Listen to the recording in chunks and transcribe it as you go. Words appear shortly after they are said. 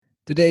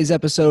Today's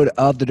episode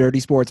of the Dirty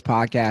Sports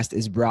Podcast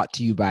is brought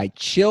to you by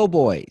Chill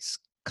Boys.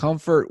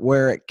 Comfort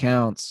where it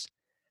counts.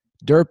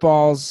 Dirt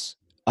balls,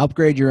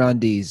 upgrade your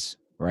undies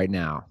right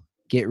now.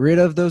 Get rid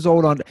of those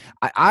old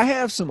I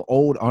have some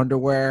old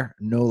underwear,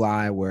 no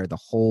lie, where the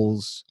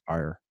holes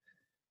are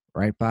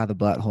right by the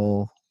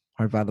butthole,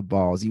 right by the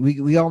balls.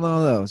 We all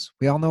know those.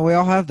 We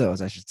all have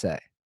those, I should say.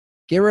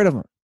 Get rid of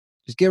them.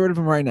 Just get rid of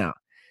them right now.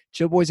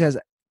 Chill Boys has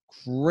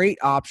great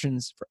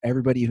options for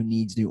everybody who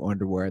needs new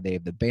underwear. They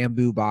have the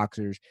bamboo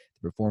boxers,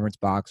 the performance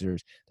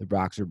boxers, the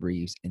boxer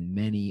briefs, and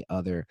many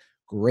other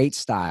great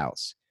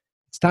styles.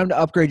 It's time to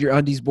upgrade your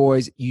undies,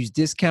 boys. Use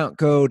discount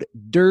code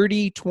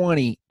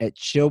DIRTY20 at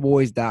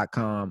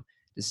chillboys.com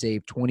to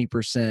save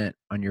 20%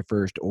 on your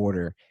first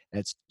order.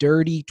 That's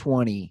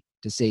DIRTY20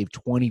 to save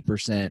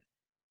 20%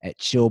 at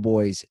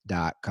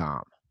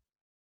chillboys.com.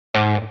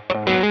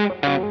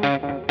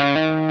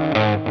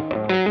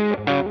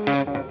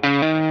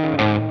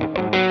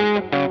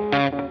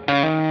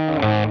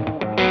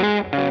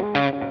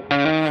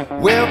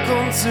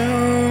 Welcome to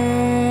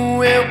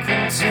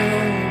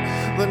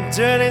the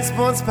Dirty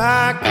Sports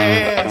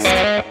Podcast.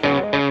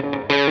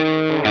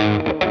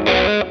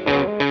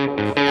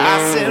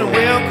 I said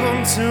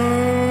welcome to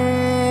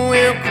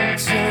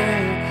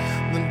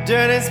the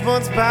Dirty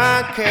Sports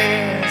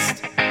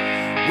Podcast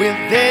with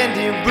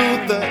Andy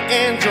Ruther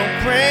and Joe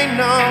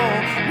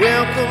Prano.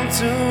 Welcome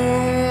to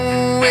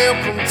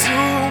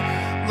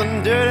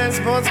the Dirty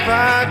Sports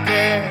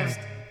Podcast.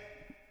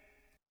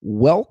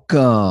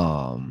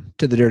 Welcome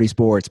to the Dirty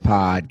Sports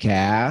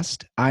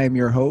Podcast. I am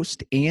your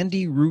host,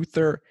 Andy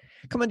Ruther,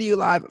 coming to you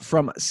live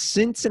from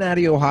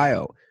Cincinnati,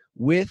 Ohio,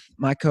 with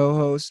my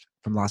co-host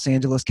from Los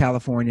Angeles,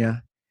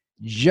 California,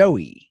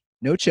 Joey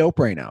No Chill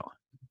Prano.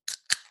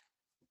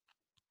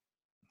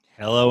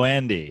 Hello,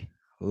 Andy.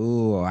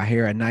 Ooh, I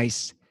hear a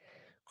nice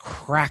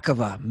crack of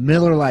a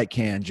Miller Lite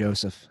can,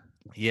 Joseph.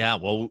 Yeah,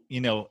 well,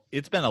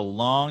 it's been a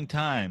long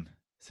time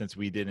since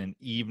we did an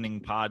evening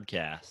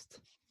podcast.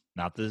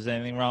 Not that there's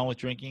anything wrong with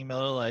drinking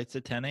Miller Lites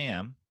at 10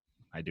 a.m.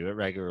 I do it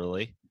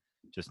regularly,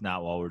 just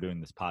not while we're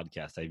doing this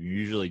podcast. I've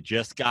usually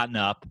just gotten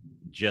up,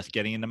 just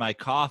getting into my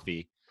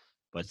coffee.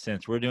 But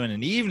since we're doing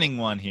an evening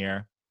one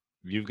here,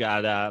 you've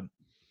got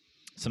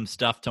some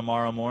stuff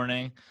tomorrow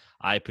morning.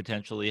 I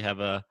potentially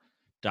have a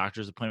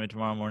doctor's appointment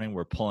tomorrow morning.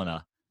 We're pulling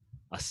a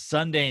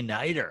Sunday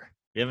nighter.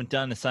 We haven't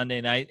done a Sunday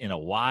night in a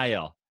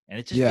while, and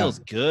it just feels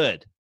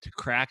good to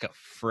crack a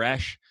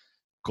fresh,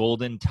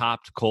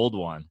 golden-topped cold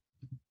one.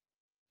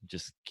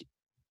 Just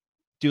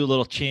do a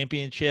little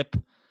championship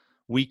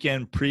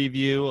weekend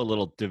preview, a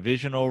little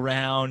divisional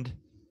round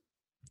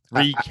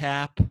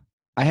recap.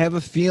 I have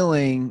a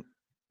feeling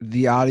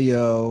the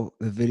audio,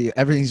 the video,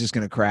 everything's just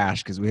going to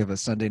crash because we have a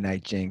Sunday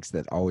night jinx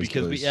that always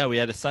because goes. we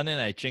had a Sunday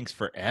night jinx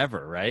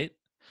forever, right?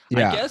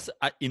 Yeah. I guess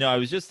I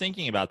was just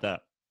thinking about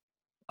that.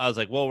 I was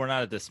like, well, we're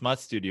not at the Smut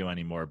Studio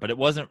anymore, but it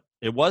wasn't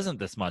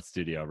the Smut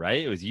Studio,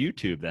 right? It was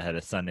YouTube that had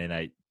the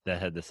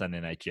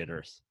Sunday night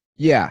jitters.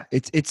 Yeah,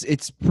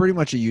 it's pretty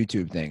much a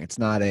YouTube thing. It's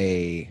not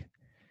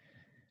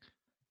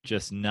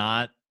just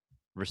not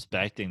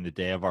respecting the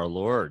day of our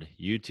Lord,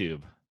 YouTube.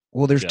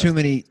 Well, there's too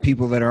many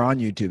people that are on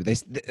YouTube.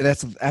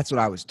 That's what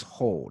I was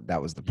told. That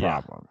was the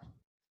problem. Yeah.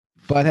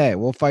 But hey,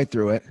 we'll fight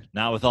through it.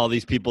 Not with all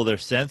these people they're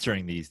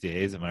censoring these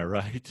days, am I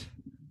right?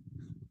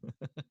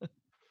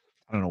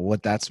 I don't know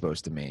what that's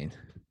supposed to mean.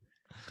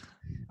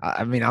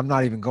 I mean, I'm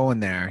not even going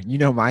there. You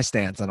know my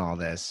stance on all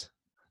this.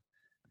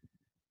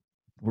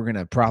 We're going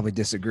to probably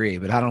disagree,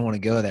 but I don't want to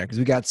go there because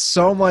we got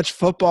so much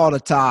football to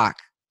talk.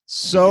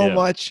 So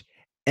much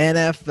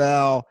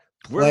NFL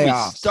playoffs. Where do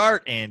we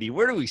start, Andy?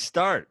 Where do we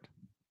start?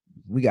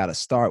 We got to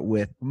start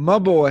with my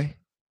boy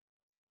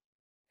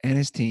and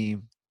his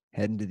team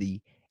heading to the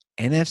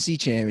NFC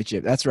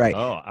Championship. That's right.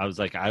 Oh, I was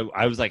like,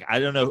 I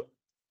don't know.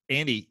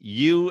 Andy,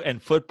 you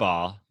and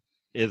football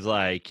is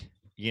like,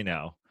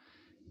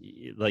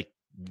 like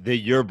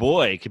your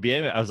boy could be.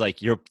 I was like,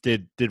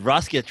 did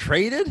Russ get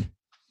traded?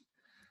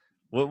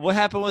 What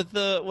happened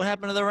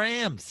to the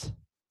Rams?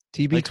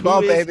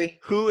 TB12, baby.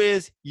 Who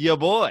is your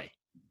boy?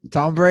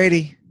 Tom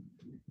Brady.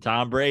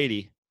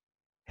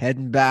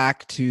 Heading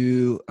back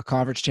to a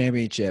conference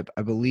championship.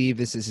 I believe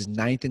this is his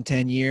 9th in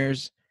 10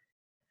 years.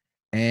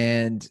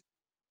 And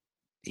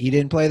he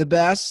didn't play the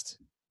best.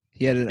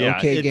 He had an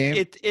okay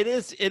game.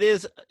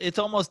 It's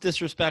almost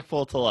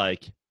disrespectful to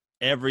like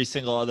every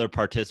single other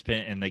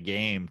participant in the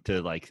game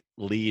to like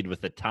lead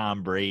with a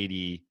Tom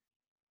Brady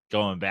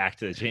going back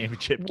to the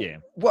championship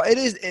game. Well, it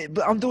is,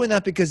 but I'm doing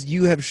that because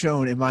you have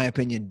shown, in my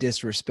opinion,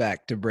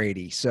 disrespect to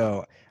Brady.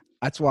 So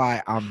that's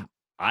why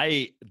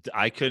I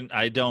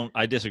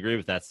disagree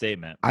with that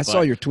statement. I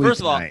saw your tweet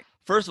tonight.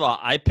 First of all,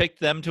 I picked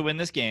them to win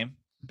this game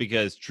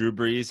because Drew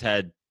Brees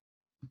had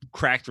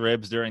cracked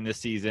ribs during this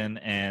season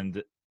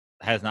and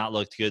has not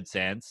looked good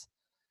since.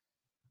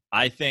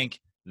 I think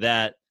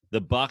that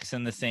the Bucs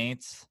and the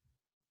Saints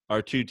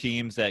are two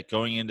teams that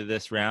going into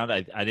this round,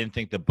 I didn't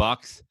think the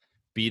Bucs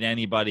beat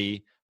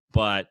anybody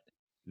but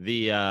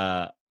the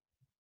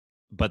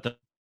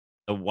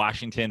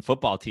Washington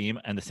football team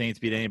and the Saints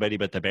beat anybody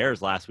but the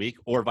Bears last week,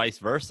 or vice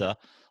versa.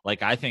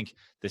 Like, I think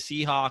the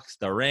Seahawks,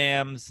 the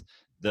Rams,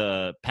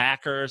 the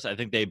Packers, I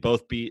think they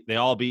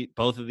all beat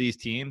both of these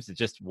teams. It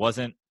just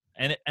wasn't,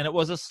 and it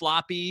was a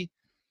sloppy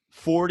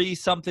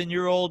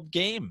 40-something-year-old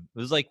game. It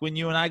was like when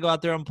you and I go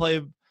out there and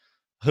play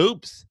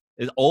hoops,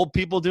 is old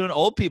people doing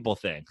old people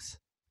things.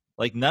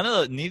 Like,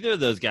 neither of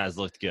those guys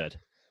looked good.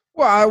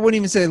 Well, I wouldn't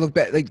even say they look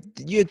bad. Like,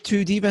 you had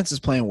two defenses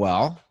playing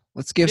well.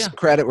 Let's give some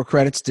credit where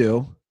credit's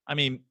due. I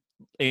mean,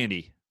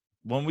 Andy,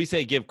 when we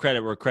say give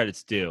credit where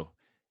credit's due,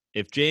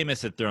 if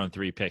Jameis had thrown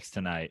 3 picks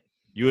tonight,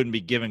 you wouldn't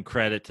be giving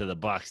credit to the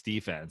Bucs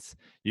defense.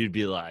 You'd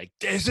be like,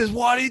 this is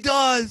what he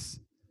does.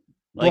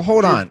 Like, well,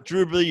 hold on.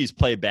 Drew Brees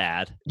played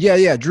bad.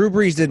 Yeah. Drew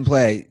Brees didn't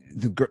play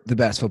the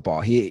best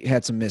football. He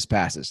had some missed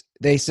passes.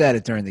 They said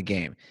it during the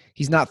game.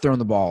 He's not throwing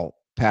the ball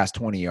past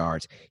 20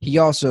 yards. He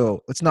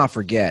also, let's not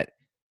forget,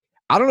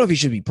 I don't know if he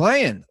should be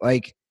playing.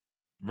 Like,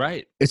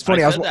 right. It's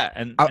funny.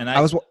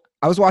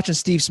 I was watching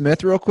Steve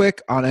Smith real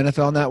quick on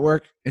NFL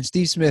Network, and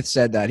Steve Smith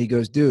said that. He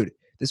goes, dude,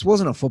 this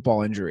wasn't a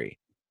football injury.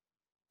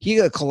 He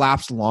got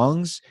collapsed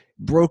lungs,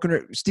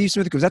 broken. Steve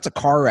Smith goes, that's a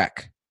car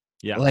wreck.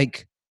 Yeah.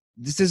 Like,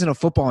 this isn't a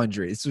football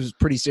injury. This was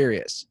pretty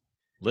serious.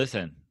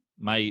 Listen,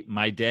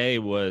 my day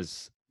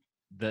was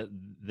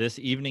this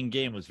evening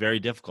game was very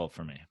difficult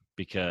for me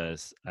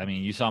because, I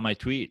mean, you saw my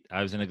tweet.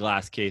 I was in a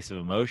glass case of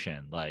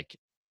emotion. Like,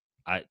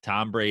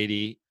 Tom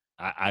Brady,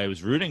 I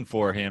was rooting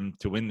for him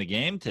to win the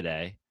game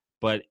today,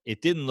 but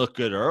it didn't look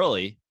good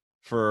early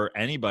for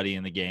anybody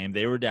in the game.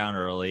 They were down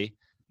early.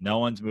 No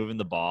one's moving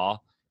the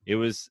ball. It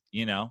was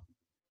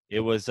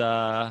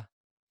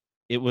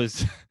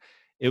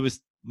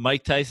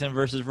Mike Tyson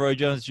versus Roy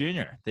Jones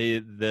Jr.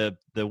 The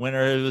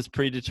winner was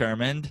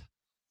predetermined.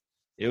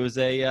 It was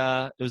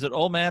an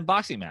old man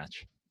boxing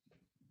match.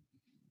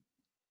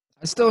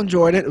 I still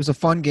enjoyed it. It was a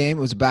fun game.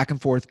 It was a back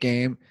and forth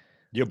game.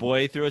 Your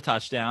boy threw a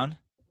touchdown.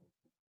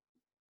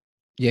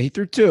 Yeah, he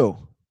threw 2.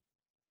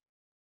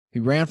 He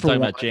ran for 1.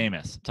 Talking about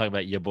Jameis. Talking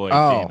about your boy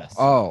Jameis.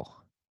 Oh.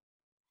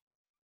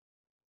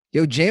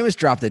 Yo, Jameis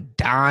dropped a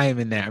dime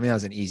in there. I mean, that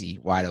was an easy,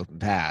 wide open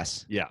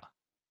pass. Yeah.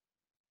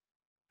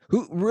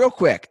 Real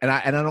quick, and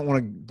I don't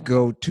want to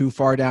go too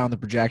far down the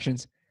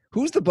projections.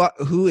 Who's the not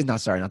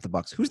the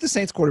Bucs. Who's the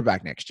Saints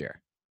quarterback next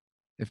year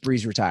if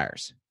Brees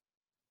retires?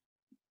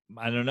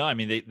 I don't know. I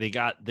mean, they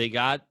got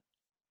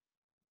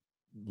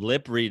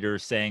lip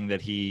readers saying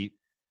that he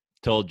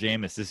told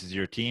Jameis, this is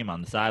your team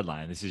on the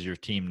sideline. This is your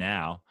team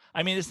now.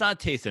 I mean, it's not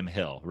Taysom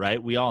Hill,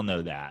 right? We all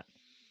know that.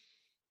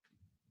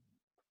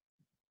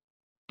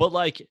 But,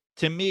 like,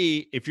 to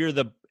me, if you're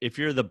the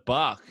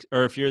Bucs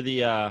or if you're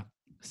the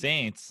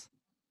Saints,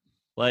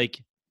 like,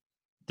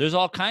 there's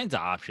all kinds of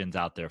options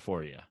out there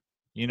for you.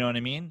 You know what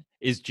I mean?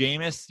 Is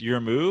Jameis your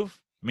move?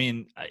 I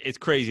mean, it's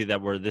crazy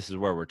that this is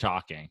where we're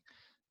talking.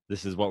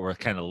 This is what we're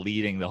kind of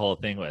leading the whole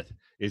thing with.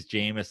 Is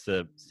Jameis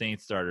the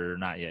Saints starter or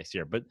not next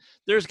year? But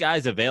there's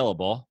guys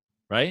available,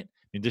 right?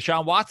 I mean,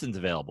 Deshaun Watson's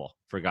available,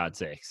 for God's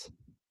sakes.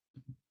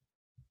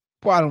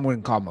 Well, I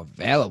wouldn't call him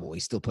available. He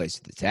still plays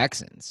for the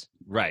Texans.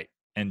 Right.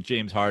 And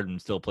James Harden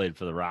still played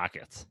for the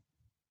Rockets.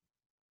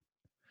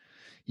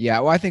 Yeah,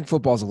 well, I think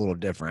football's a little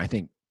different. I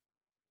think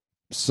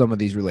some of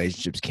these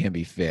relationships can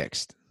be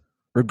fixed.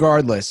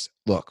 Regardless,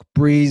 look,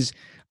 Brees,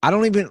 I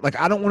don't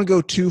want to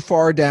go too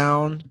far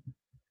down.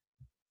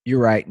 You're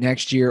right,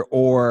 next year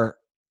or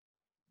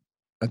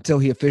until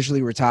he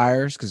officially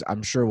retires, because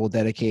I'm sure we'll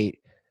dedicate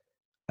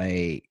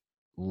a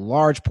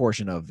large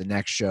portion of the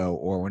next show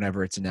or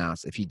whenever it's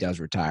announced, if he does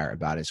retire,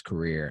 about his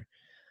career.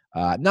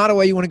 Not a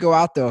way you want to go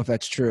out, though, if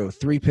that's true.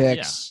 3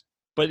 picks.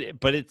 Yeah.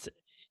 But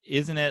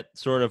isn't it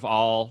sort of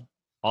all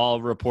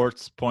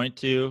reports point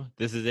to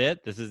this is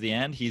it? This is the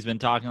end? He's been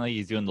talking like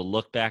he's doing the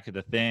look back at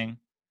the thing.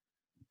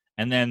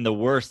 And then the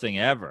worst thing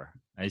ever.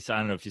 I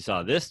don't know if you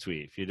saw this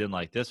tweet, if you didn't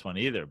like this one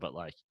either, but,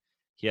 like,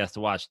 he has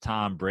to watch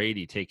Tom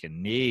Brady take a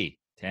knee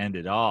to end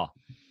it all.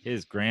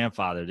 His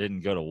grandfather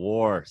didn't go to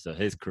war, so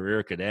his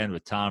career could end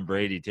with Tom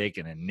Brady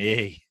taking a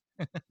knee.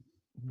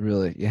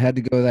 Really? You had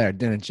to go there,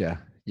 didn't you?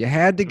 You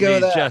had to go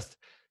there. Just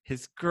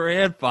his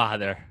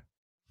grandfather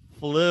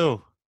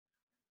flew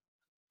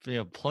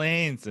via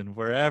planes and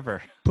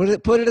wherever. Put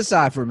it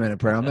aside for a minute,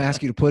 Brent. I'm gonna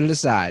ask you to put it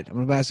aside.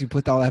 I'm gonna ask you to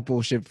put all that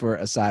bullshit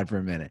aside for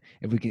a minute.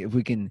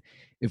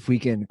 If we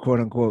can quote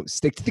unquote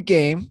stick to the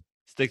game.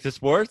 Stick to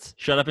sports?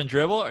 Shut up and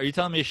dribble? Are you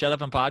telling me to shut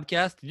up and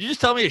podcast? Did you just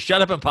tell me to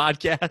shut up and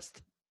podcast?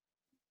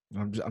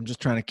 I'm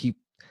just trying to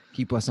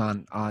keep us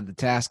on the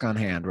task on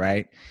hand,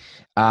 right?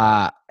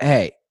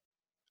 Hey,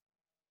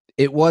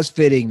 it was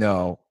fitting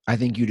though. I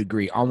think you'd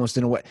agree, almost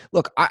in a way.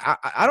 Look,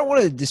 I don't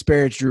want to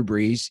disparage Drew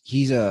Brees.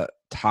 He's a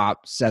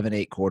top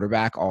 7-8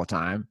 quarterback all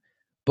time,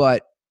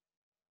 but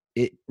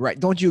right?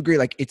 Don't you agree?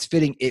 Like, it's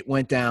fitting. It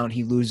went down.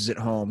 He loses at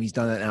home. He's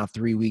done that now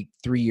 3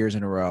 years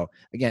in a row.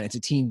 Again, it's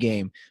a team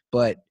game,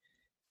 but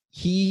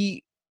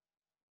I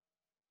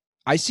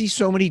see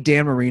so many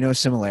Dan Marino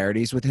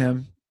similarities with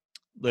him.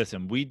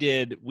 Listen, we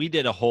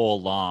did a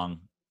whole long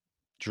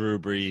Drew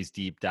Brees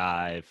deep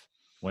dive.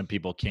 when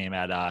people came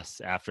at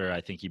us after I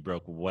think he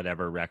broke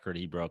whatever record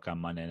he broke on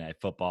Monday Night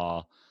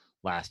Football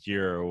last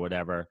year or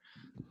whatever.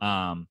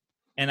 And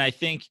I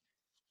think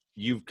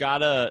you've got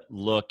to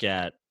look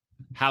at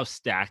how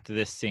stacked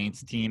this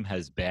Saints team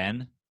has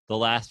been the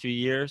last few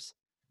years.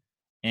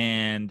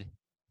 And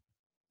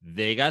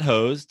they got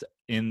hosed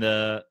in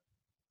the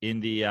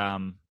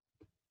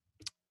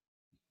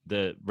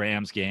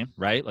Rams game,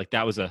 right? Like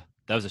that was a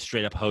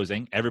straight up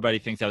hosing. Everybody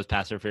thinks that was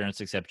pass interference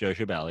except Joe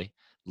Schiavelli.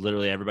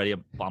 Literally everybody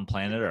on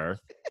planet Earth,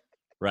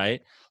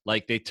 right?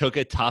 Like they took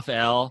a tough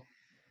L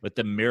with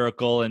the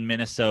Miracle in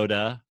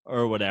Minnesota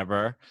or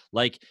whatever.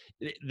 Like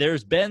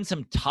there's been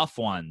some tough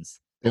ones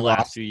the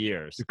last few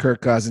years.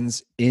 Kirk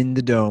Cousins in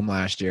the Dome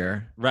last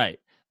year. Right.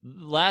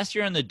 Last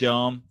year in the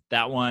Dome,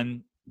 that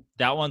one's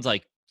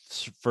like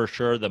for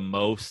sure the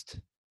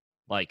most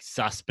like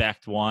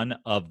suspect one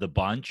of the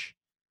bunch.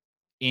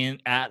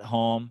 At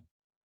home,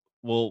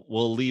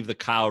 we'll leave the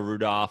Kyle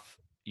Rudolph,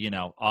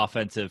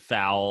 offensive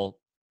foul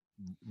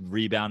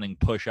rebounding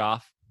push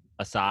off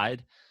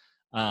aside.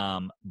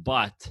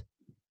 But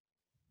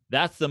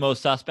that's the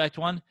most suspect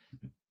one.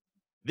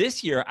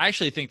 This year, I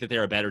actually think that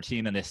they're a better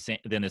team than this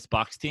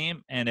Bucs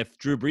team. And if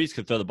Drew Brees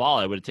could throw the ball,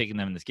 I would have taken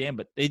them in this game.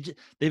 But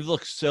they've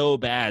looked so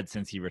bad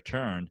since he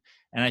returned.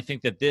 And I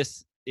think that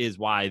this is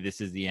why this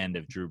is the end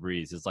of Drew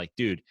Brees. It's like,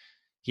 dude,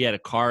 he had a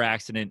car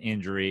accident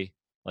injury,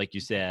 like you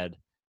said.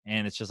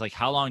 And it's just like,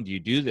 how long do you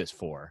do this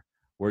for?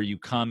 Where you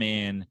come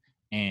in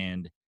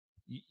and,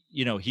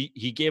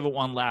 he gave it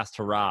one last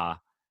hurrah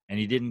and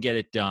he didn't get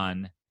it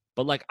done.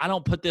 But, like, I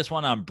don't put this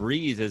one on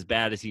Brees as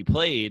bad as he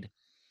played.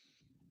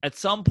 At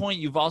some point,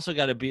 you've also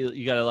got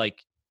to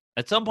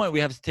at some point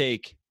we have to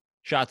take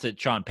shots at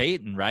Sean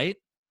Payton, right?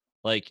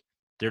 Like,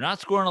 they're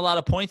not scoring a lot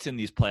of points in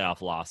these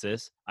playoff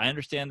losses. I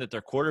understand that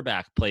their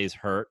quarterback plays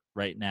hurt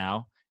right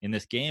now in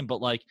this game,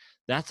 but, like,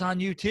 that's on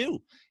you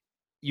too.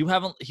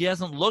 He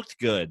hasn't looked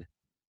good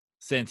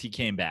since he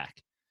came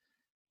back.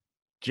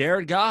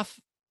 Jared Goff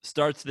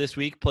starts this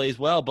week, plays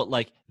well, but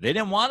like they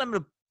didn't want him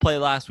to play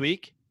last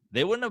week.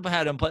 They wouldn't have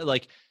had him play.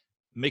 Like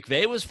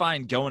McVay was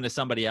fine going to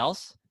somebody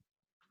else.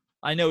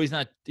 I know he's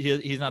not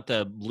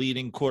the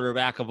leading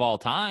quarterback of all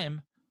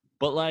time,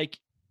 but like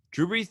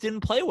Drew Brees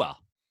didn't play well.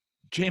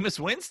 Jameis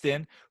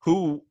Winston,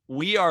 who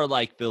we are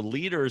like the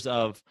leaders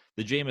of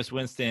the Jameis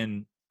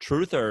Winston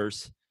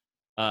truthers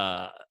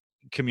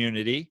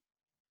community.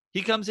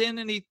 He comes in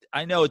and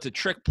I know it's a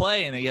trick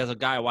play and he has a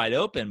guy wide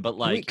open, but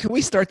like. Can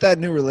we start that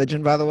new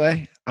religion, by the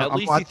way? At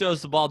least he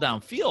throws the ball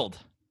downfield.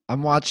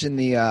 I'm watching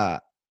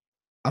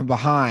I'm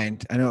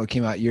behind. I know it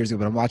came out years ago,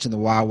 but I'm watching the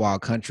Wild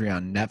Wild Country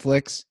on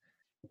Netflix.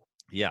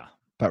 Yeah.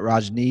 About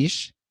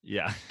Rajneesh.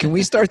 Yeah. Can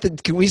we start the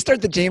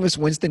Jameis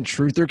Winston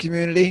truther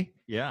community?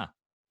 Yeah.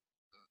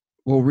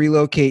 We'll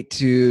relocate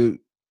to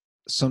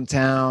some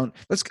town.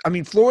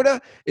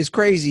 Florida is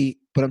crazy,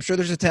 but I'm sure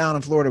there's a town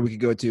in Florida we could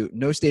go to.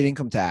 No state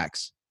income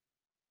tax.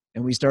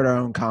 And we start our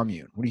own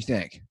commune. What do you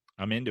think?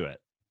 I'm into it.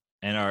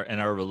 And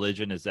our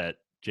religion is that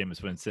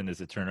Jameis Winston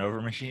is a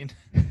turnover machine.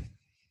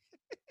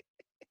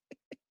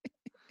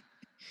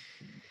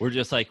 We're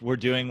just like, we're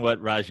doing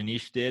what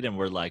Rajneesh did, and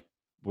we're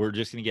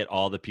just going to get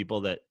all the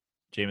people that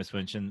Jameis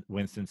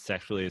Winston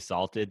sexually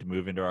assaulted to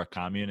move into our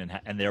commune,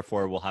 and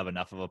therefore we'll have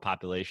enough of a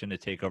population to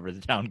take over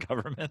the town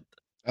government.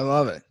 I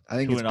love it. I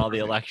think to win all the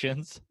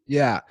elections.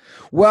 Yeah.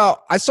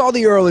 Well, I saw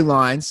the early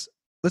lines.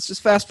 Let's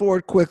just fast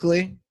forward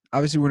quickly.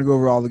 Obviously, we're going to go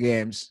over all the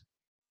games.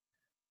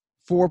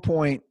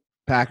 4-point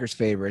Packers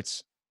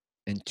favorites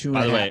and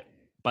 2.5.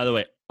 By the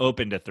way,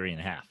 open to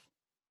 3.5.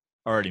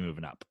 Already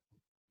moving up.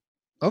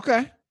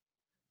 Okay.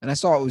 And I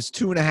saw it was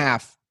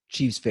 2.5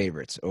 Chiefs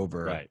favorites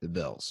over the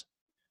Bills.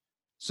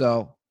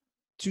 So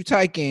 2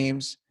 tight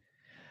games.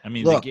 I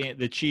mean,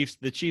 the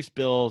Chiefs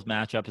Bills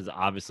matchup is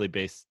obviously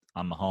based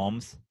on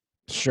Mahomes.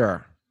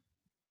 Sure.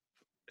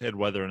 And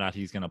whether or not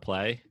he's going to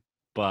play,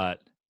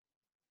 but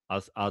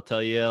I'll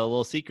tell you a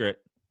little secret,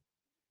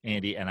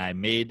 Andy, and I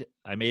made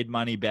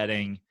money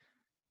betting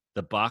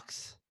the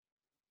Bucs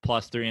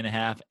plus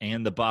 3.5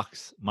 and the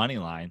Bucs money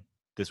line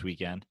this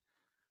weekend.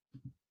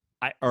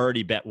 I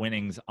already bet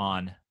winnings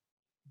on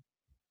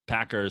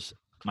Packers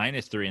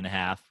minus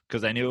 3.5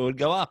 because I knew it would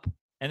go up,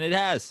 and it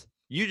has.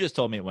 You just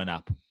told me it went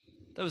up.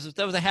 That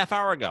was a half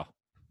hour ago.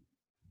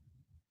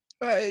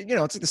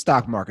 It's like the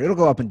stock market. It'll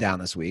go up and down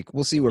this week.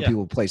 We'll see where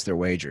people place their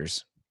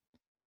wagers.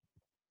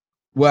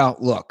 Well,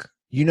 look,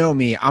 you know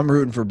me. I'm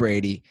rooting for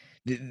Brady.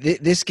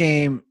 This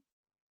game.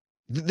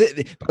 By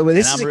the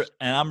way,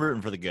 I'm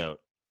rooting for the GOAT.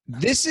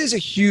 This is a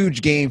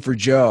huge game for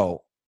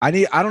Joe. I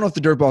don't know if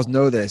the Dirtballs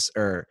know this,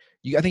 or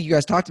I think you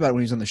guys talked about it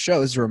when he was on the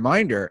show. This is a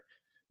reminder.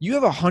 You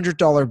have a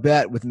 $100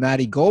 bet with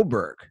Matty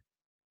Goldberg.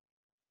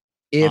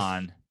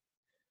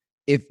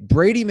 If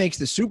Brady makes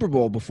the Super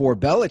Bowl before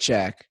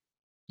Belichick,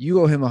 you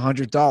owe him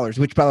 $100.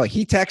 Which, by the way,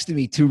 he texted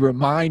me to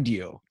remind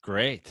you.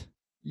 Great.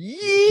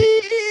 Yeah.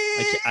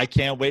 I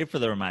can't wait for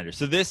the reminder.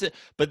 So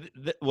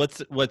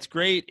what's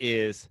great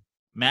is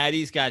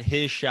Matty's got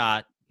his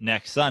shot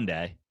next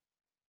Sunday,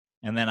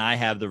 and then I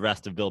have the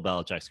rest of Bill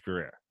Belichick's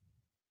career.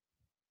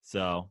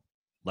 So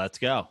let's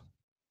go.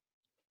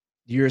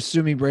 You're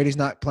assuming Brady's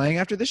not playing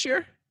after this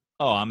year?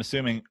 Oh, I'm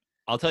assuming.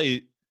 I'll tell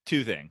you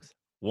two things.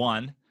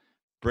 One,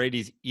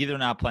 Brady's either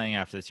not playing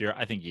after this year.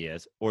 I think he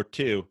is. Or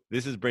two,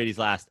 this is Brady's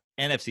last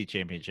NFC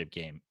Championship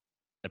game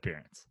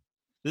appearance.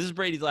 This is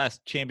Brady's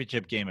last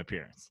championship game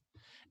appearance.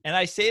 And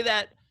I say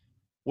that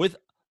with,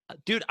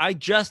 dude, I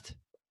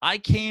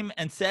came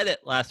and said it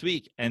last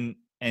week, and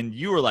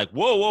you were like,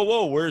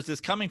 whoa, where is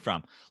this coming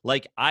from?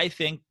 Like, I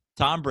think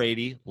Tom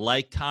Brady,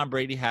 like Tom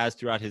Brady has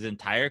throughout his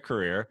entire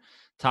career,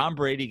 Tom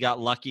Brady got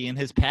lucky in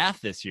his path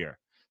this year.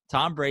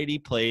 Tom Brady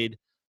played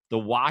the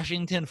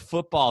Washington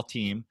football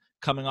team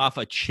coming off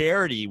a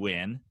charity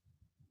win,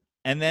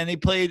 and then he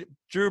played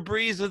Drew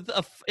Brees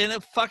in a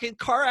fucking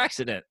car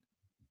accident.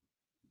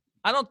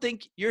 I don't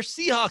think your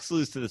Seahawks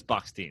lose to this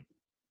Bucs team.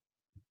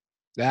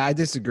 Yeah, I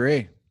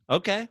disagree.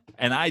 Okay,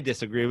 and I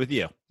disagree with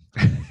you.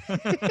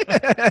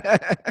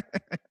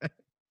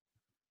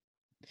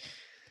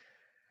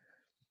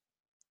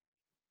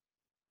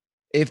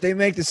 If they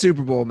make the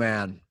Super Bowl,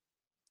 man.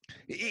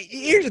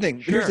 Here's the thing.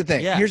 Here's the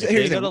thing. Yeah, here's the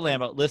they thing. go to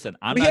Lambeau. Listen,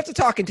 We have to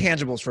talk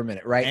intangibles for a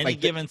minute, right? Any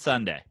given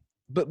Sunday.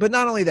 But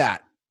not only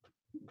that,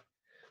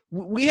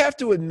 we have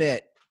to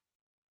admit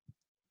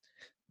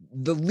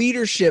the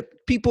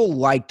leadership, people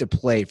like to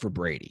play for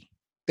Brady.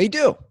 They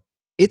do.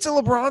 It's a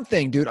LeBron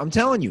thing, dude. I'm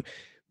telling you.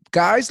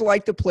 Guys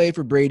like to play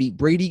for Brady.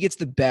 Brady gets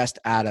the best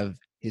out of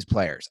his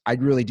players. I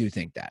really do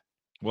think that.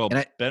 Well,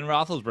 Ben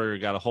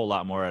Roethlisberger got a whole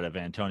lot more out of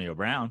Antonio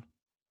Brown.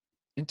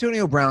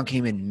 Antonio Brown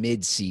came in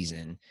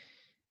mid-season.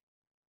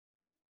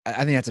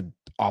 I think that's an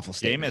awful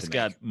statement. Jameis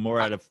got more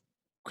out of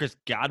Chris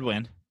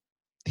Godwin.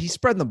 He's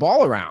spreading the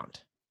ball around.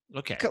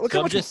 Okay, Look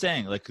so I'm just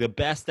saying, like, the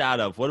best out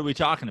of, what are we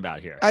talking about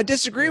here? I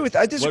disagree with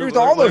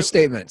all those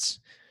statements.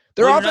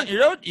 They're often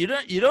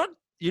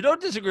You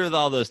don't disagree with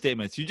all those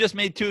statements. You just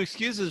made two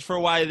excuses for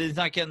why he's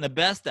not getting the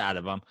best out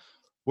of them.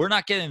 We're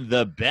not getting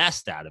the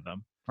best out of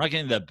him. We're not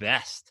getting the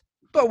best.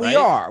 But we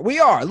are. We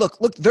are. Look,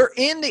 they're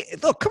in the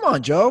 – look, come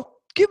on, Joe.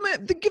 Give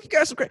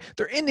guys some credit.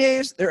 They're in the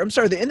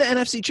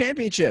NFC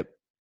Championship.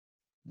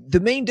 The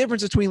main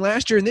difference between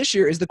last year and this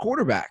year is the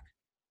quarterback.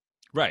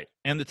 Right.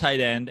 And the tight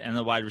end and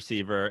the wide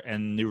receiver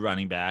and new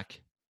running back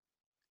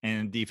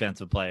and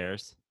defensive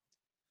players.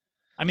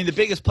 I mean, the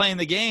biggest play in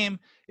the game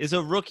is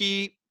a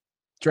rookie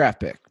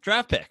draft pick.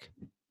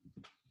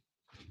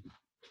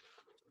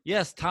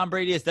 Yes, Tom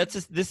Brady is. This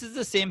is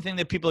the same thing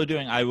that people are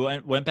doing. I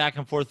went back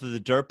and forth with the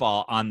dirt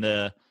ball on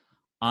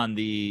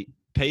the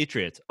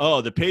Patriots. Oh,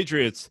 the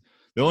Patriots.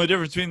 The only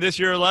difference between this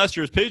year and last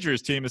year's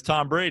Patriots team is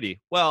Tom Brady.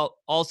 Well,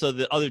 also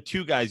the other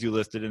two guys you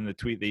listed in the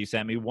tweet that you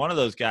sent me, one of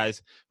those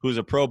guys who was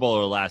a Pro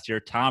Bowler last year,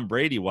 Tom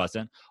Brady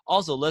wasn't.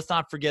 Also, let's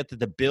not forget that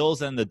the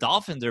Bills and the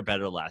Dolphins are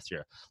better last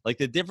year. Like,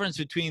 the difference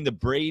between the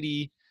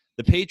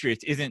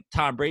Patriots isn't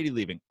Tom Brady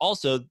leaving.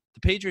 Also,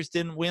 the Patriots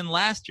didn't win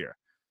last year.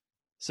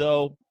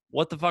 So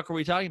what the fuck are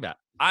we talking about?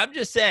 I'm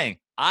just saying,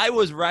 I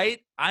was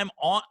right. I'm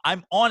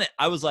on it.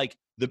 I was like,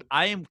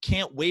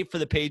 can't wait for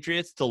the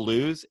Patriots to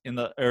lose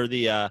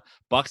the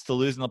Bucs to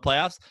lose in the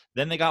playoffs.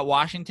 Then they got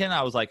Washington.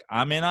 I was like,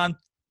 I'm in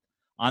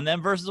on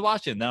them versus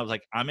Washington. Then I was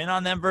like, I'm in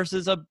on them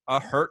versus a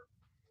hurt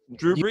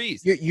Drew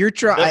Brees. You're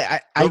trying.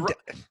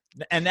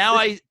 And now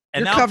I'm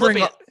covering.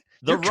 flipping it.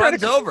 The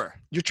run's over.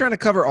 You're trying to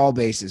cover all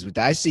bases with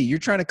that. I see. You're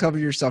trying to cover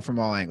yourself from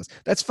all angles.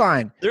 That's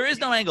fine. There is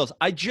no angles.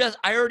 I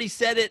already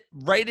said it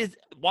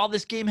while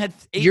this game had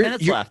 8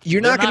 minutes left.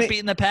 You're not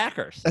beating the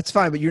Packers. That's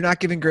fine, but you're not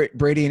giving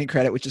Brady any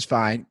credit, which is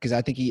fine, because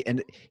I think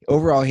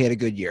overall he had a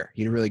good year.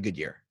 He had a really good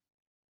year.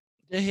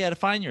 Yeah, he had a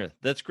fine year.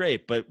 That's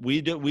great. But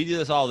we do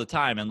this all the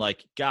time. And,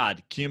 like,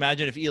 God, can you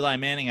imagine if Eli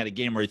Manning had a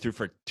game where he threw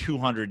for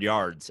 200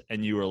 yards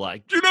and you were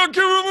like, "Do not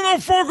give him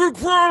enough fucking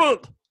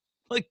credit"?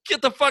 Like,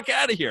 get the fuck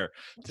out of here.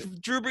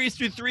 Drew Brees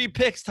threw 3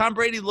 picks. Tom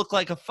Brady looked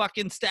like a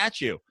fucking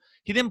statue.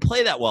 He didn't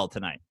play that well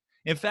tonight.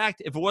 In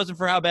fact, if it wasn't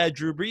for how bad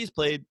Drew Brees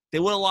played, they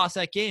would have lost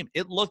that game.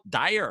 It looked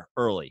dire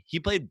early. He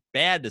played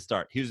bad to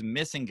start. He was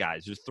missing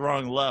guys. He was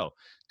throwing low.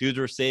 Dudes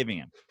were saving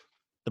him.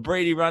 The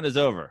Brady run is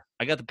over.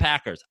 I got the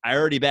Packers. I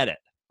already bet it.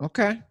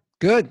 Okay,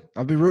 good.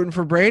 I'll be rooting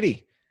for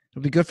Brady.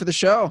 It'll be good for the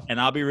show. And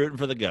I'll be rooting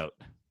for the GOAT.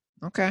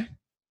 Okay.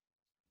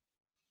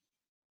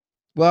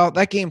 Well,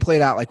 that game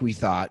played out like we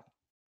thought.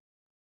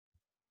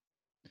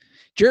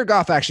 Jared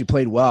Goff actually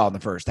played well in the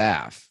first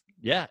half.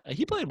 Yeah,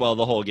 he played well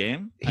the whole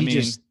game.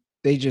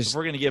 If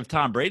we're going to give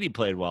Tom Brady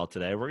played well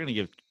today, we're going to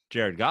give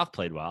Jared Goff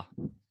played well.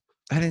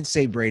 I didn't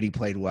say Brady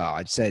played well.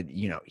 I said,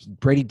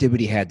 Brady did what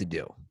he had to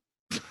do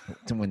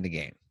to win the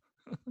game.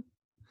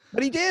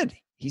 But he did.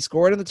 He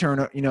scored in the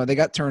turnover. They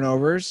got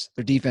turnovers.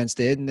 Their defense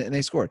did, and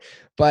they scored.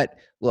 But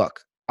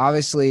look,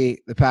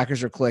 obviously the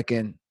Packers are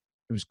clicking.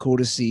 It was cool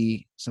to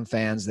see some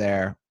fans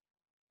there.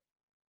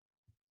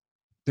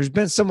 There's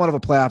been somewhat of a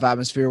playoff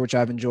atmosphere, which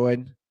I've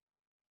enjoyed.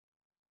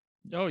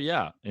 Oh,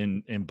 yeah.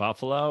 In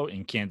Buffalo,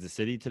 in Kansas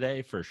City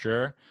today, for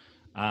sure.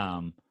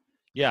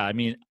 Yeah, I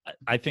mean,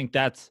 I think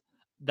that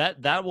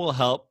will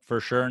help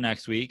for sure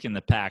next week in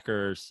the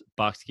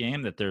Packers-Bucs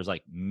game, that there's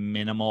like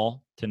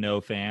minimal to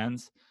no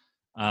fans.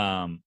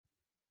 But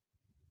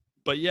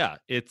yeah,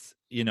 it's,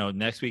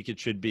 next week it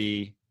should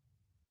be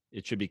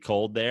It should be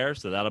cold there,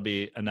 so that'll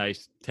be a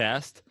nice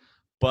test.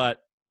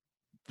 But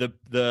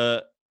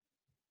the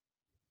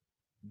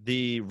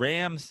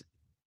Rams,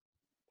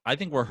 I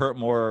think, were hurt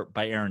more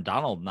by Aaron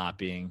Donald not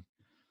being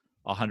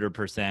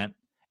 100%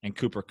 and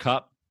Cooper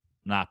Kupp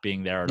not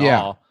being there at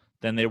all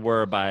than they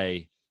were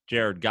by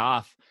Jared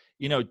Goff.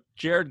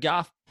 Jared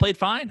Goff played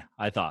fine,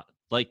 I thought.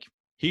 Like,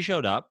 he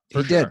showed up.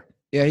 He did.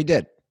 Yeah, he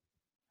did.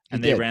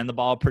 And they ran the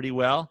ball pretty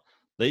well.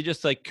 They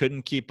just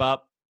couldn't keep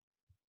up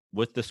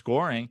with the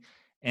scoring.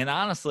 And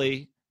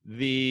honestly,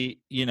 and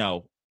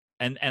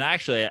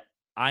actually,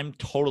 I'm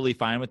totally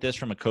fine with this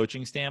from a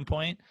coaching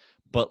standpoint,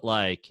 but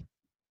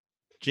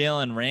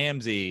Jalen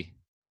Ramsey,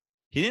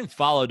 he didn't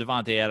follow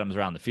Davante Adams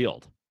around the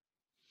field.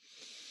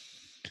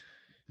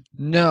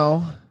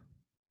 No,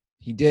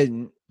 he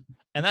didn't.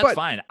 And that's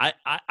fine.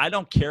 I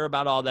don't care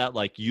about all that.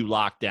 You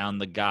lock down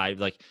the guy.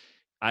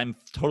 I'm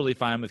totally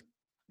fine with,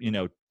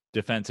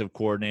 defensive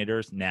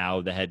coordinators,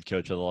 now the head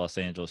coach of the Los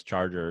Angeles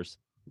Chargers,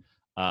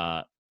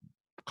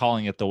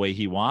 calling it the way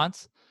he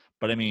wants.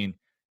 But I mean,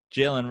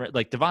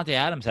 Davante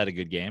Adams had a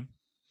good game,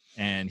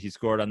 and he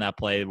scored on that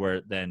play where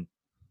then,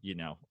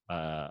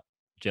 Jalen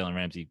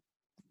Ramsey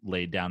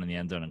laid down in the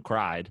end zone and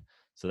cried.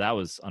 So that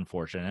was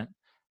unfortunate.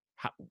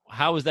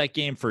 How was that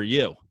game for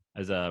you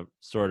as a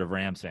sort of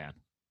Rams fan?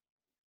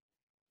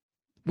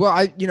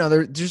 Well,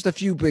 there's just a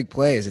few big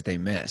plays that they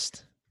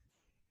missed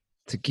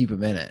to keep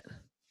them in it.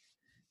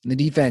 And the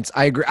defense,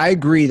 I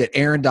agree that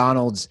Aaron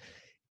Donald's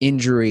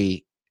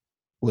injury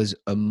was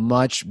a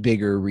much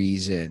bigger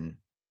reason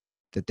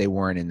that they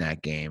weren't in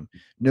that game.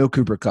 No,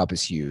 Cooper Kupp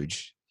is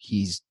huge.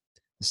 He's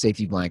the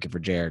safety blanket for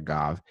Jared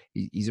Goff.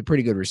 He's a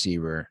pretty good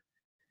receiver.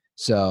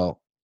 So,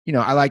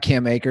 I like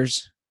Cam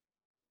Akers.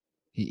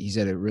 He's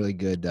had a really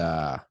good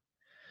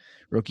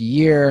rookie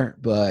year.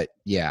 But,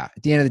 yeah,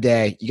 at the end of the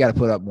day, you got to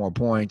put up more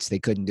points. They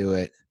couldn't do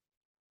it.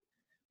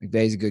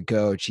 McVay's a good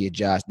coach. He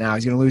adjusts. Now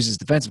he's going to lose his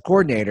defensive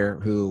coordinator,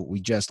 who we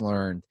just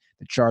learned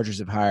the Chargers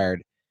have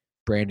hired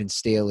Brandon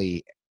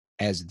Staley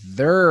as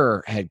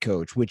their head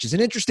coach, which is an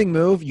interesting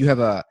move. You have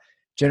a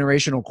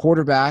generational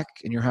quarterback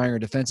and you're hiring a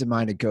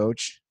defensive-minded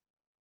coach.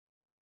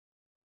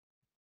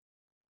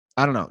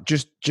 I don't know.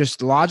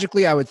 Just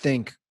logically, I would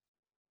think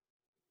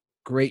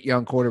great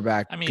young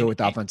quarterback, go with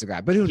the offensive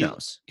guy. But who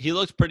knows? He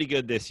looks pretty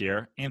good this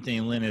year.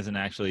 Anthony Lynn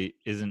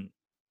isn't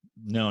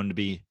known to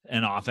be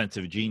an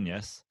offensive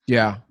genius.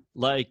 Yeah.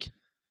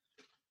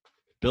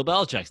 Bill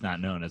Belichick's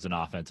not known as an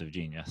offensive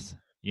genius.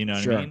 You know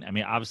what I mean? I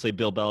mean, obviously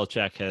Bill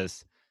Belichick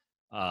has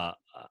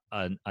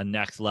a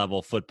next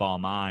level football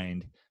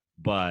mind,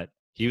 but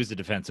he was a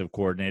defensive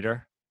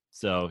coordinator.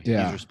 So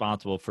he's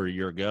responsible for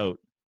your GOAT.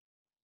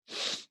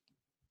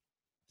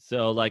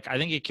 So I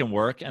think it can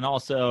work. And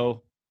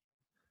also,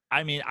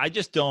 I mean, I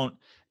just don't,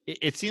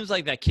 it seems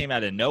like that came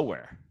out of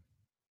nowhere.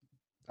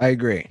 I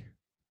agree.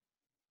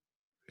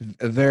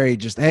 A very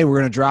hey, we're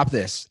going to drop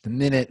this the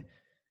minute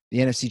the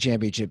NFC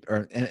Championship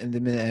or the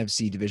minute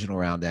NFC divisional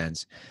round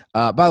ends.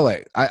 By the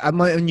way, I'm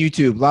on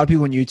YouTube. A lot of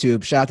people on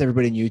YouTube. Shout out to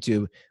everybody on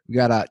YouTube. We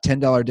got a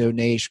 $10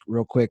 donation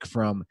real quick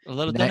from a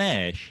little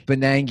donation.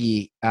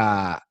 Benangi.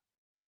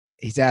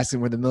 He's asking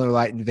where the Miller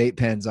Lite and vape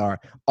pens are.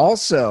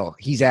 Also,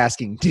 he's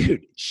asking,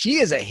 dude, she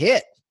is a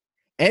hit.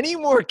 Any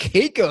more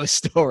Keiko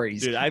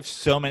stories? Dude, I have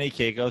so many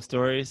Keiko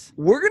stories.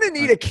 We're gonna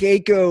need a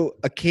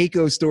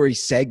Keiko story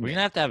segment. We're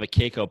gonna have a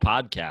Keiko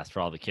podcast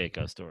for all the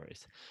Keiko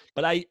stories.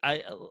 But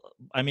I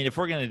mean, if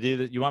we're gonna do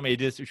that, you want me to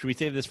do this? Should we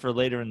save this for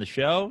later in the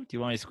show? Do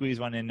you want me to squeeze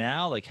one in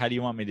now? How do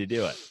you want me to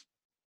do it?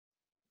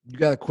 You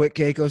got a quick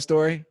Keiko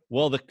story?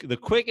 Well, the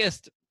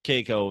quickest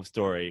Keiko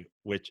story,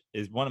 which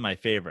is one of my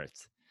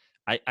favorites,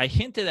 I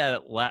hinted at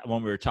it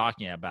when we were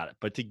talking about it,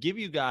 but to give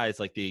you guys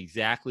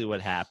exactly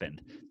what happened,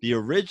 the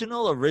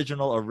original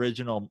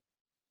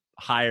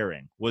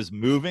hiring was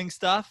moving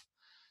stuff.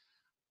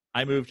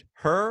 I moved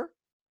her.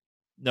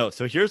 No,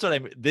 so here's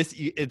what it's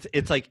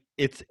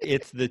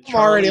the Charlie, I'm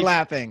already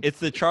laughing. It's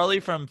the Charlie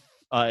from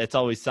It's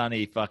Always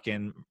Sunny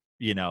fucking,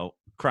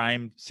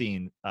 crime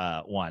scene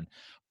one.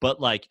 But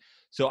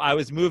so I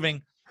was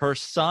moving her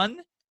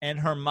son and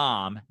her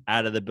mom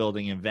out of the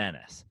building in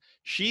Venice.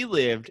 She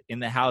lived in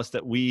the house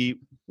that we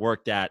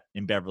worked at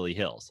in Beverly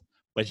Hills.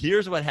 But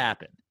here's what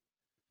happened.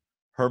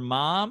 Her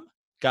mom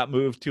got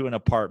moved to an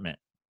apartment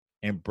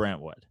in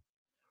Brentwood.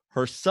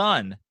 Her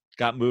son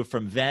got moved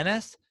from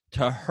Venice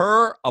to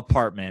her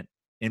apartment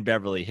in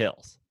Beverly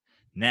Hills.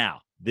 Now,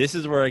 this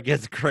is where it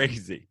gets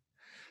crazy.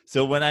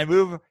 So when I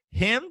move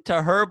him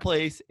to her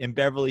place in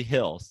Beverly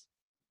Hills,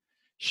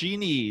 she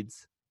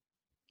needs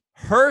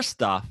her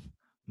stuff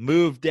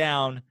moved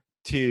down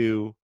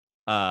to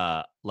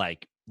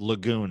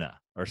Laguna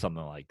or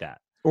something like that.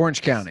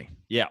 Orange County.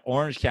 Yeah,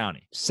 Orange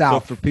County.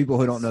 South for people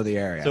who don't know the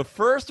area. So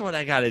first what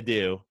I got to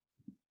do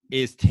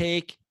is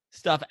take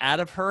stuff out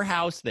of her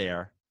house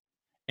there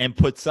and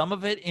put some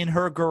of it in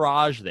her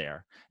garage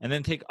there, and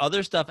then take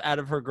other stuff out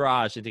of her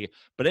garage and take it.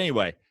 But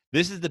anyway,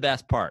 this is the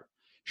best part.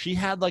 she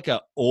had like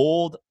a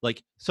old,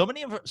 like so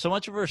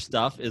much of her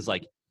stuff is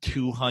like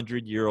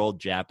 200-year-old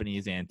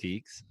Japanese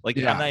antiques. Like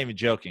Yeah. I'm not even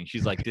joking.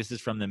 She's like, this is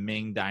from the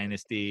Ming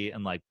Dynasty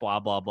and like blah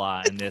blah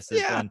blah. And this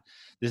Yeah.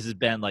 has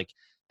been like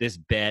this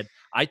bed.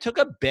 I took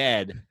a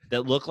bed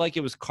that looked like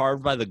it was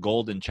carved by the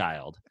Golden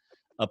Child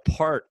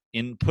apart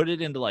and put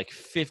it into like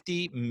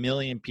 50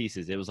 million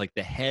pieces. It was like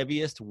the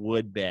heaviest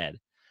wood bed.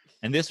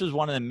 And this was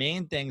one of the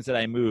main things that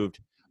I moved.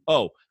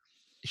 Oh,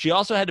 she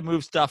also had to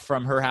move stuff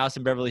from her house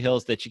in Beverly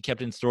Hills that she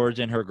kept in storage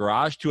in her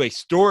garage to a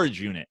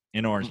storage unit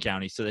in Orange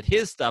County so that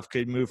his stuff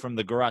could move from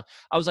the garage.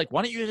 I was like,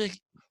 why don't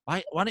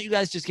you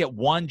guys just get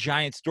one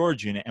giant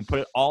storage unit and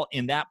put it all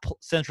in that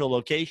central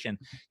location?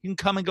 You can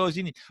come and go as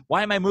you need.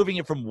 Why am I moving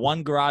it from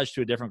one garage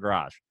to a different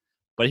garage?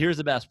 But here's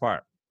the best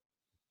part.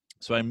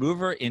 So I move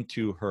her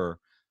into her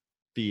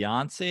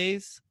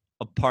fiance's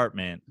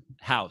apartment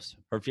house,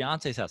 her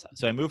fiance's house.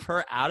 So I move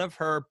her out of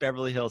her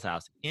Beverly Hills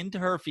house into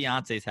her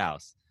fiance's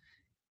house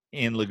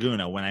in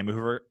Laguna when I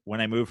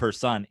move her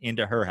son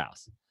into her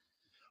house.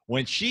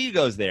 When she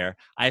goes there,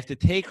 I have to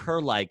take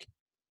her like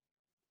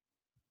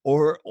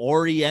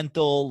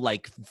oriental,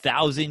 like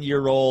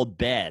 1,000-year-old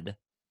bed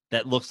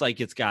that looks like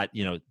it's got,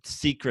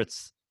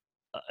 secrets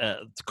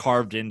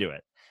carved into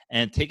it,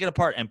 and take it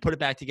apart and put it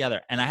back together.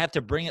 And I have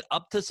to bring it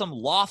up to some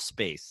loft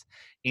space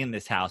in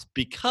this house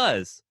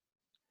because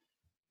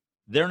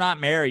they're not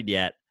married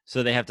yet.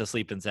 So they have to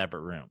sleep in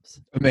separate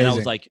rooms. Amazing. And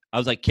I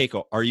was like,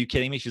 Keiko, are you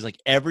kidding me? She's like,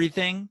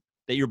 everything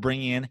that you're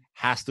bringing in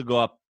has to go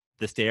up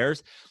the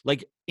stairs,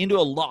 like into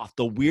a loft,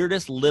 the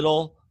weirdest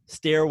little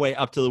stairway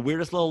up to the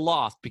weirdest little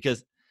loft,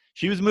 because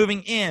she was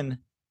moving in,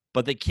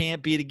 but they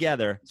can't be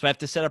together. So I have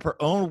to set up her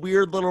own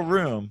weird little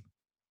room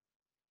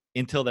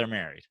until they're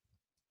married.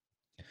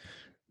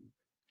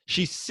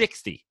 She's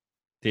 60,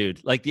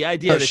 dude. Like the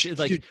idea that she's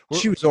like,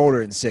 she was older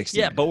than 60.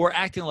 Yeah, but we're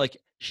acting like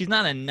she's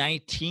not a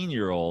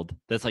 19-year-old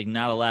that's like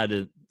not allowed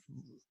to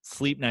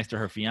sleep next to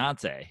her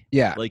fiance.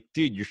 Yeah. Like,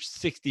 dude, you're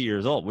 60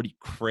 years old. What are you,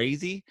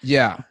 crazy?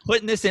 Yeah. I'm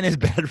putting this in his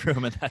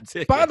bedroom and that's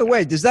it. By the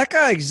way, does that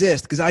guy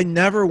exist? Because I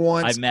never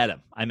once I met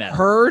him.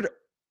 heard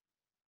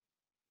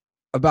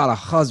about a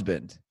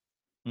husband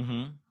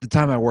Mm-hmm. the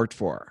time I worked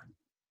for her.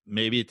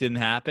 Maybe it didn't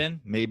happen.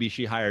 Maybe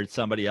she hired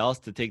somebody else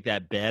to take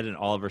that bed and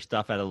all of her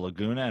stuff out of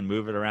Laguna and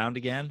move it around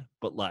again.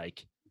 But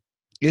like,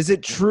 is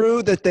it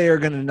true that they are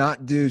going to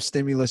not do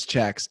stimulus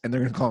checks and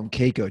they're going to call them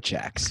Keiko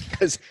checks?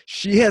 Because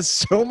she has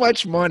so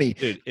much money.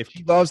 dude, if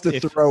She loves to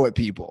throw at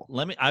people.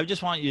 I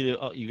just want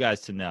you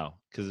guys to know,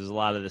 because there's a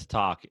lot of this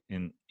talk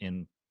in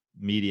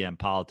media and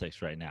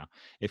politics right now.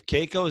 If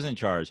Keiko is in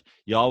charge,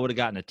 y'all would have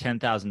gotten a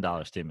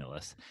 $10,000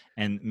 stimulus,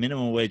 and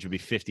minimum wage would be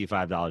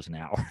 $55 an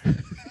hour.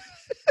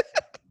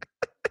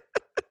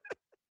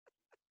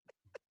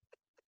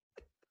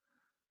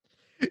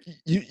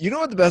 You know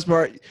what the best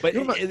part? But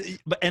you know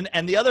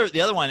and the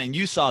other one, and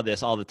you saw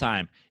this all the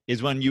time,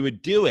 is when you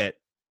would do it,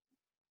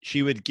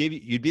 she would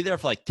you'd be there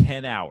for like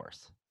 10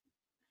 hours.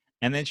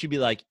 And then she'd be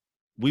like,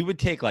 we would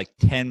take like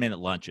 10-minute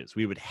lunches.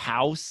 We would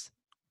house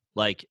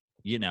like,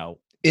 in burgers.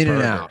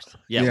 and out.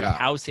 Yeah, we'd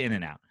house in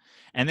and out.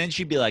 And then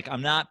she'd be like,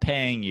 I'm not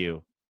paying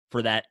you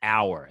for that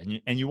hour.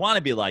 And you want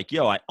to be like,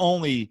 yo, I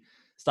only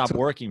stopped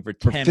working for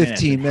 10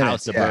 15 minutes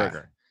house a yeah.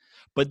 burger.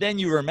 But then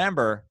you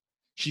remember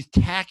she's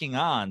tacking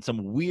on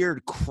some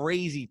weird,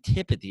 crazy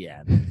tip at the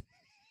end.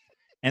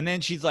 And then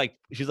she's like,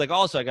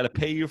 also, I got to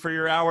pay you for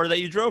your hour that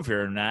you drove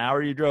here and the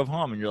hour you drove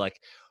home. And you're like,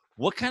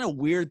 what kind of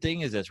weird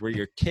thing is this where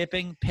you're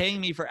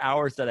paying me for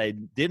hours that I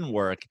didn't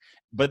work,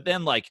 but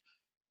then like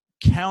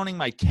counting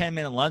my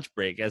 10-minute lunch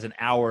break as an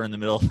hour in the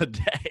middle of the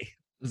day?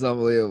 It's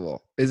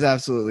unbelievable. It's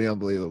absolutely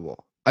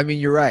unbelievable. I mean,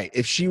 you're right.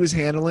 If she was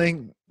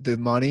handling the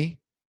money,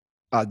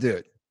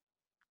 dude,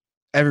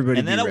 everybody.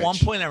 And then at one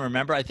point, I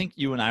remember, I think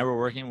you and I were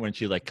working when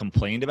she like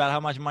complained about how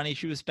much money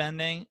she was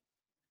spending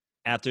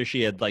after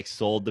she had like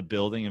sold the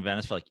building in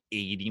Venice for like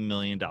 $80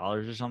 million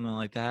or something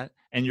like that.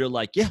 And you're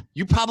like, yeah,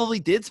 you probably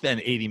did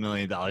spend $80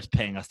 million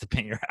paying us to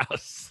paint your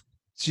house.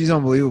 She's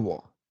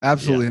unbelievable.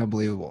 Absolutely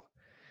unbelievable.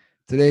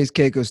 Today's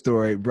Keiko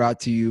story brought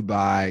to you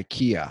by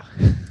Kia.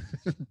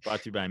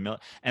 Brought to you by Miller.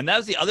 And that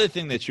was the other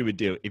thing that she would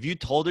do. If you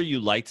told her you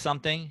liked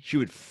something, she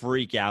would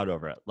freak out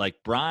over it. Like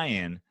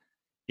Brian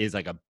is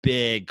like a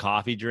big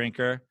coffee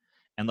drinker.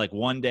 And like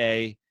one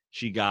day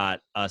she got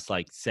us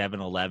like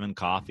 7-Eleven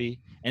coffee.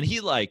 And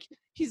he's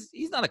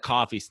not a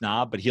coffee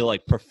snob, but he'll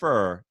like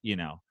prefer,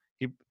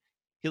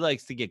 he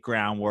likes to get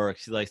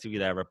Groundworks. He likes to get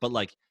whatever. But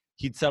like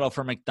he'd settle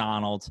for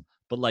McDonald's.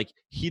 But like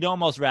he'd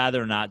almost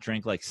rather not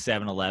drink like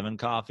 7-Eleven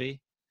coffee.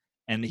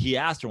 And he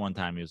asked her one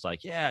time, he was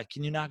like, yeah,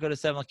 can you not go to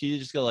 7-Eleven? Can you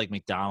just go like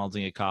McDonald's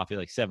and get coffee?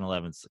 Like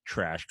 7-Eleven's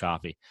trash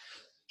coffee.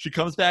 She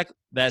comes back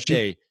that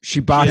day. She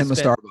bought him a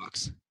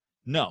Starbucks.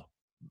 No,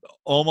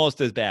 almost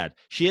as bad.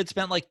 She had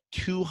spent like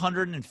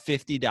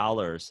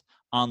 $250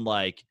 on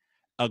like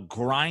a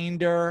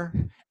grinder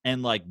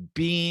and like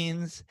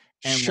beans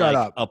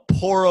and a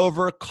pour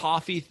over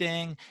coffee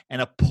thing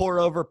and a pour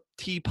over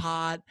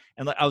teapot.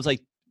 And like, I was like,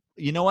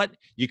 you know what?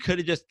 You could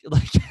have just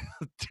like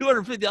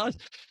 $250.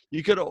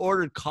 You could have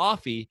ordered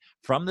coffee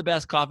from the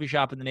best coffee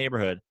shop in the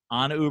neighborhood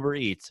on Uber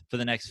Eats for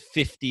the next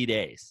 50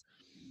 days.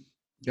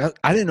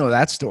 I didn't know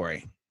that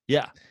story.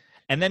 Yeah.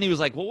 And then he was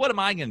like, well, what am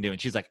I going to do? And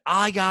she's like,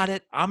 I got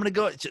it. I'm going to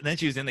go. And then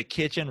she was in the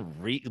kitchen,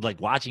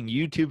 watching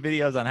YouTube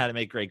videos on how to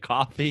make great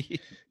coffee.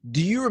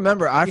 Do you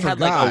remember? I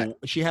forgot.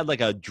 She had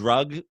like a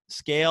drug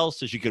scale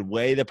so she could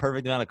weigh the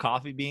perfect amount of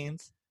coffee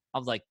beans. I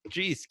was like,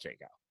 geez,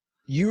 Keiko.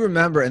 You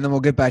remember, and then we'll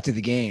get back to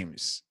the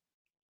games.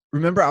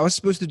 Remember, I was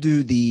supposed to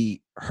do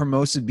the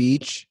Hermosa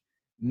Beach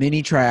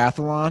mini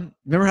triathlon.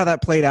 Remember how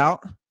that played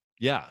out?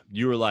 Yeah.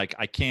 You were like,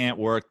 I can't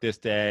work this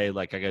day.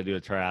 Like, I got to do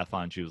a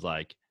triathlon. She was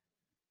like,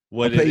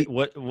 what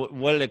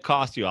did it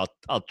cost you?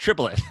 I'll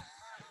triple it.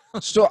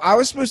 So I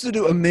was supposed to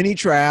do a mini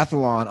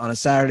triathlon on a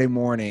Saturday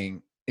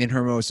morning in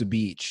Hermosa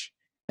Beach.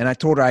 And I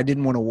told her I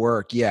didn't want to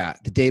work. Yeah.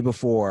 The day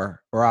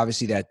before, or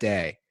obviously that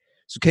day.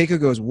 So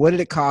Keiko goes, what did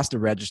it cost to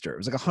register? It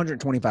was like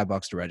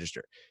 $125 to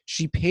register.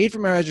 She paid for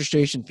my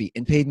registration fee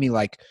and paid me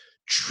like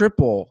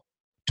triple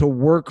to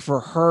work for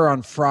her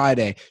on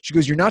Friday. She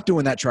goes, you're not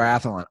doing that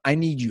triathlon. I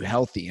need you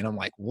healthy. And I'm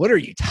like, what are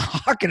you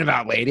talking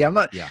about, lady? I'm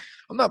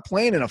not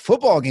playing in a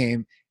football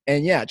game.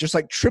 And yeah, just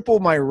like triple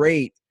my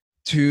rate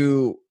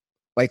to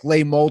like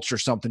lay mulch or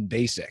something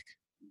basic.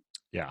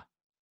 Yeah.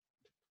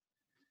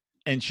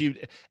 And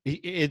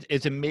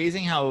it's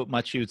amazing how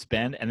much she would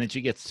spend. And then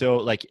she gets so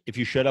like, if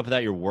you showed up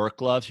without your work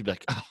gloves, she'd be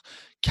like, oh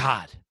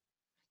God,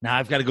 now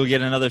I've got to go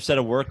get another set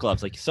of work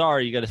gloves. Like,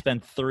 sorry, you got to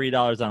spend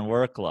 $3 on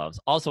work gloves.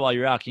 Also, while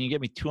you're out, can you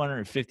get me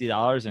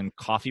 $250 in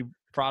coffee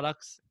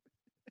products?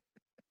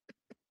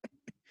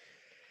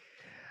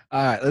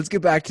 All right, let's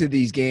get back to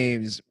these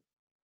games.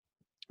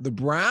 The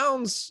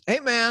Browns, hey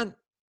man,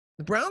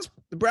 the Browns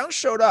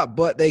showed up,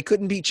 but they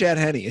couldn't beat Chad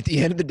Henne at the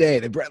end of the day.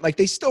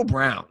 They still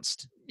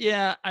Brownsed.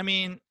 Yeah, I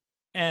mean,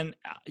 and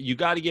you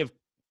got to give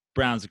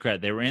Browns the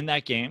credit. They were in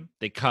that game.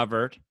 They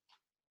covered.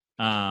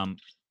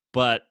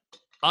 But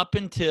up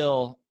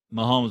until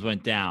Mahomes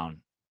went down,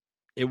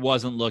 it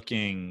wasn't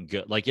looking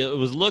good. Like it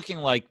was looking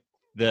like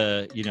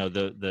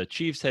the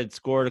Chiefs had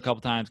scored a couple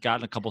times,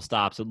 gotten a couple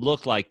stops. It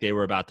looked like they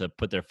were about to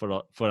put their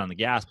foot on the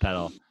gas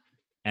pedal,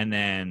 and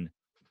then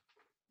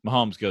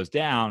Mahomes goes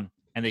down,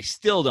 and they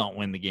still don't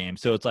win the game.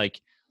 So it's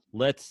like,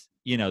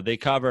 they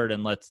covered,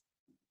 and let's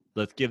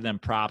give them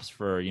props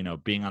for,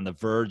 being on the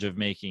verge of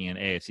making an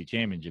AFC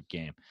Championship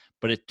game.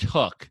 But it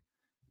took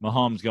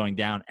Mahomes going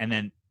down, and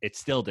then it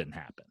still didn't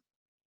happen.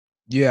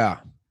 Yeah.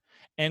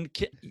 And,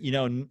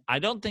 I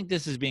don't think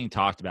this is being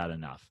talked about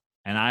enough,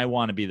 and I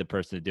want to be the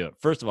person to do it.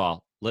 First of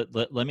all, let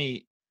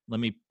me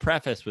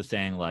preface with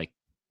saying, like,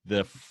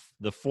 the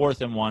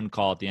 4th and 1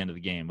 call at the end of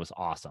the game was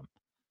awesome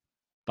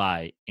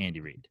by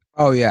Andy Reid.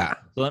 Oh, yeah.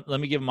 So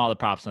let me give him all the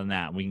props on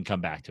that, and we can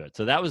come back to it.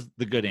 So that was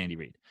the good Andy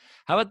Reid.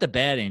 How about the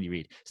bad Andy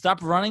Reid?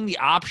 Stop running the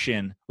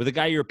option with a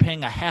guy you're paying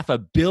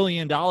 $500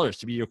 million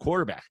to be your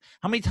quarterback.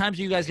 How many times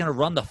are you guys going to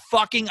run the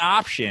fucking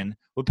option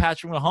with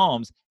Patrick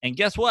Mahomes? And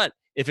guess what?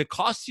 If it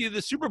costs you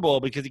the Super Bowl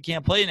because he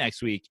can't play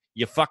next week,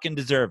 you fucking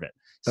deserve it.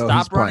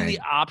 Stop running the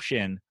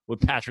option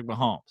with Patrick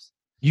Mahomes.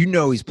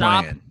 He's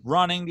Stop playing.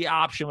 running the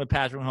option with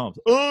Patrick Mahomes.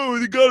 Oh,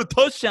 they got a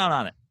touchdown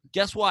on it.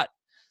 Guess what?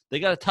 They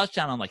got a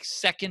touchdown on like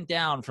 2nd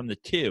down from the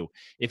 2.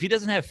 If he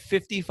doesn't have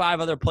 55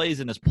 other plays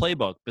in his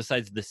playbook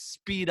besides the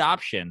speed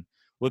option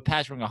with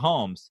Patrick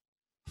Mahomes,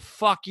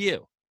 fuck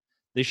you.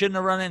 They shouldn't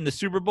have run it in the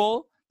Super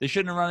Bowl. They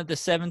shouldn't have run it the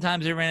 7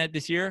 times they ran it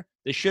this year.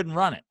 They shouldn't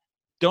run it.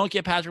 Don't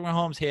get Patrick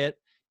Mahomes hit.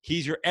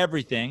 He's your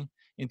everything.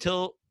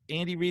 Until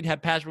Andy Reid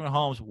had Patrick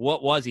Mahomes,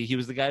 what was he? He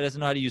was the guy who doesn't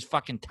know how to use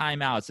fucking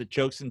timeouts that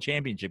chokes in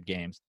championship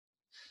games.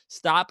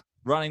 Stop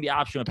running the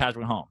option with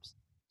Patrick Mahomes.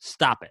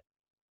 Stop it.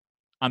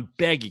 I'm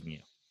begging you.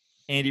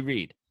 Andy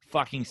Reid,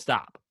 fucking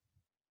stop.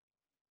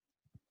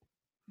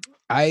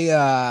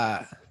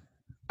 I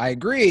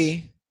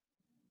agree.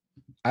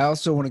 I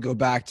also want to go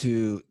back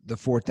to the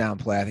 4th down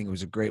play. I think it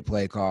was a great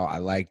play call. I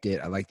liked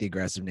it. I liked the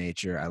aggressive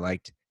nature. I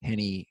liked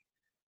Henne,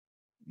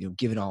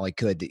 giving all he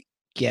could to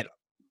get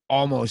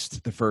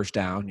almost the 1st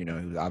down. He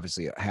was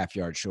obviously a half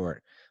yard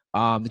short.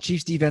 The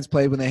Chiefs defense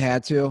played when they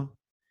had to.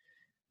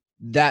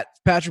 That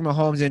Patrick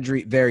Mahomes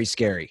injury, very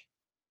scary.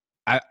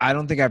 I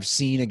don't think I've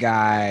seen a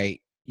guy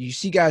 – you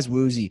see guys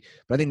woozy,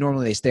 but I think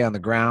normally they stay on the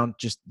ground.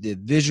 Just the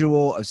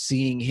visual of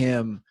seeing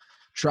him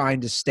trying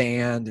to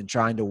stand and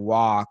trying to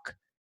walk,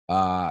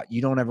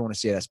 you don't ever want to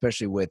see it,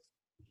 especially with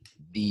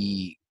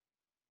the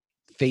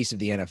face of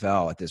the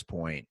NFL at this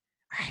point.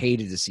 I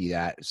hated to see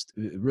that.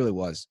 It really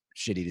was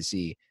shitty to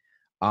see.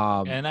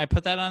 And I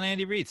put that on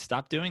Andy Reid.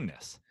 Stop doing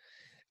this.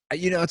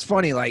 It's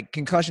funny, like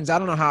concussions, I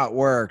don't know how it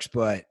works,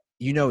 but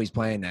he's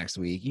playing next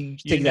week.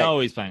 He's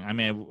playing. I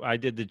mean, I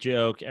did the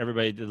joke.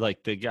 Everybody did,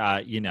 like, the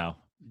guy,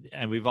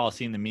 and we've all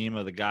seen the meme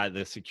of the guy,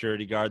 the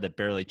security guard that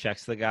barely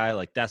checks the guy.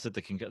 Like, that's what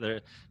the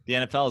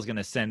NFL is going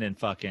to send in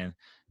fucking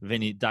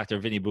Dr.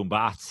 Vinny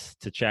Boombats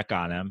to check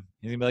on him.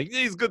 He's going to be like,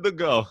 he's good to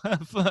go.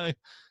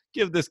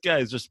 Give this guy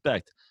his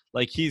respect.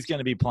 Like, he's going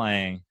to be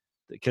playing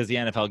because the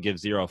NFL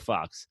gives 0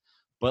 fucks.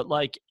 But,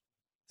 like,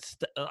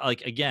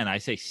 like, again, I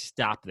say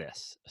stop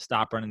this.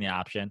 Stop running the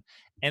option.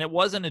 And it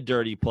wasn't a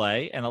dirty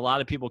play. And a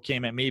lot of people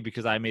came at me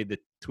because I made the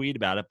tweet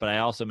about it, but I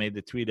also made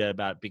the tweet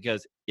about it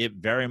because it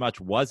very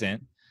much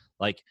wasn't.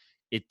 Like,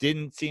 it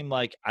didn't seem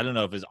like, I don't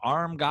know if his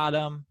arm got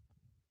him.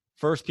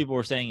 First, people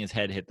were saying his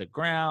head hit the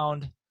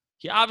ground.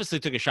 He obviously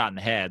took a shot in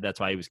the head. That's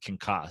why he was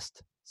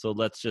concussed. So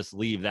let's just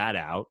leave that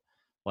out.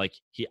 Like,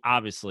 he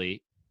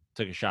obviously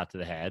took a shot to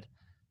the head.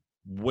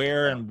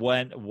 Where and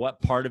when,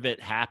 what part of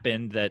it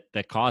happened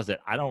that caused it,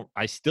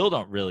 I still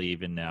don't really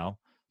even know.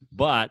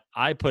 But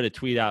I put a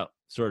tweet out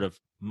sort of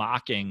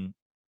mocking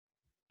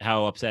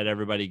how upset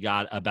everybody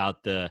got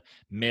about the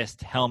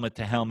missed helmet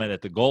to helmet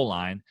at the goal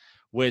line,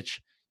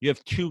 which you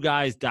have two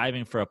guys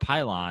diving for a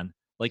pylon.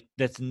 Like,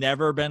 that's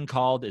never been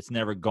called. It's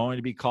never going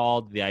to be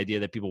called. The idea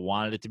that people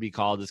wanted it to be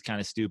called is kind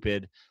of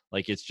stupid.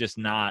 Like, it's just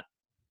not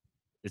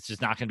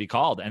going to be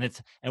called.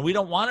 And we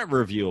don't want it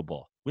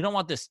reviewable. We don't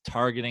want this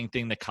targeting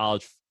thing that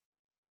college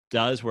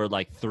does where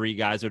like 3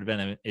 guys would have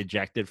been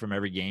ejected from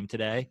every game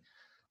today.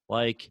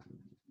 Like,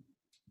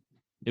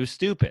 it was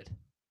stupid.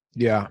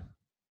 Yeah.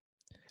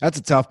 That's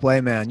a tough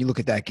play, man. You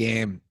look at that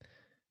game,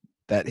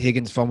 that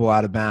Higgins fumble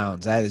out of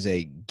bounds. That is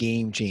a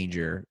game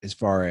changer as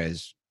far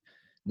as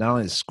not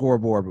only the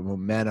scoreboard, but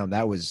momentum.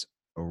 That was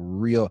a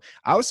real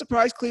 – I was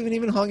surprised Cleveland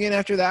even hung in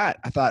after that.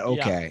 I thought,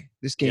 okay,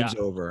 this game's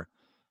over.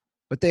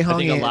 But they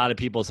hung in. I think a lot of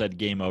people said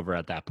game over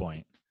at that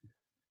point.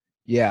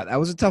 Yeah, that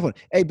was a tough one.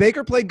 Hey,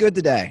 Baker played good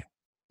today.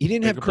 He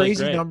didn't have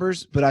crazy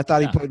numbers, but I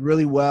thought he played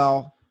really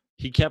well.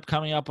 He kept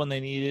coming up when they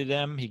needed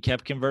him. He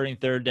kept converting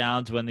third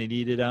downs when they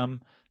needed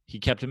him. He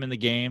kept him in the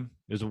game.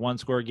 It was a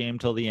 1-score game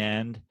till the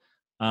end.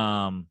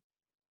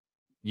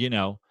 You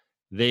know,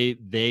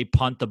 they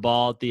punt the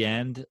ball at the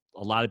end.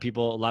 A lot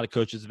of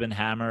coaches have been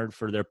hammered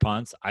for their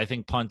punts. I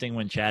think punting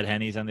when Chad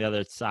Henne's on the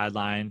other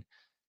sideline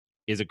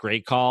is a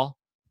great call.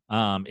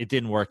 It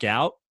didn't work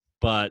out,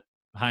 but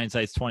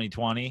hindsight's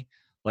 20/20.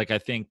 Like, I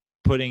think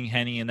putting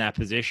Henne in that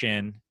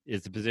position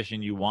is the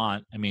position you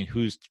want. I mean,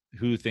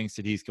 who thinks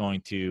that he's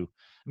going to?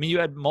 I mean, you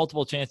had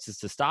multiple chances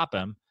to stop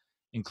him,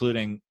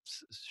 including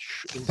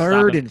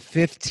 3rd and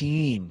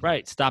 15.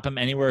 Right, stop him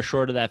anywhere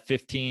short of that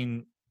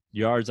 15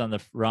 yards on the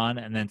run,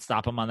 and then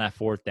stop him on that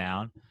 4th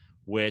down.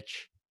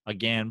 Which,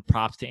 again,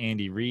 props to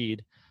Andy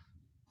Reid.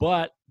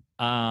 But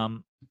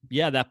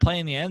that play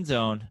in the end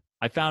zone,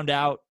 I found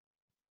out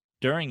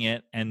during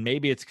it, and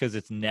maybe it's because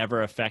it's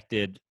never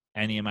affected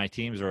any of my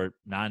teams or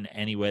not in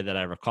any way that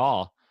I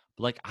recall.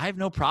 But, like, I have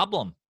no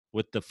problem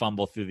with the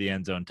fumble through the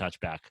end zone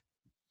touchback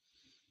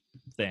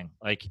thing.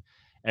 Like,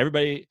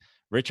 everybody,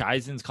 Rich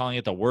Eisen's calling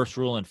it the worst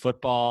rule in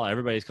football.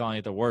 Everybody's calling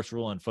it the worst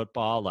rule in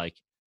football. Like,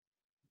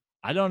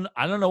 I don't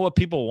know what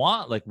people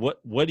want. Like,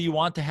 what do you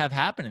want to have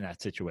happen in that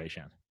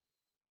situation?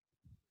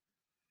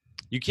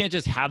 You can't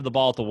just have the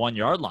ball at the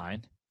 1-yard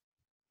line.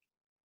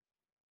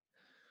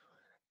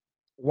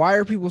 Why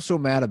are people so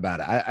mad about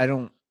it? I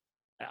don't.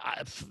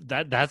 I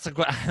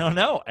don't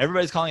know.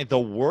 Everybody's calling it the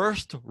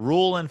worst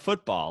rule in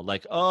football.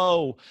 Like,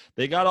 oh,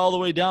 they got all the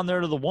way down there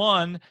to the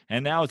 1,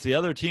 and now it's the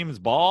other team's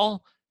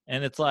ball.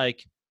 And it's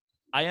like,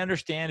 I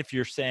understand if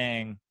you're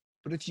saying,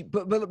 but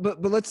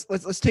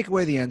let's take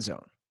away the end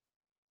zone.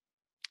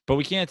 But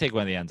we can't take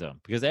away the end zone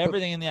because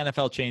everything in the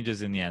NFL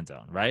changes in the end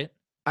zone, right?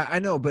 I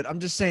know, but I'm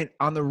just saying,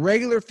 on the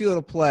regular field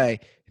of play,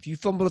 if you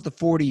fumble at the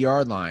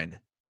 40-yard line,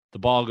 the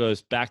ball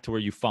goes back to where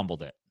you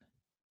fumbled it.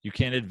 You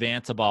can't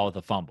advance a ball with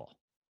a fumble.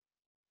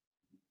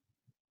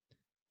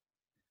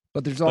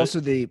 But there's also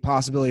the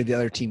possibility of the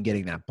other team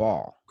getting that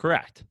ball.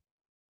 Correct.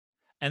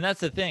 And that's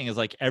the thing is,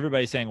 like,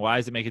 everybody's saying, why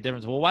does it make a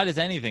difference? Well, why does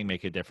anything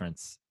make a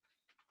difference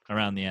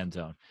around the end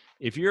zone?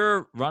 If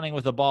you're running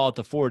with a ball at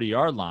the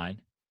 40-yard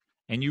line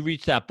and you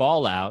reach that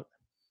ball out,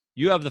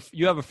 you have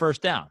a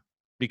first down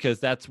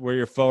because that's where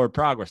your forward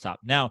progress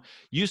stops. Now,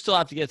 you still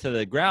have to get to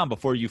the ground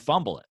before you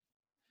fumble it.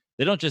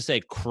 They don't just say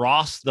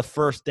cross the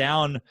first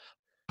down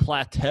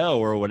plateau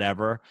or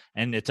whatever,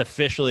 and it's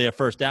officially a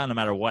first down no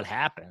matter what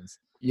happens.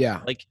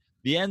 Yeah. Like,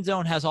 the end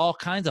zone has all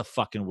kinds of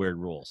fucking weird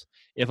rules.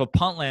 If a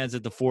punt lands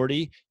at the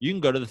 40, you can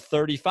go to the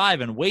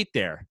 35 and wait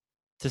there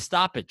to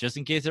stop it just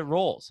in case it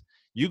rolls.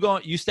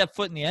 You step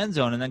foot in the end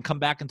zone and then come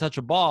back and touch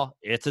a ball,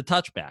 it's a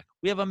touchback.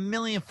 We have a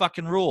million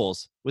fucking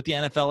rules with the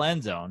NFL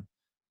end zone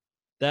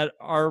that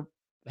are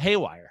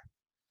haywire.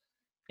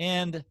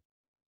 And,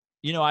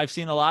 you know, I've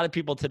seen a lot of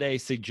people today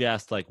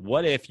suggest, like,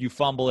 what if you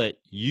fumble it,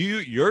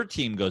 your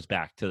team goes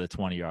back to the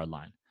 20-yard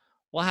line?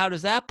 Well, how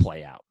does that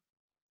play out?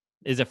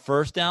 Is it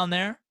first down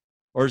there?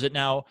 Or is it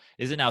now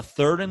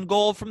 3rd and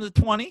goal from the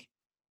 20?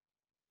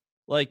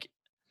 Like,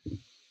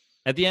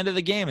 at the end of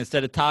the game,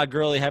 instead of Todd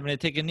Gurley having to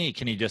take a knee,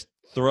 can he just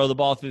throw the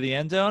ball through the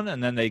end zone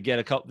and then they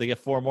get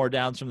 4 more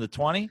downs from the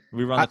 20?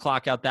 We run the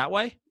clock out that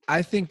way?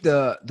 I think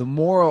the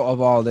moral of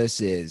all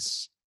this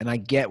is, and I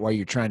get why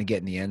you're trying to get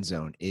in the end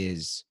zone,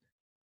 is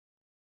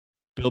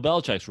Bill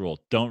Belichick's rule: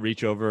 don't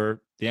reach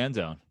over the end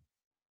zone.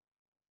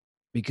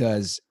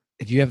 Because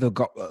if you have the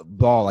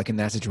ball, like in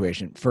that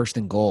situation, 1st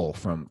and goal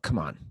from, come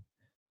on.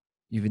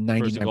 You have a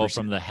first and goal 99%.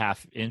 from the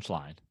half-inch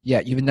line. Yeah,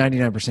 you have a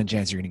 99%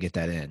 chance you're going to get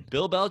that in.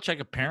 Bill Belichick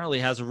apparently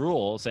has a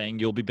rule saying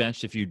you'll be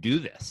benched if you do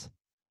this,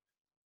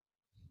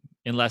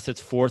 unless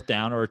it's fourth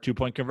down or a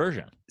 2-point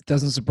conversion. It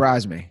doesn't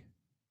surprise me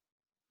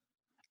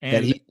And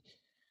that he,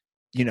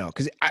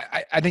 because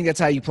I think that's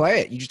how you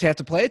play it. You just have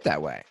to play it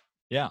that way.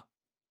 yeah,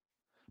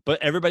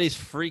 but everybody's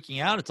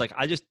freaking out. It's like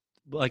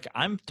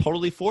I'm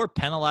totally for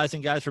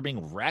penalizing guys for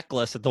being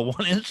reckless at the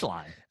 1-inch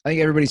line. I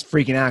think everybody's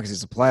freaking out because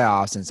it's the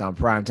playoffs and it's on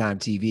primetime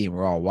TV and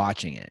we're all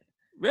watching it.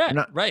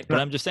 Right. But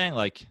I'm just saying,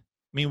 like, I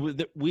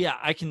mean,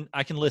 I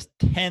can list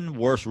 10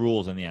 worse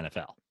rules in the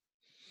NFL.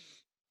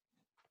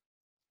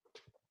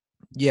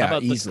 Yeah,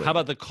 easily. How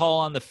about the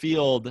call on the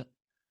field,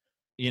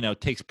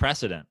 takes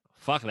precedent?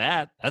 Fuck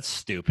that. That's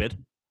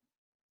stupid.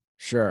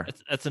 Sure.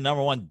 That's the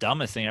number one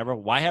dumbest thing ever.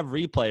 Why have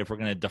replay if we're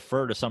going to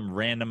defer to some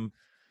random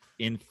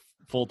in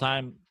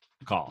full-time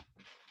call?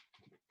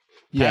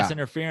 Yeah. Pass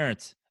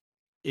interference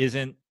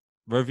isn't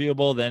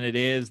reviewable, then it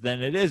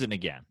isn't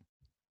again.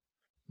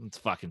 It's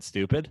fucking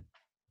stupid.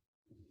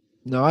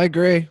 No, I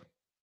agree.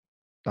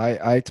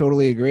 I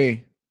totally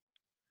agree.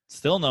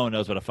 Still no one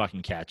knows what a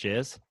fucking catch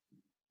is.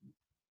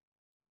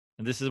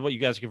 And this is what you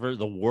guys convert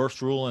the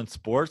worst rule in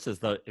sports is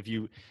if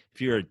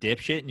you're a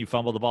dipshit and you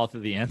fumble the ball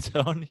through the end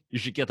zone, you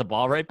should get the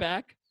ball right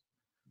back.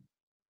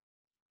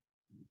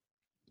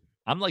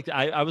 I'm like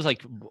I was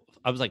like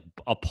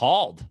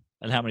appalled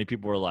at how many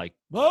people were like,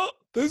 "Oh,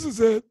 this is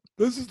it.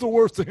 This is the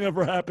worst thing that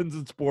ever happens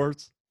in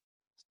sports."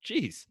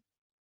 Jeez.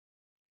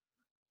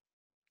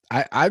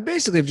 I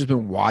basically have just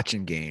been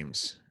watching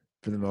games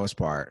for the most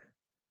part.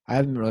 I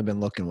haven't really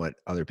been looking what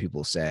other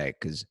people say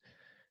because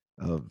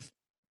of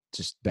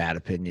just bad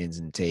opinions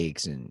and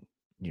takes and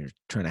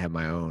trying to have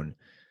my own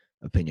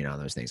opinion on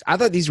those things. I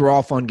thought these were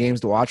all fun games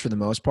to watch for the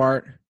most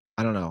part.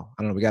 I don't know.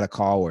 We got a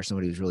call where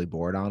somebody was really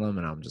bored on them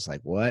and I'm just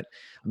like, what?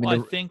 I mean,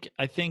 well,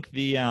 I think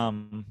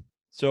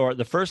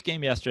the first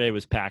game yesterday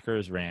was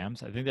Packers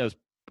Rams. I think that was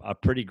a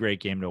pretty great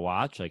game to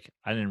watch. Like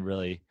I didn't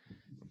really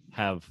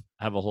have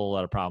a whole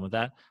lot of problem with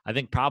that. I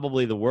think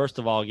probably the worst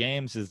of all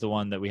games is the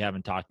one that we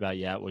haven't talked about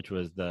yet, which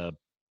was the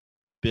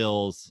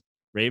Bills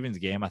Ravens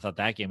game. I thought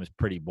that game was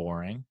pretty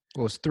boring.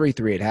 Well, it's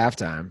 3-3 at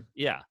halftime.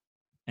 Yeah.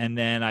 And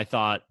then I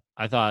thought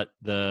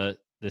the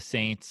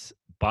Saints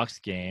Bucks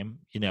game,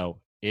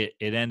 it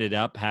ended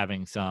up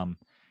having some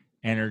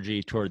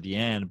energy toward the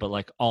end, but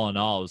like all in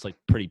all, it was like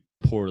pretty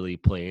poorly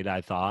played,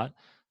 I thought.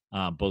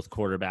 Both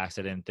quarterbacks,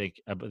 I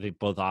think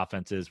both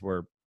offenses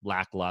were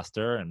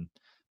lackluster and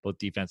both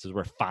defenses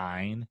were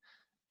fine.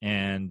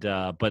 And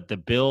but the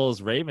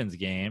Bills Ravens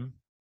game,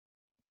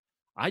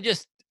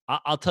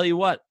 I'll tell you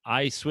what,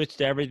 I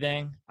switched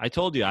everything. I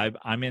told you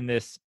I'm in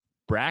this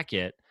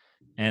bracket,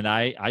 and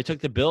I took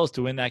the Bills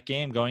to win that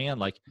game going in.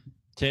 Like,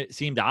 it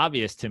seemed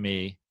obvious to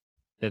me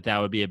that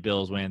would be a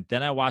Bills win.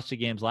 Then I watched the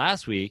games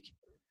last week,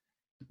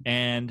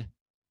 and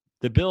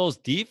the Bills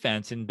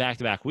defense in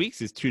back-to-back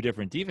weeks is two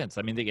different defenses.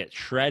 I mean, they get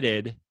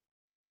shredded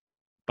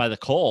by the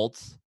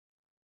Colts,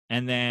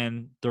 and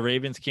then the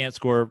Ravens can't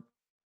score,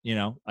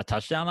 a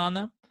touchdown on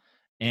them.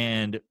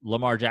 And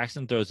Lamar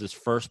Jackson throws his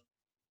first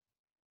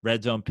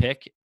red zone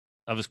pick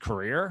of his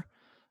career.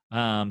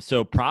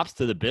 So props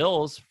to the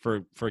Bills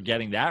for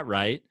getting that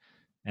right.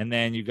 And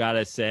then you got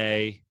to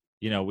say,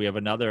 we have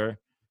another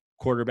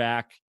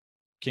quarterback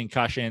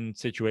concussion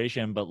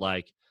situation, but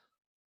like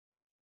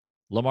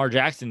Lamar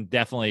Jackson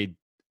definitely,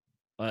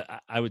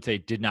 I would say,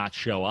 did not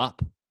show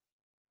up.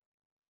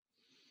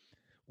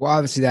 Well,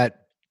 obviously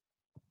that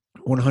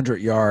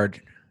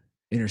 100-yard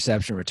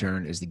interception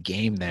return is the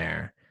game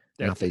there.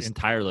 That's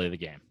entirely the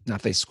game. Now,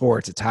 if they score,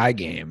 it's a tie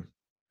game.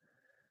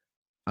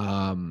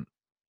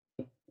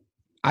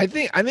 I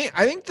think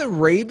the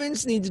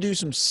Ravens need to do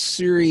some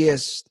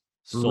serious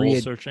soul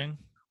searching.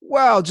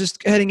 Well,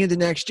 just heading into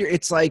next year,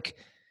 it's like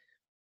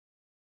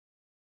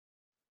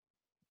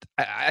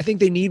I think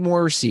they need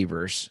more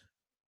receivers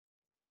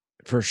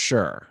for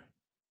sure.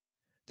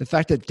 The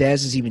fact that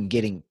Dez is even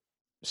getting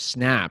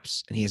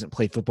snaps and he hasn't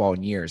played football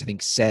in years, I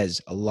think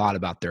says a lot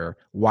about their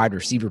wide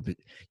receiver,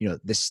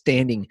 the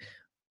standing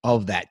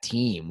of that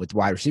team with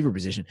wide receiver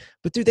position.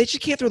 But dude, they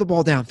just can't throw the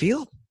ball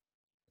downfield.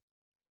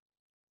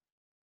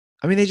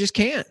 I mean, they just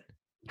can't.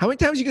 How many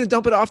times are you going to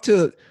dump it off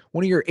to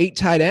one of your 8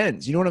 tight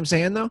ends? You know what I'm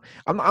saying, though?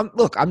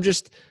 I'm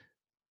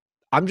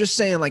just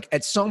saying, like,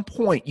 at some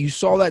point, you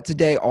saw that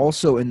today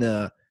also in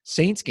the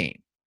Saints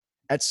game.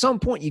 At some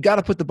point, you got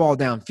to put the ball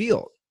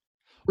downfield.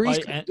 Breeze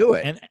can do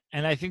it.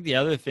 And I think the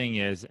other thing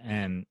is,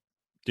 and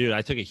dude,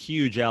 I took a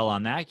huge L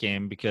on that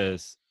game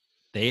because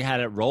they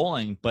had it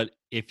rolling. But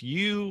if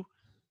you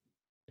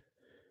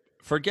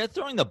forget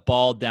throwing the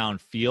ball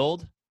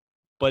downfield,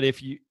 but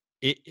if you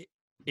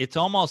it's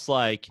almost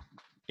like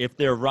if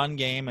their run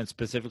game and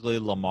specifically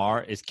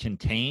Lamar is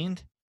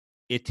contained,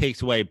 it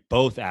takes away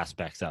both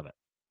aspects of it.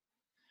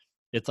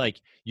 It's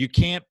like you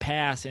can't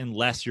pass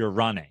unless you're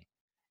running.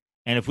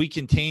 And if we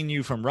contain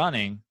you from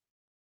running,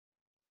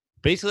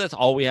 basically that's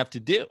all we have to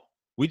do.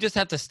 We just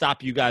have to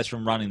stop you guys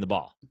from running the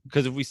ball.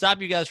 Because if we stop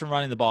you guys from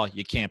running the ball,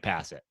 you can't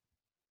pass it.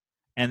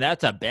 And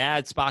that's a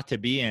bad spot to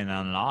be in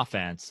on an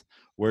offense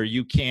where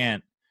you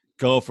can't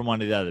go from one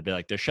to the other. Be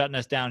like, they're shutting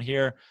us down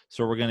here,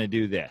 so we're going to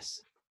do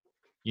this.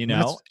 You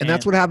know? And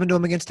that's what happened to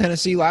him against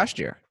Tennessee last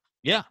year.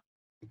 Yeah.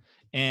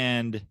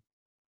 And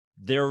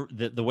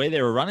the way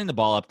they were running the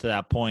ball up to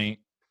that point,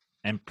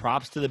 and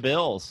props to the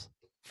Bills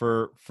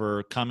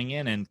for coming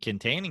in and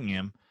containing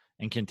him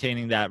and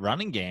containing that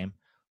running game.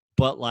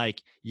 But,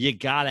 like, you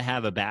got to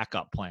have a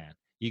backup plan.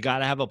 You got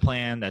to have a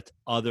plan that's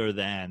other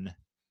than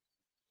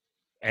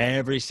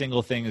every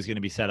single thing is going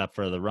to be set up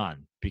for the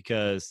run,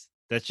 because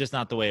that's just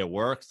not the way it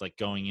works. Like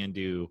going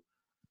deep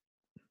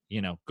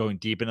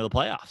into the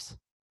playoffs.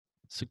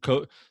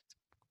 So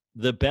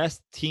the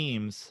best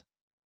teams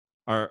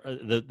are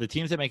the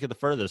teams that make it the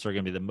furthest are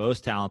going to be the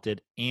most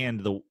talented and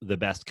the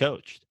best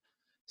coached.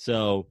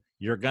 So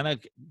you're going to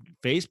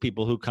face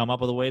people who come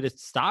up with a way to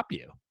stop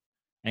you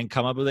and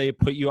come up with a way to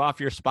put you off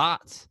your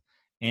spots.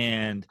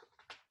 And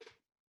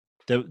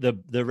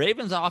the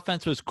Ravens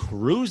offense was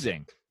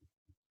cruising,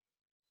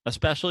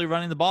 especially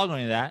running the ball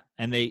going to that.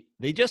 And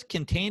they just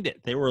contained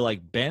it. They were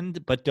like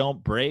bend but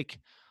don't break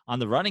on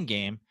the running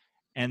game,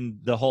 and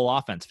the whole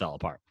offense fell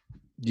apart.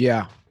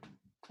 Yeah.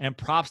 And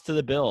props to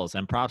the Bills,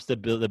 and props to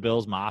the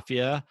Bills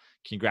Mafia.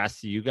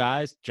 Congrats to you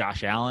guys.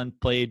 Josh Allen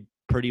played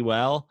pretty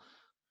well.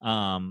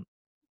 Stephon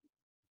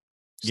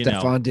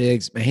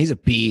Diggs, man, he's a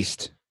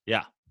beast.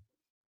 Yeah.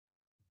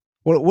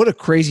 What a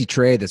crazy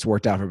trade that's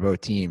worked out for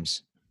both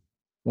teams.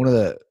 One of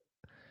the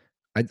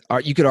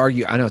you could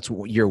argue, I know it's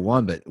year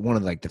one, but one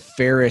of like the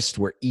fairest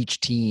where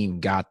each team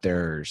got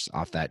theirs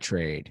off that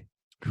trade.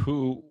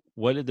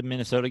 What did the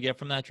Minnesota get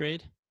from that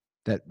trade?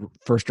 That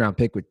first round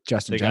pick with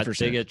Justin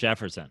Jefferson. They get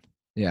Jefferson.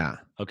 Yeah.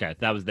 Okay.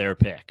 That was their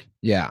pick.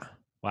 Yeah.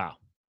 Wow.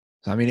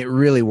 So, I mean, it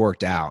really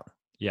worked out.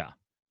 Yeah.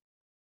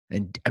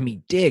 And I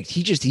mean, Diggs,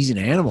 he's an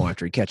animal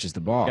after he catches the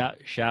ball.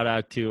 Shout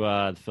out to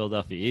the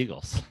Philadelphia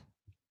Eagles.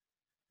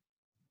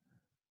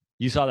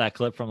 You saw that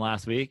clip from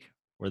last week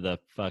where the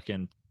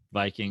fucking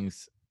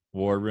Vikings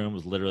war room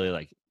was literally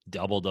like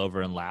doubled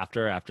over in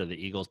laughter after the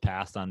Eagles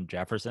passed on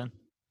Jefferson. And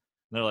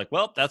they're like,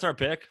 well, that's our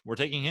pick. We're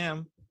taking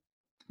him.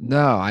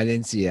 No, I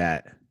didn't see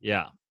that.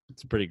 Yeah,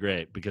 it's pretty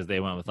great because they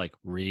went with like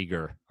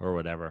Rieger or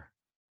whatever.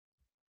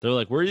 They're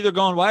like, we're either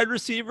going wide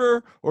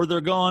receiver or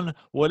they're going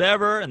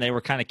whatever. And they were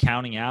kind of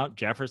counting out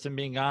Jefferson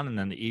being gone. And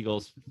then the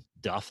Eagles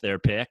duffed their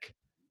pick.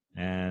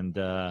 And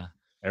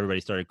everybody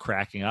started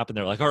cracking up. And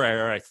they're like, all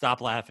right, stop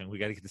laughing. We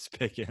got to get this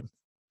pick in.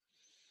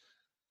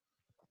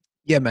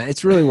 Yeah, man,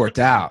 it's really worked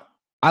out.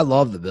 I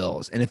love the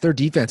Bills. And if their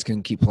defense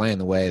can keep playing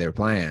the way they're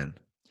playing.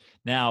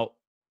 Now,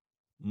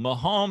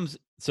 Mahomes,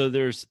 so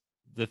there's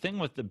the thing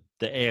with the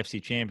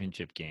AFC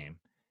Championship game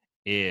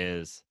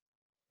is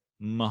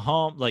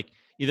Mahomes, like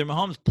either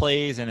Mahomes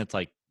plays and it's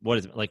like, what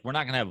is it? Like, we're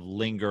not going to have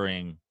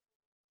lingering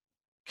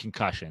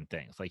concussion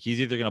things. Like he's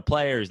either going to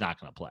play or he's not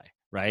going to play,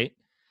 right?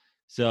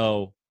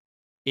 So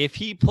if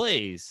he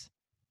plays,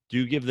 do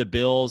you give the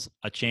Bills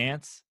a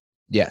chance?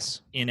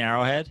 Yes. In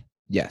Arrowhead?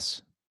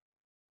 Yes.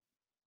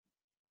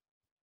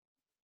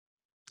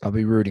 I'll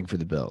be rooting for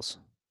the Bills.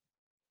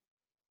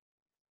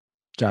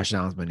 Josh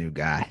Allen's my new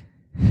guy.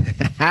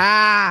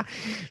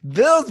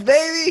 Bills,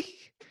 baby.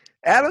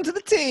 Add him to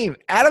the team.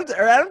 Add him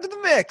to the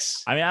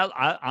mix. I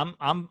mean,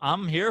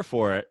 I'm here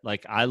for it.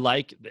 Like, I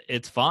like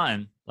it's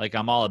fun. Like,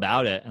 I'm all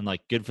about it, and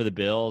like, good for the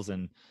Bills.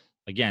 And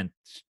again,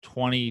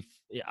 20.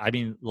 I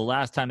mean, the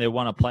last time they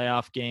won a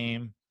playoff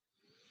game,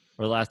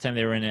 or the last time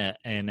they were in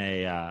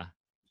a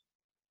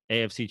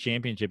AFC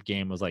Championship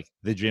game was like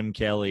the Jim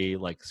Kelly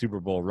like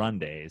Super Bowl run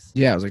days.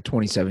 Yeah, it was like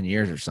 27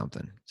 years or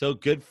something. So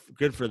good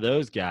for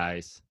those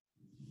guys.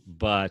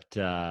 But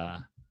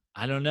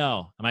I don't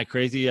know. Am I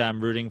crazy?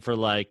 I'm rooting for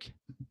like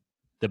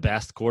the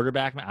best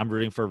quarterback. I'm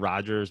rooting for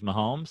Rodgers,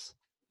 Mahomes.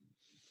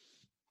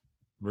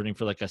 I'm rooting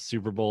for like a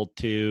Super Bowl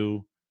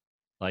II,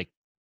 like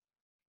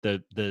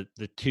the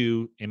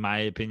two, in my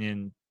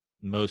opinion,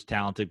 most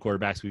talented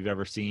quarterbacks we've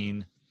ever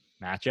seen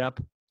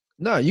matchup.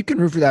 No, you can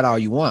root for that all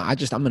you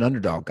want. I'm an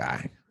underdog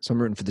guy. So I'm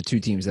rooting for the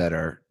two teams that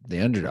are the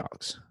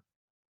underdogs.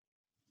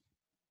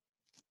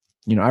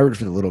 You know, I root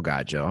for the little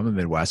guy, Joe. I'm a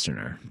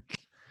Midwesterner.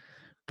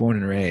 Born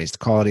and raised.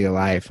 Quality of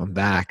life. I'm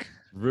back.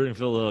 Rooting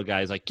for the little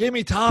guys. Like, give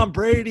me Tom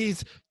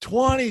Brady's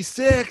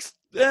 26th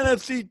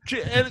NFC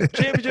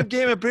championship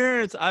game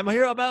appearance. I'm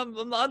here. I'm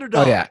the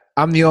underdog. Oh, yeah.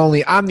 I'm the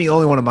only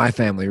one in my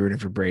family rooting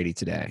for Brady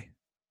today.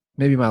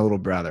 Maybe my little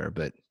brother,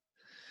 but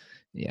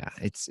yeah,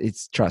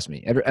 it's trust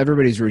me.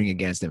 Everybody's rooting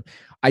against him.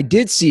 I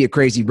did see a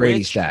crazy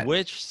Brady stat.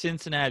 Which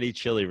Cincinnati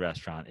chili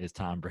restaurant is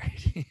Tom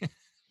Brady?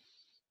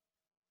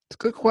 It's a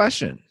good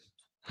question.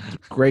 It's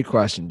a great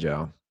question,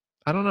 Joe.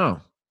 I don't know.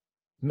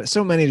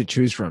 So many to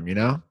choose from, you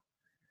know?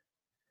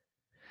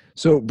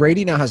 So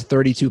Brady now has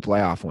 32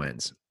 playoff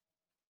wins.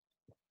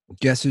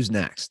 Guess who's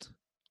next?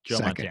 Joe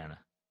Second. Montana.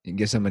 And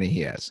guess how many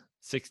he has?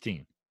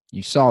 16.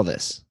 You saw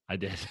this. I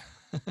did.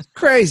 It's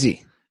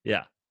crazy.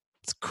 Yeah.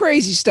 It's a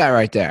crazy stat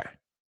right there.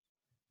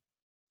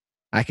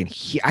 I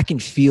can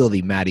feel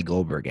the Matty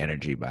Goldberg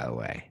energy, by the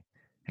way.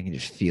 I can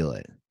just feel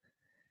it.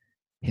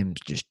 him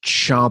just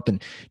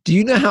chomping. Do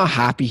you know how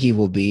happy he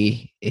will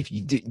be if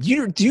you do?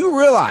 Do you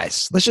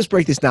realize? Let's just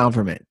break this down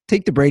for a minute.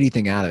 Take the Brady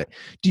thing out of it.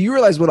 Do you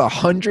realize what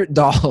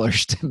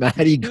 $100 to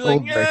Matty He's like,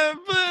 Goldberg? yeah,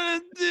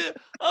 but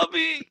I'll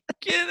be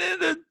getting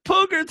into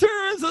poker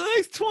tournaments for the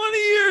next 20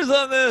 years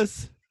on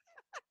this.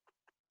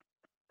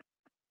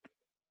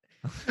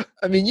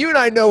 I mean, you and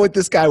I know what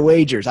this guy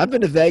wagers. I've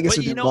been to Vegas But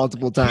with you him know,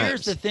 multiple times.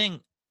 Here's the thing.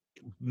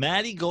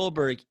 Matty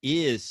Goldberg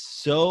is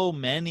so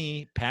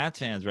many Pats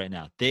fans right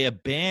now. They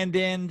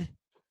abandoned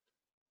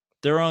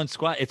their own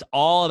squad. It's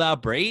all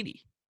about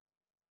Brady.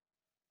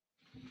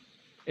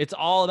 It's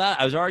all about.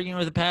 I was arguing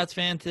with a Pats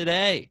fan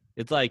today.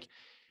 It's like,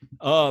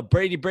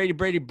 Brady,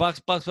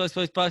 Bucks.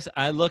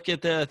 I look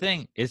at the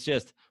thing. It's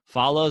just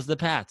follows the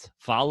Pats,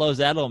 follows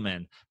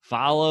Edelman,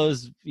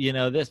 follows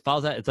this,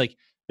 follows that. It's like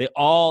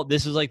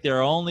this is like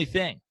their only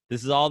thing.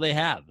 This is all they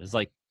have. It's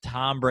like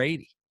Tom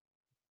Brady.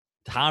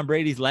 Tom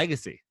Brady's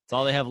legacy. It's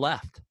all they have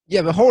left.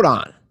 Yeah, but hold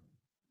on.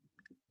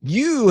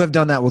 You have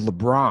done that with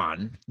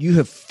LeBron. You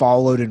have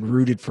followed and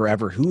rooted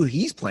forever who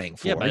he's playing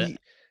for. Yeah, but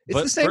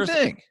it's the same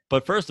thing.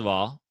 But first of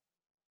all,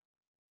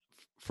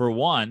 for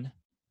one,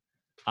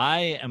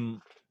 I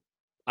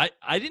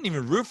didn't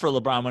even root for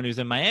LeBron when he was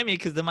in Miami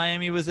because the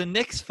Miami was a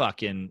Knicks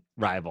fucking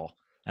rival.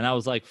 And I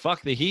was like,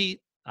 fuck the Heat.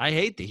 I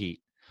hate the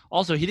Heat.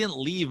 Also, he didn't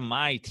leave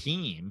my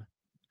team.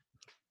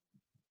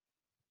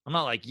 I'm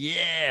not like,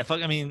 yeah,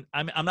 fuck. I mean,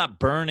 I'm not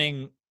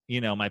burning,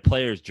 my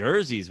players'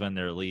 jerseys when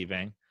they're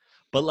leaving.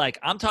 But like,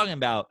 I'm talking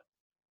about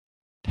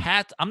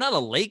Pat. I'm not a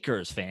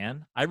Lakers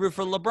fan. I root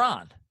for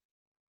LeBron.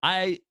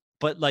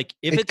 But like,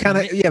 if it's kind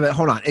of, yeah, but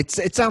hold on. It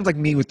sounds like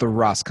me with the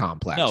Russ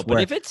complex. No, but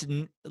if it's,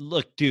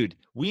 look, dude,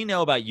 we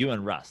know about you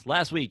and Russ.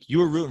 Last week, you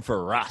were rooting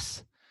for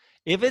Russ.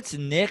 If it's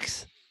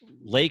Knicks,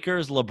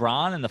 Lakers,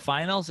 LeBron in the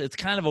finals, it's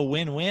kind of a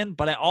win-win.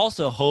 But I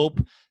also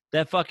hope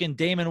that fucking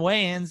Damon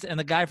Wayans and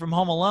the guy from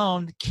Home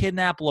Alone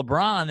kidnap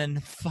LeBron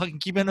and fucking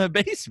keep him in a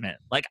basement.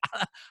 Like,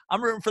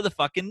 I'm rooting for the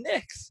fucking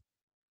Knicks.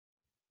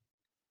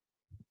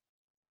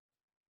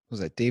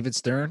 Was that David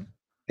Stern?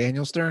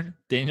 Daniel Stern?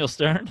 Daniel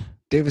Stern?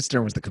 David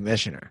Stern was the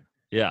commissioner.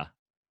 Yeah.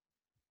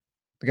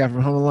 The guy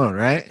from Home Alone,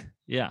 right?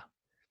 Yeah.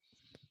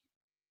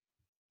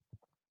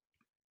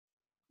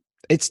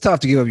 It's tough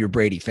to give up your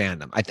Brady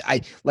fandom.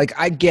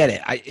 I get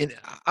it.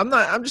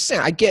 I'm just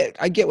saying I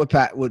get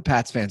what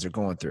Pat's fans are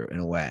going through in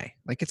a way.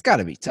 Like, it's got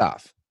to be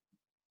tough.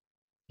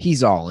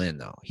 He's all in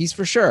though. He's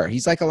for sure.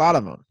 He's like a lot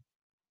of them.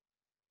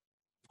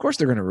 Of course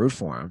they're going to root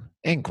for him.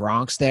 And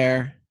Gronk's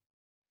there.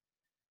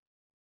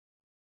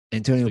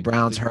 Antonio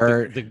Brown's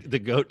hurt. The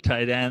GOAT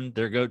tight end,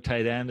 their GOAT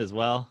tight end as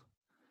well.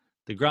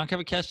 Did Gronk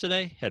have a catch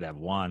today? He had to have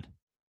one.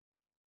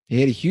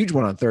 He had a huge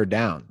one on third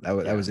down.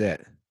 That was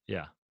it.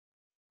 Yeah.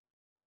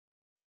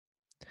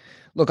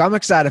 Look, I'm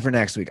excited for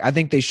next week. I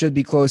think they should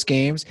be close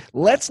games.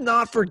 Let's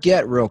not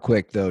forget real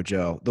quick, though,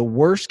 Joe, the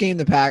worst game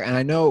the Pack, and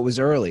I know it was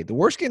early, the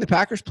worst game the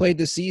Packers played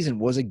this season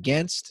was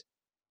against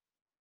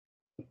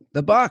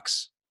the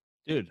Bucs.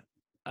 Dude,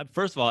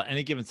 first of all,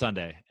 any given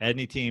Sunday,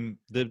 any team,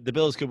 the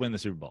Bills could win the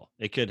Super Bowl.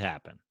 It could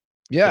happen.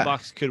 Yeah. The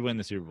Bucs could win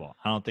the Super Bowl.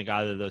 I don't think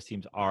either of those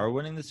teams are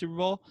winning the Super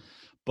Bowl,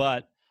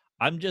 but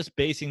I'm just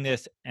basing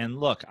this. And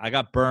look, I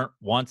got burnt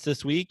once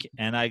this week,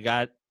 and I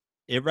got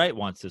it right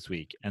once this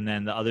week. And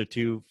then the other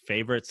two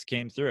favorites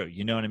came through.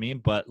 You know what I mean?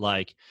 But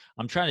like,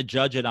 I'm trying to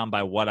judge it on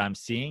by what I'm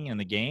seeing in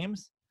the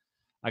games.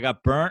 I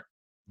got burnt.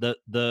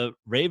 The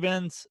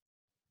Ravens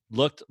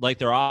looked like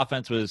their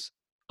offense was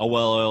a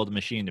well-oiled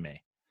machine to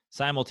me.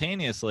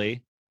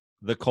 Simultaneously,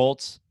 the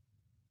Colts,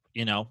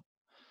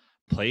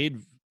 played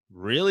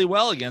really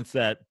well against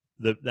that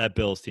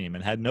Bills team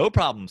and had no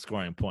problem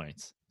scoring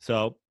points.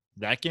 So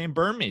that game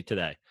burned me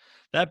today.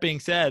 That being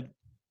said,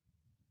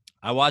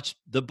 I watched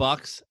the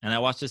Bucs and I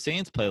watched the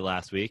Saints play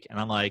last week, and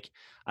I'm like,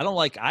 I don't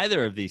like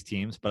either of these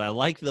teams, but I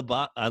like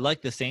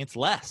the Saints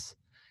less.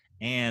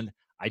 And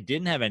I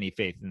didn't have any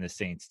faith in the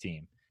Saints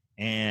team,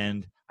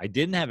 and I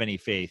didn't have any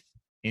faith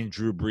in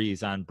Drew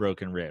Brees on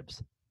broken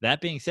ribs.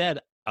 That being said,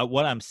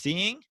 what I'm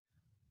seeing,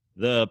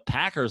 the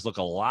Packers look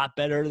a lot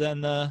better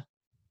than the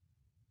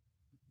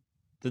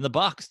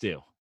Bucs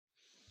do.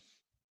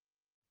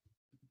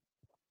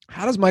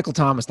 How does Michael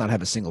Thomas not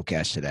have a single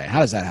catch today? How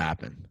does that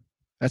happen?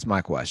 That's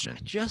my question.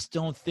 I just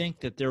don't think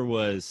that there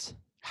was.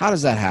 How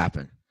does that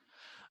happen?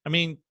 I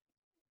mean,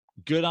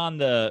 good on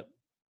the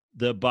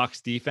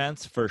Bucs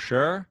defense for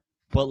sure,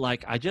 but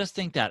like, I just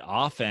think that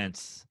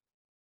offense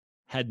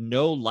had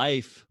no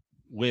life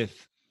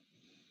with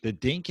the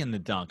dink and the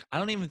dunk. I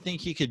don't even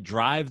think he could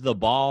drive the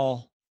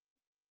ball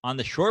on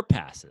the short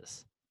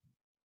passes.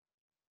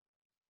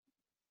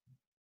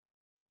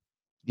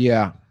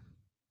 Yeah.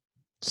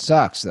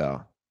 Sucks,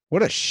 though.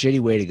 What a shitty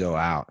way to go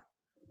out.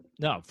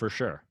 No, for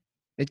sure.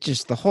 It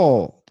just,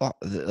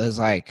 it's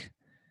like,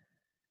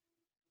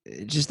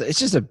 it's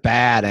just a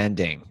bad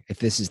ending if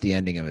this is the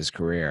ending of his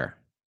career.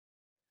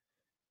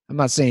 I'm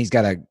not saying he's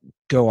got to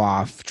go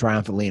off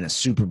triumphantly in a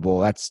Super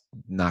Bowl. That's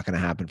not going to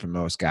happen for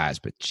most guys,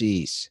 but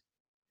geez,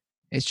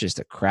 it's just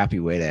a crappy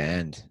way to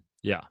end.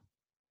 Yeah.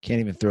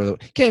 Can't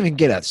even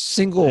get a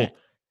single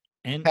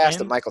And Pass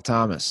to Michael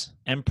Thomas.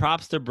 And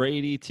props to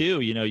Brady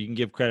too. You know, you can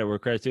give credit where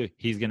credit's due.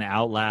 He's going to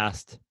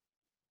outlast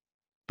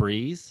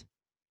Breeze.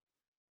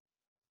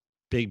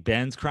 Big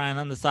Ben's crying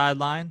on the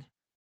sideline.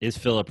 Is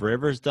Phillip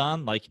Rivers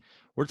done? Like,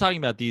 we're talking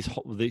about these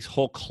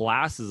whole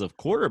classes of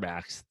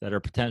quarterbacks that are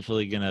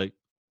potentially going to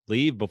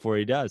leave before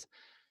he does.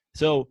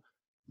 So,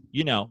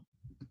 you know,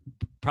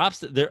 props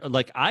to there.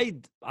 Like, I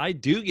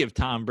do give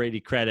Tom Brady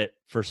credit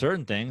for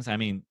certain things. I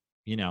mean,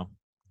 you know,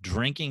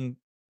 drinking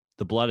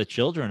the blood of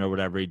children or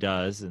whatever he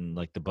does, and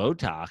like the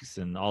Botox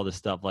and all this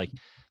stuff. Like,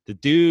 the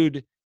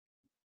dude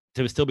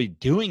to still be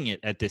doing it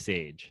at this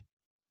age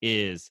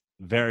is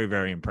very,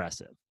 very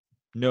impressive.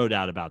 No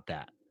doubt about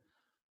that.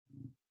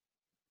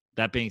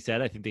 That being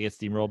said, I think they get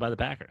steamrolled by the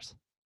Packers.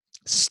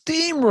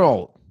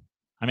 Steamrolled.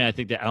 I mean, I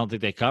don't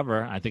think they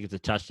cover. I think it's a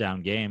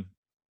touchdown game.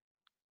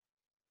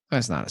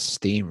 That's not a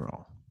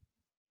steamroll.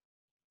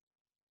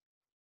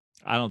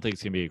 I don't think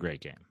it's going to be a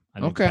great game. I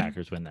think Okay. the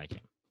Packers win that game.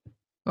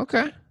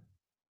 Okay.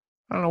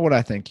 I don't know what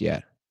I think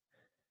yet.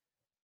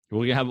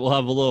 We'll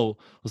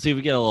see if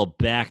we get a little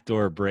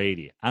backdoor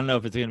Brady. I don't know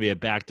if it's going to be a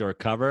backdoor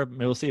cover.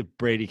 Maybe we'll see if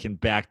Brady can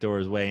backdoor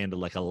his way into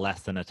like a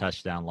less than a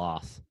touchdown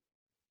loss.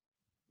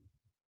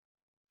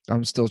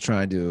 I'm still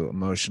trying to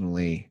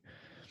emotionally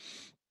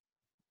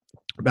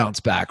bounce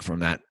back from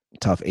that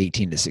tough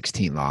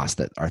 18-16 loss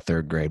that our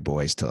third grade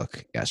boys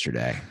took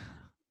yesterday.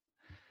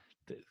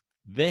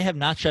 They have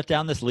not shut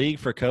down this league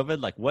for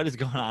COVID. Like, what is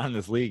going on in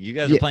this league? You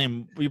guys are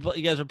playing. You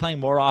guys are playing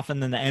more often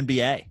than the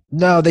NBA.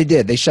 No, they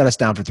did. They shut us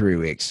down for 3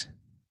 weeks.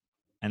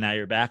 And now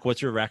you're back.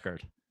 What's your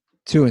record?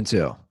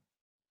 2-2.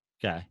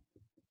 Okay.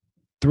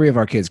 3 of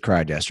our kids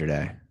cried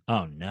yesterday.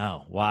 Oh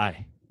no!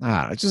 Why?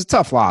 It's just a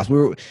tough loss. We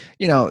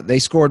were, they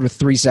scored with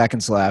 3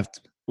 seconds left.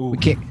 Ooh, we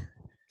can't.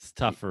 It's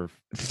tough for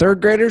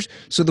third graders.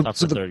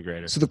 third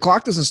graders. So the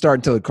clock doesn't start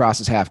until it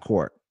crosses half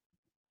court.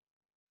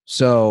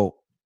 So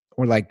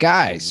we're like,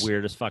 guys,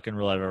 weirdest fucking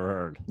rule I've ever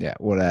heard. Yeah,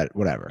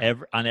 whatever.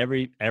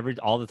 Every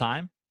all the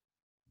time.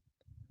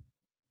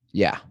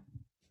 Yeah.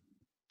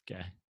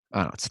 Okay. I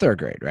don't know. It's third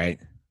grade, right?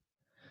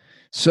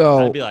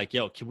 So I'd be like,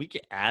 yo, can we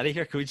get out of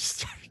here? Can we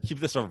just keep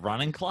this a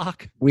running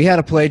clock? We had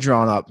a play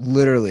drawn up.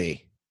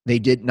 Literally, they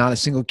did not a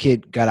single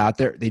kid got out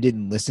there. They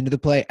didn't listen to the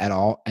play at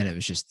all, and it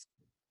was just,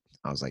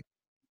 I was like,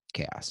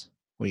 chaos.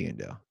 What are you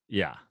gonna do?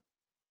 Yeah.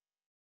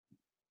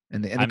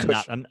 And the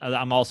coach,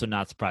 I'm also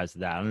not surprised at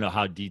that. I don't know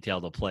how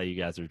detailed a play you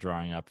guys are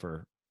drawing up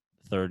for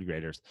third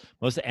graders.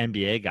 Most of the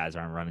NBA guys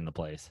aren't running the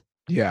plays.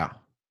 Yeah.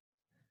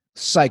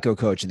 Psycho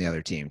coach in the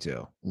other team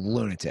too.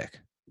 Lunatic.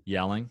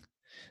 Yelling.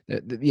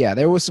 Yeah,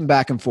 there was some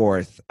back and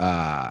forth.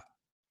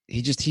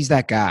 He's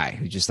that guy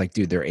who just like,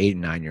 dude, they're 8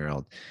 and 9 year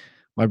old.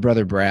 My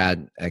brother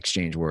Brad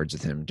exchanged words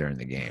with him during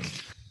the game.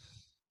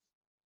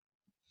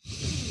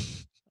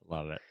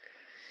 Love it.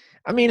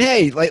 I mean,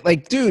 hey,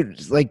 like,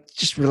 dude, like,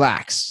 just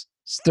relax.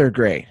 It's third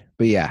grade.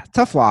 But yeah,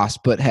 tough loss.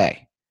 But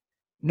hey,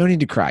 no need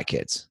to cry,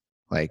 kids.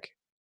 Like,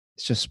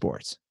 it's just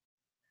sports.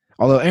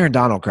 Although Aaron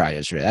Donald cried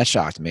yesterday, that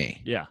shocked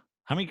me. Yeah.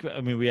 How many?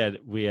 I mean, we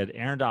had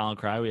Aaron Donald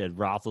cry. We had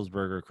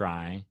Roethlisberger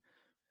crying.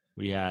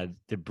 We had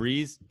did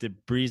Breeze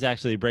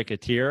actually break a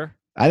tear?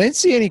 I didn't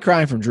see any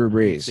crying from Drew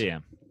Brees. See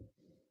him.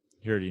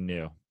 You already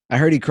knew. I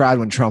heard he cried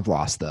when Trump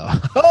lost, though.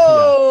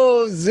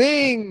 Oh, yeah.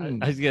 Zing!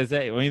 I was gonna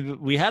say, I mean,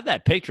 we have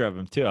that picture of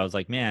him too. I was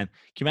like, man,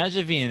 can you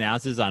imagine if he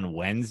announces on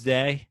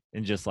Wednesday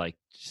and just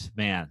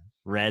man,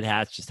 Red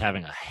Hat's just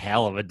having a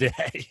hell of a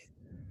day,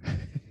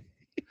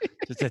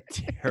 just a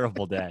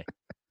terrible day.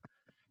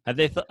 Have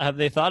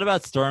they thought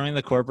about storming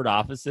the corporate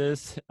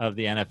offices of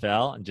the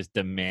NFL and just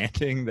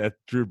demanding that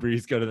Drew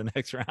Brees go to the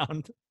next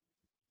round?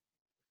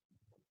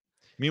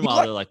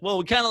 Meanwhile, they're like, well,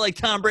 we kind of like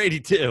Tom Brady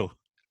too.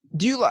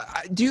 Do you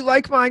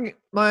like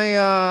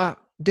my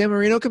Dan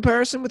Marino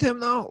comparison with him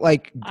though?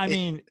 Like, I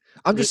mean,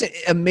 I'm just saying,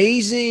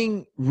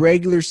 amazing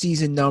regular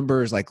season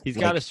numbers. Like, he's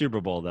got a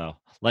Super Bowl though.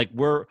 Like,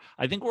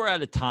 I think we're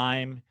at a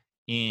time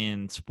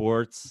in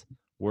sports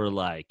where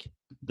like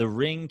the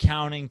ring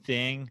counting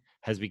thing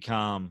has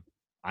become,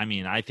 I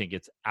mean, I think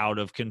it's out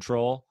of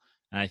control,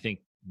 and I think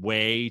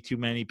way too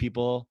many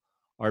people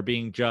are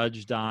being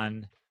judged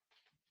on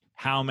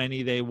how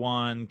many they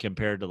won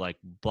compared to like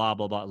blah,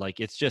 blah, blah. Like,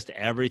 it's just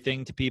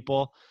everything to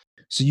people.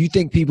 So you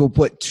think people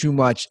put too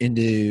much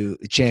into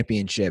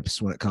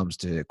championships when it comes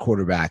to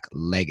quarterback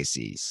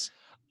legacies?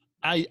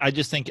 I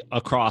just think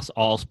across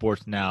all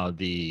sports now,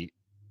 the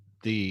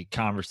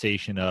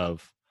conversation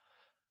of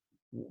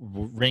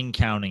ring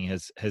counting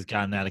has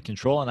gotten out of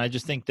control. And I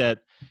just think that,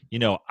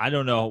 I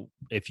don't know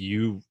if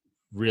you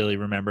really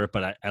remember it,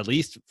 but at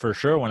least for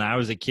sure when I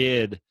was a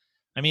kid,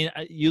 I mean,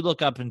 you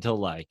look up until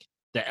like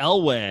the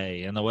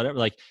Elway and the whatever,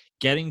 like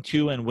getting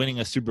to and winning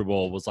a Super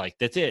Bowl was like,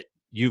 that's it.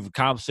 You've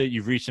accomplished it.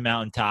 You've reached the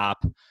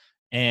mountaintop.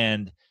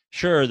 And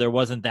sure, there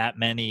wasn't that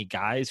many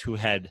guys who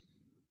had,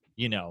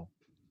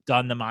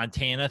 done the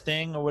Montana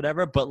thing or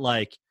whatever. But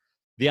like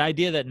the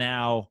idea that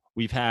now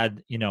we've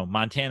had,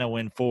 Montana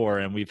win 4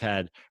 and we've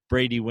had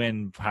Brady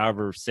win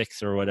however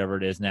 6 or whatever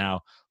it is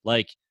now,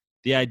 like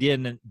the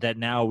idea that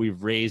now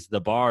we've raised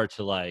the bar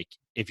to like,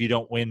 if you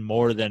don't win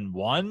more than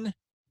 1,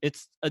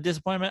 it's a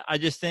disappointment. I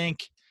just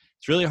think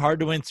it's really hard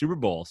to win Super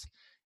Bowls.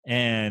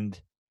 And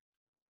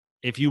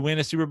if you win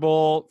a Super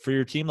Bowl for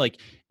your team, like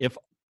if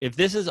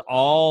this is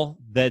all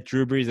that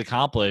Drew Brees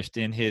accomplished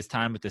in his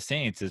time with the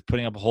Saints is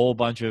putting up a whole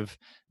bunch of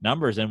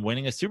numbers and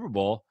winning a Super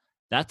Bowl,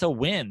 that's a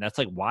win. That's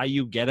like why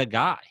you get a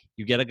guy.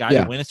 You get a guy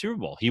to win a Super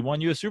Bowl. He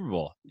won you a Super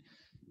Bowl.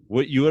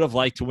 What you would have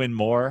liked to win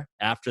more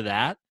after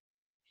that,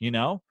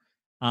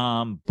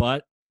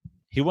 but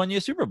he won you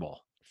a Super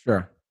Bowl.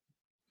 Sure.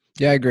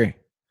 Yeah, I agree.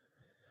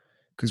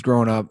 Because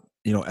growing up,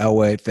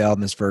 Elway failed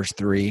in his first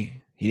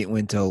 3. He didn't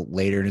win until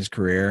later in his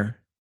career.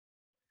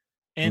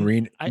 And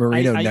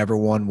Marino never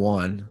won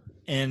one.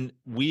 And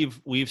we've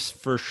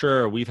for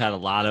sure, we've had a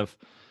lot of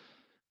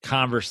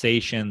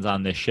conversations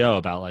on this show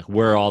about like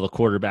where all the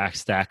quarterbacks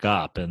stack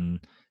up and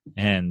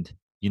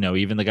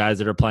even the guys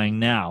that are playing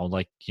now,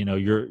 like,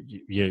 you're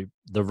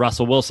the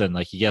Russell Wilson,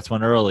 like he gets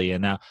one early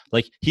and now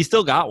like he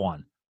still got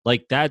one.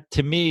 Like that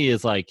to me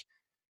is like,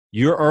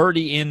 you're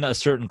already in a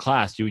certain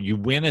class. You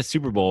win a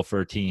Super Bowl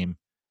for a team.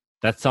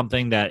 That's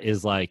something that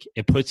is like,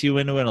 it puts you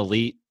into an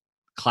elite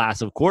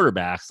class of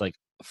quarterbacks like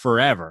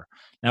forever.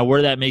 Now,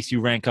 where that makes you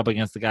rank up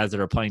against the guys that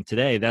are playing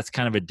today, that's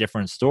kind of a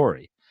different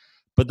story.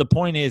 But the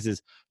point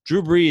is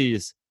Drew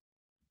Brees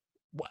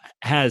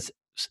has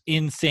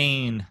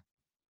insane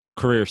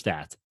career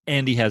stats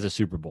and he has a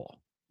Super Bowl.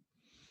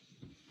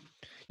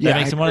 That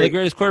makes him one of the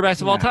greatest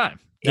quarterbacks of all time.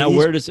 Now,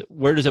 where does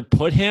it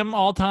put him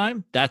all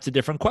time? That's a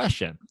different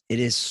question. It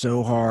is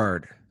so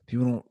hard.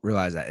 People don't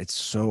realize that. It's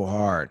so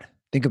hard.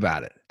 Think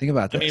about it. Think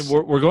about this. I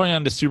mean, we're going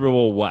on to Super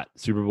Bowl what?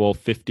 Super Bowl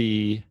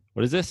 50.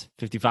 What is this?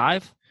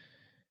 55?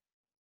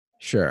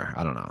 Sure.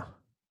 I don't know.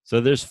 So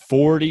there's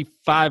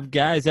 45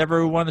 guys ever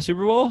who won a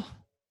Super Bowl?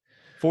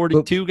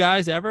 42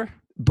 guys ever?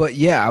 But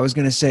yeah, I was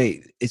going to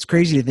say, it's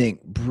crazy to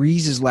think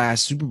Brees'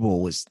 last Super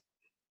Bowl was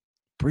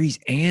Brees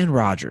and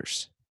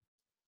Rodgers.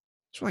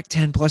 It's like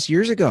 10 plus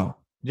years ago.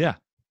 Yeah.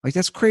 Like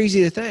that's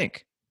crazy to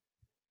think.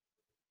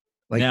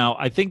 Like now,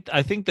 I think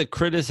the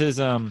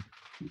criticism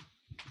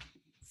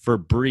for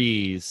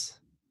Brees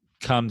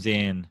comes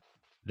in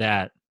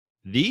that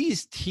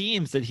these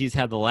teams that he's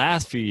had the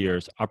last few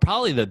years are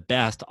probably the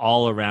best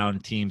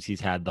all-around teams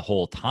he's had the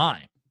whole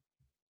time.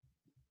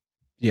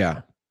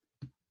 Yeah.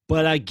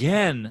 But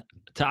again,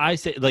 I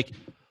say like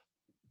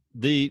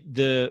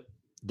the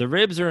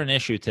ribs are an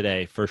issue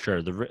today for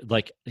sure.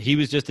 Like he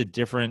was just a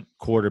different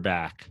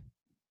quarterback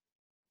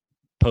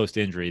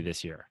post-injury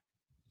this year.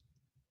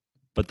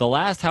 But the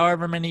last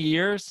however many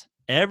years,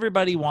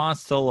 everybody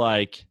wants to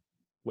like,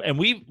 and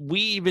we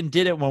even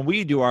did it when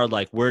we do our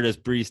like, where does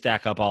Brees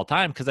stack up all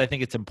time? Because I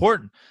think it's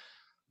important.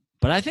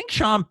 But I think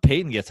Sean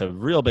Payton gets a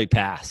real big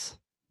pass.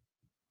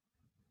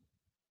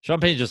 Sean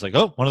Payton's just like,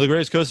 oh, one of the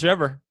greatest coaches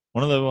ever.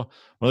 One of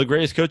the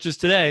greatest coaches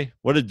today.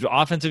 What an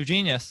offensive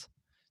genius.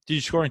 Dude,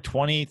 you're scoring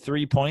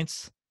 23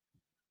 points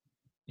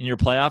in your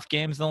playoff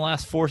games in the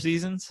last 4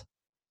 seasons.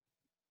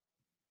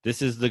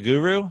 This is the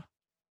guru.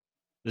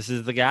 This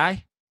is the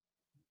guy.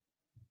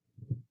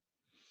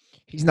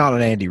 He's not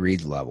on Andy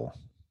Reid's level.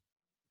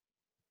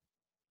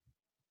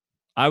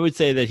 I would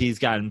say that he's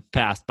gotten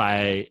passed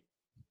by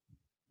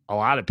a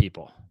lot of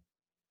people.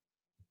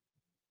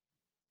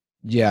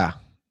 Yeah.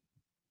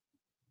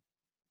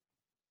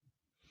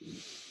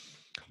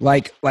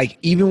 Like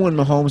even when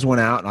Mahomes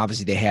went out, and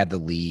obviously they had the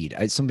lead.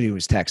 Somebody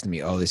was texting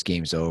me, "Oh, this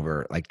game's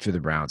over." Like for the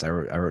Browns, I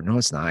wrote, "No,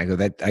 it's not."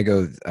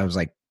 I was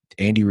like,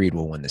 Andy Reid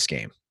will win this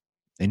game,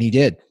 and he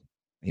did.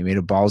 He made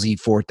a ballsy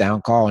 4th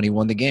down call, and he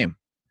won the game.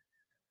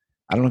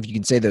 I don't know if you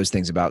can say those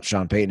things about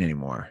Sean Payton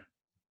anymore.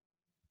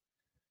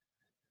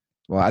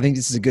 Well, I think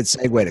this is a good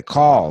segue to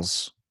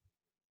calls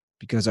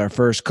because our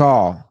first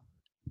call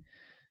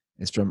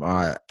is from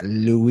our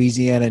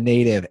Louisiana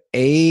native,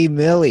 A.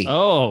 Millie.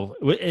 Oh,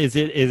 is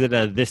it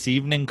a this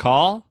evening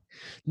call?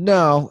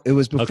 No, it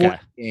was before the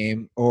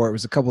game, or it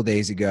was a couple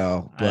days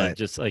ago. But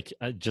just like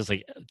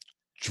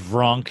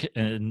drunk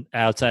and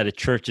outside of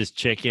Church's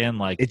Chicken,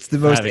 like it's the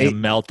most having a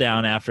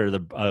meltdown after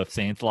the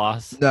Saints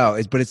loss. No,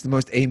 but it's the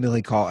most A.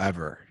 Millie call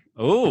ever.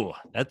 Oh,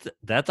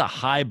 that's a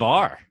high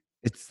bar.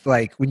 It's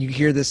like when you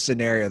hear this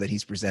scenario that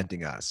he's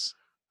presenting us.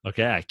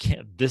 Okay, I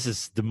can't. This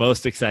is the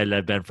most excited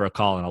I've been for a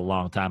call in a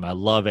long time. I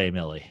love A.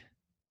 Millie.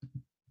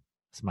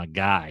 It's my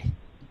guy.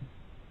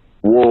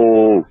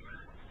 Whoa,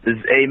 this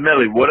is A.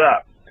 Millie. What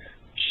up?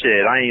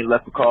 Shit, I ain't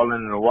left a call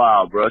in a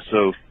while, bro.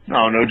 So I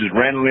don't know, just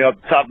randomly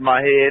off the top of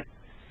my head.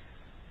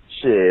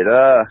 Shit,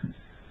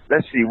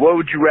 let's see. What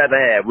would you rather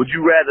have? Would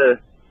you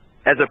rather,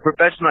 as a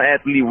professional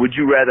athlete, would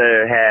you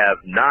rather have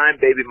 9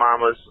 baby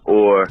mamas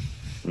or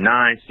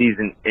 9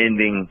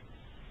 season-ending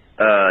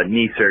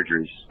knee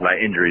surgeries, like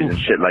injuries and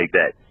shit like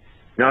that?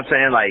 You know what I'm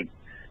saying? Like,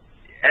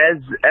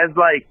 as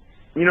like,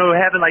 you know,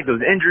 having like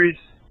those injuries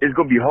is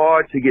gonna be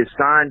hard to get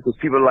signed because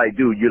people are like,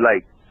 dude, you're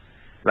like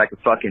a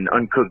fucking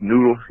uncooked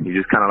noodle. You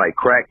just kind of like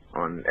crack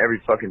on every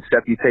fucking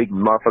step you take.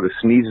 Motherfucker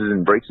sneezes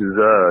and breaks his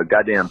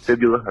goddamn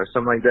fibula or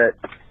something like that.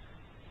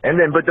 And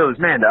then, but those,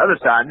 man, the other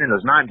side, man,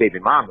 those 9 baby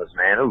mamas,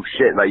 man, oh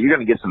shit, like you're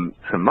gonna get some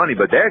money,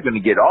 but they're gonna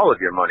get all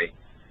of your money.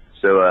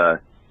 So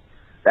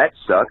that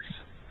sucks.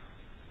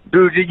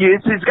 Dude,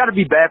 it's got to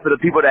be bad for the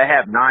people that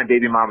have 9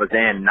 baby mamas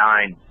and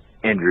 9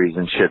 injuries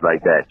and shit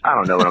like that. I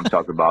don't know what I'm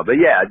talking about. But,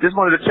 yeah, I just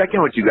wanted to check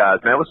in with you guys,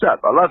 man. What's up?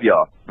 I love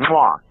y'all.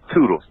 Mwah.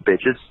 Toodles,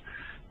 bitches.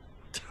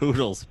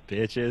 Toodles,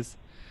 bitches.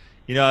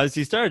 You know, as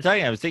you started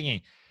talking, I was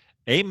thinking,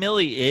 A.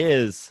 Millie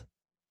is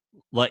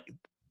like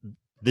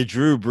the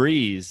Drew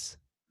Brees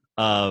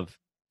of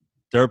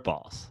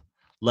dirtballs.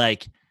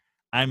 Like,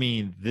 I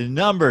mean, the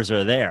numbers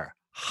are there,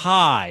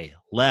 high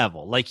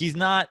level. Like, he's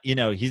not, you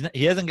know,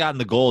 he hasn't gotten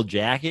the gold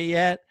jacket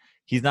yet.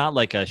 He's not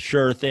like a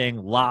sure thing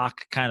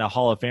lock kind of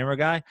Hall of Famer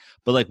guy.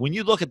 But like when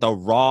you look at the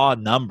raw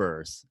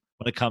numbers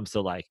when it comes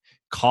to like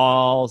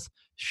calls,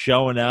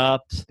 showing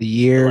up, The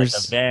years.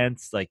 like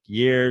events, like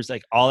years,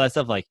 like all that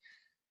stuff, like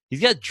he's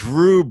got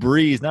Drew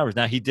Brees numbers.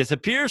 Now he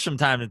disappears from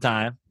time to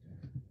time,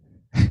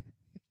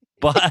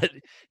 but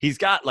he's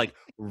got like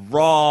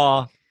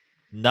raw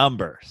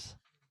numbers.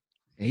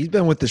 He's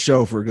been with the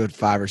show for a good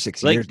 5 or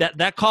 6 Like years.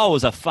 that call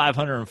was a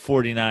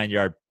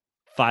 549-yard,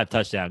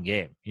 5-touchdown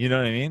game. You know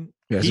what I mean?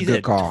 Yeah, it's a He's good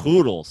at call.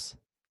 Toodles.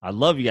 I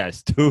love you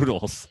guys,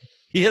 Toodles.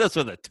 He hit us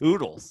with a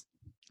Toodles.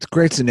 It's a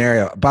great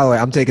scenario. By the way,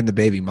 I'm taking the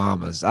baby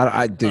mamas.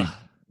 I do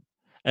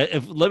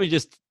Let me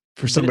just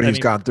for somebody who's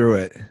gone through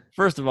it.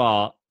 First of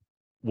all,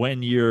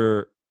 when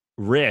you're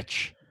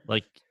rich,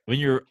 like when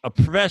you're a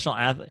professional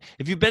athlete,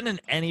 if you've been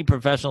in any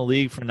professional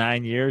league for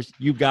 9 years,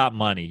 you got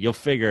money. You'll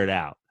figure it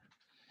out.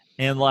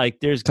 And like,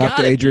 there's Talk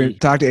to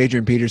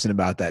Adrian Peterson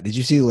about that. Did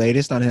you see the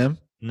latest on him?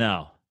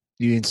 No.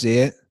 You didn't see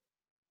it?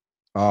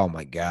 Oh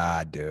my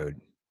God, dude.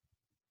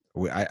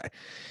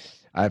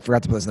 I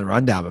forgot to put this in the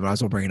rundown, but I might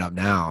as well bring it up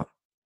now.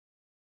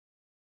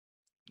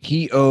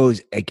 He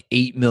owes like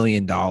 $8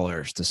 million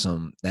to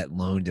some that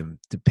loaned him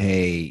to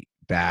pay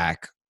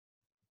back.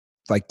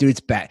 Like, dude, it's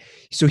bad.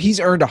 So he's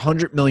earned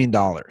 $100 million,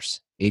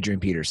 Adrian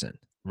Peterson.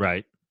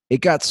 Right. It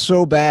got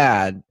so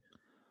bad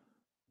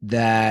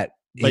that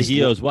But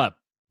he owes what?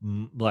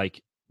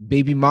 Like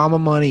baby mama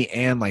money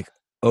and like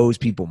owes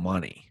people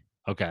money.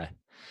 Okay.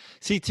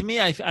 See, to me,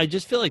 I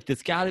just feel like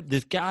there's got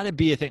to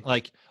be a thing.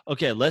 Like,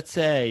 okay, let's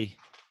say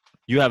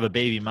you have a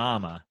baby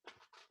mama.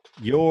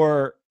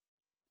 You're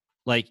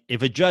like,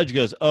 if a judge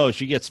goes, oh,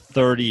 she gets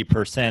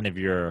 30% of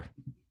your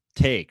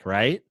take,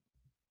 right?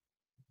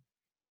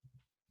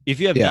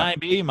 If you have 9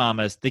 baby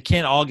mamas, they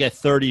can't all get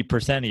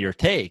 30% of your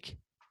take.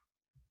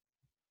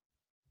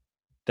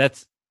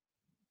 That's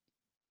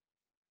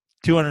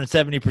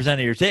 270% of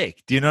your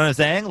take. Do you know what I'm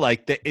saying?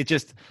 Like, it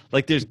just,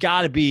 like, there's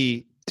got to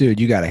be. Dude,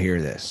 you got to hear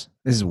this.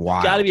 This is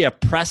wild. Got to be a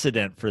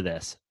precedent for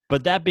this.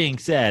 But that being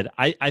said,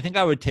 I think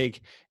I would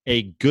take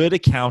a good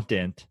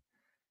accountant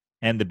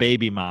and the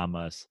baby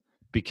mamas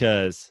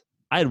because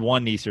I had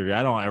 1 knee surgery.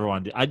 I don't ever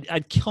want to do.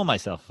 I'd kill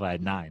myself if I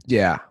had 9.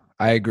 Yeah,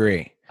 I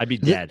agree. I'd be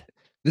dead.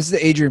 This is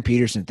the Adrian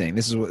Peterson thing.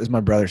 This is my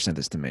brother sent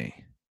this to me.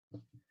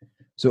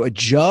 So a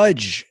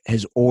judge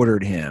has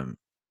ordered him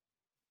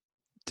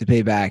to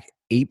pay back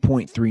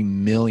 $8.3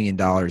 million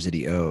that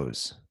he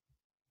owes.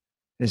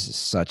 This is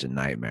such a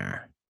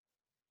nightmare.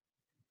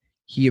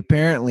 He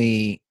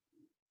apparently,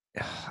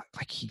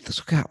 like, he's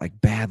got like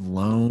bad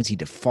loans. He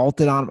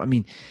defaulted on them. I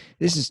mean,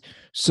 this is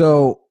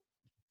so.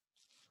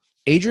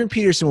 Adrian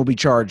Peterson will be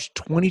charged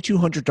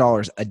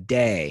 $2,200 a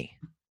day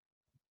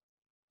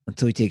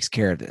until he takes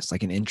care of this,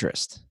 like an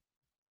interest.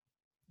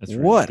 That's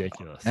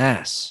ridiculous.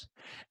 Yes.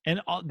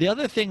 And the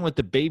other thing with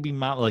the baby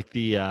mom, like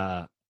the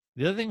other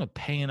thing with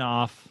paying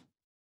off,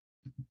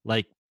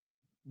 like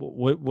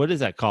what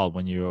is that called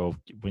when you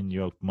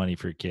owe money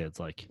for your kids?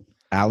 Like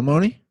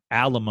alimony.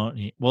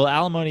 Alimony. Well,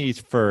 alimony is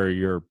for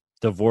your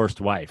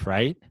divorced wife,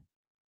 right?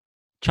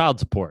 Child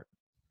support.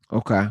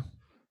 Okay.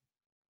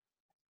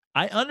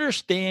 I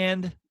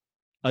understand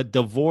a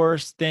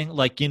divorce thing.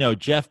 Like, you know,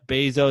 Jeff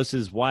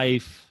Bezos'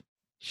 wife,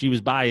 she was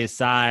by his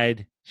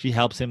side. She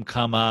helps him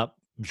come up.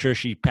 I'm sure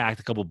she packed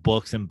a couple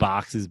books and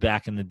boxes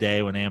back in the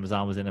day when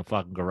Amazon was in a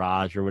fucking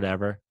garage or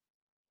whatever.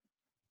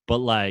 But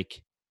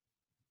like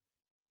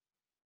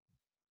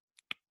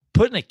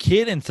putting a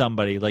kid in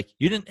somebody, like,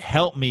 you didn't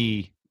help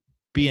me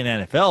be an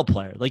NFL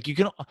player. Like, you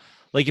can,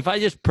 like, if I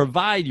just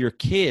provide your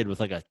kid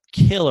with like a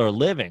killer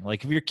living,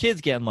 like if your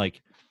kid's getting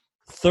like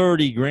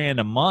 $30,000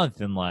 a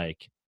month and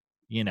like,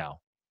 you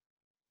know,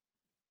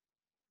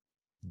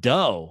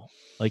 dough,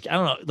 like, I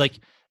don't know, like,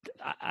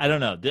 I don't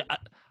know.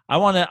 I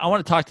want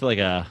to talk to like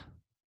a,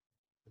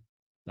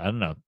 I don't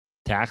know,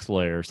 tax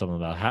lawyer or something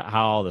about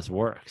how all this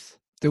works.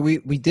 Dude,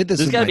 we did this.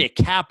 There's got to be a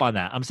cap on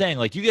that. I'm saying,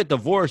 like, you get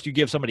divorced, you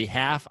give somebody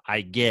half,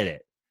 I get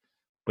it.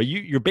 But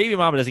your baby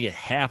mama doesn't get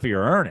half of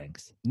your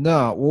earnings.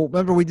 No. Well,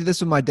 remember we did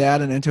this with my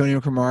dad and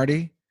Antonio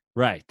Cromartie?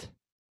 Right.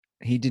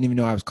 He didn't even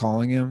know I was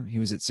calling him. He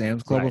was at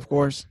Sam's Club, Right. of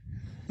course.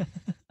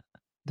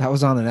 That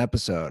was on an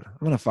episode. I'm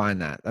going to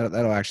find that.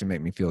 That'll actually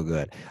make me feel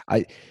good.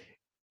 I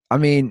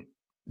mean,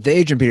 the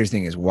Adrian Peters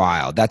thing is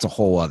wild. That's a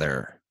whole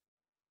other.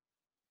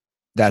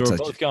 That's so we're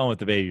both going with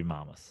the baby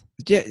mamas.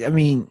 Yeah, I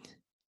mean,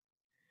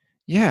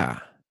 yeah.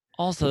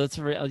 Also, that's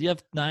you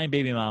have 9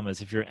 baby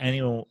mamas. If you're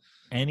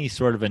any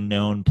sort of a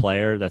known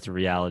player, that's a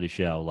reality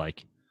show.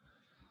 Like,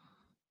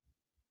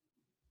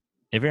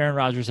 If Aaron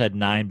Rodgers had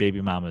 9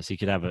 baby mamas, he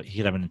could have an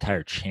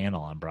entire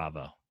channel on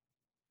Bravo.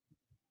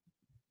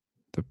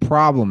 The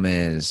problem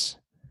is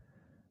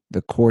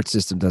the court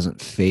system doesn't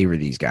favor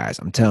these guys.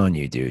 I'm telling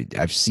you, dude.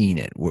 I've seen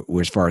it.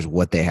 As far as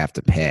what they have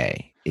to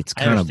pay, it's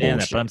kind of bullshit.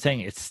 That, but I'm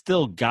saying it's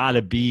still got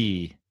to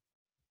be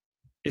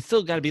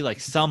like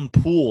some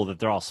pool that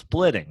they're all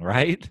splitting,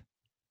 right?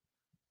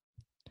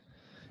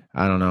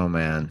 I don't know,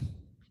 man.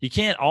 You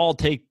can't all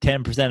take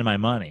 10% of my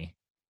money.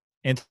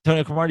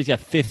 Antonio Cromartie's got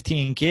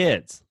 15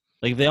 kids.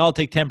 Like if they all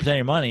take 10% of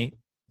your money,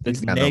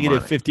 that's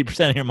negative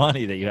 50% of your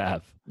money that you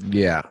have.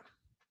 Yeah.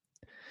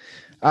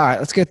 All right,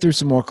 let's get through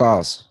some more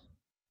calls.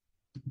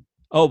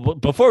 Oh,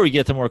 but before we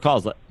get to more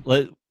calls,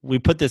 we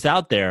put this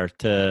out there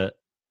to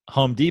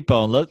Home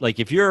Depot and look. Like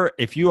if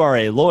you are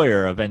a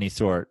lawyer of any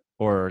sort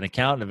or an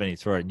accountant of any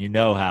sort, and you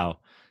know how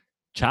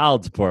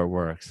child support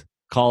works,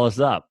 call us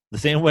up. The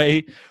same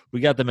way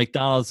we got the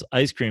McDonald's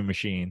ice cream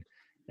machine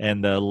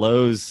and the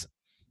Lowe's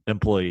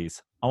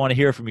employees. I want to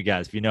hear from you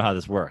guys if you know how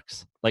this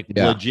works.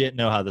 Legit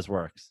know how this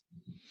works.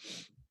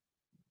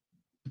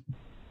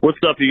 What's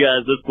up, you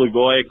guys? This is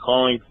Lagoy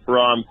calling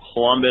from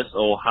Columbus,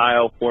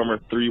 Ohio, former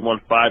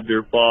 315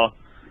 Dirtball.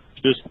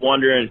 Just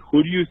wondering,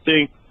 who do you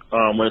think,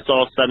 when it's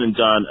all said and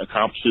done,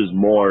 accomplishes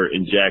more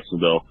in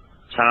Jacksonville?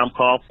 Tom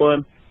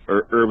Coughlin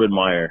or Urban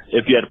Meyer,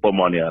 if you had to put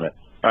money on it?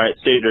 All right,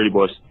 stay dirty,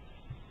 boys.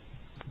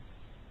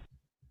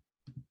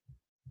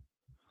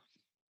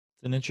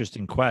 It's an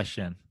interesting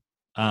question.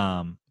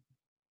 So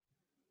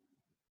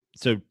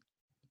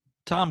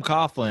Tom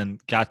Coughlin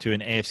got to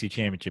an AFC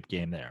Championship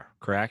game there,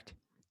 correct?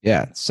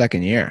 Yeah,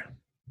 second year.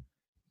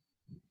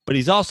 But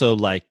he's also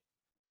like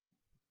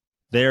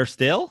there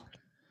still?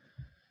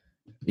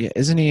 Yeah,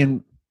 isn't he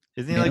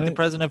like the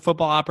president of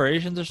football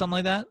operations or something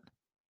like that?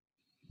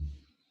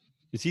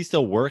 Is he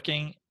still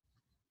working?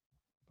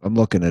 I'm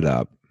looking it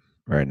up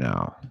right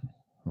now.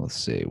 Let's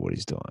see what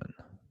he's doing.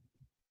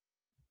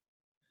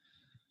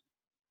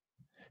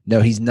 No,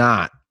 he's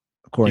not,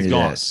 according to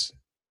this.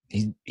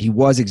 He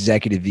was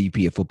executive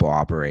VP of football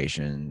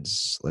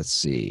operations. Let's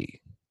see.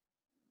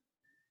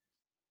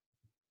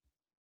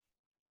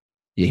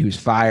 Yeah, he was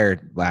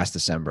fired last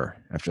December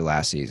after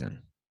last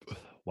season.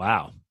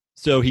 Wow.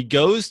 So he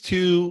goes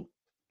to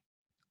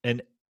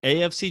an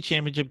AFC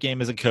Championship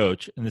game as a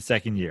coach in the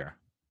second year.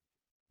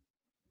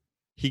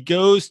 He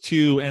goes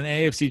to an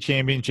AFC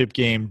Championship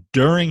game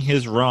during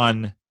his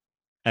run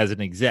as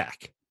an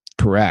exec.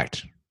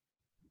 Correct.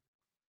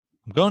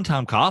 I'm going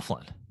Tom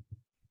Coughlin.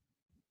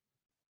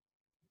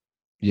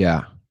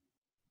 Yeah,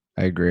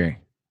 I agree.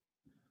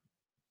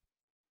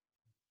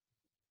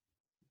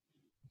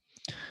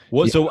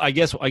 What? Yeah. So I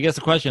guess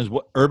the question is,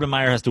 what Urban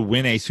Meyer has to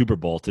win a Super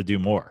Bowl to do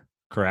more,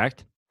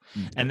 correct?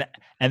 Mm-hmm.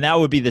 And that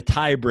would be the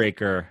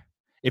tiebreaker.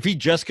 If he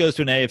just goes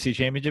to an AFC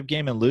Championship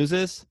game and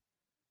loses,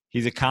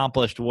 he's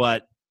accomplished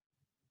what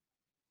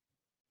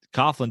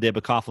Coughlin did,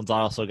 but Coughlin's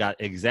also got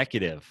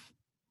executive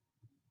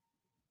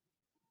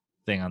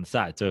thing on the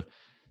side.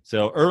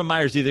 So Urban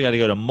Meyer's either got to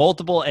go to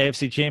multiple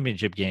AFC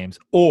Championship games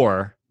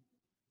or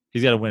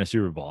he's got to win a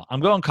Super Bowl. I'm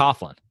going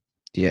Coughlin.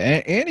 Yeah,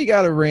 and he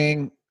got a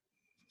ring.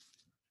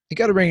 He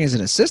got a ring as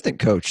an assistant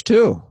coach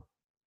too.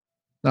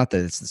 Not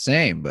that it's the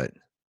same, but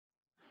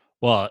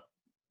well,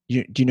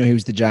 do you know he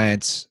was the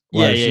Giants?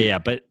 Yeah.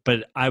 But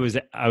I was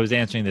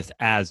answering this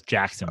as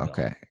Jacksonville.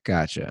 Okay,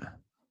 gotcha.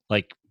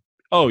 Like,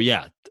 oh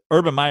yeah,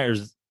 Urban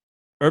Meyer's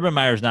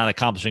not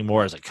accomplishing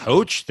more as a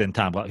coach than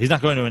Tom Coughlin. He's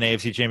not going to an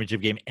AFC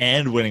Championship game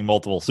and winning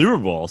multiple Super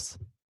Bowls.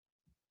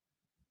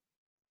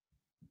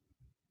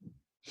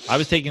 I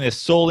was taking this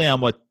solely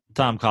on what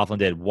Tom Coughlin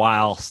did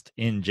whilst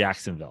in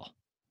Jacksonville.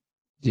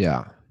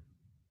 Yeah.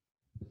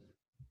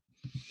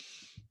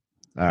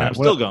 All right, I'm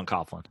still going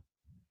Coughlin.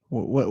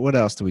 What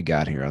else do we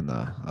got here on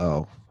the?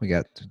 Oh, we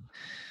got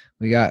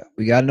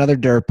another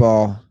dirt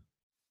ball.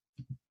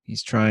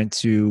 He's trying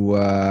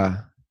to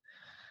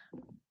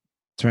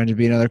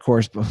be another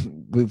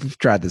correspondent. We've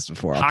tried this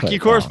before. Hockey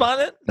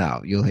correspondent?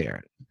 No, you'll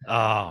hear it.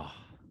 Oh.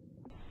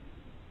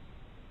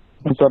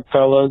 What's up,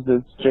 fellas?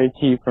 It's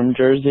JT from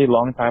Jersey,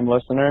 longtime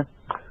listener.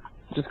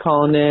 Just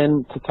calling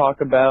in to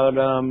talk about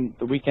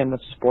the weekend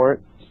of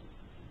sports.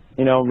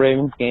 You know,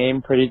 Ravens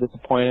game, pretty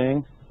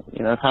disappointing.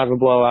 You know, kind of a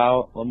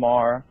blowout.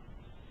 Lamar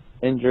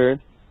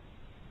injured.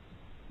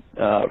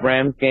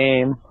 Rams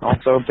game,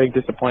 also a big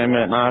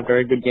disappointment. Not a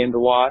very good game to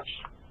watch.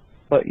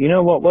 But you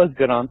know what was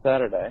good on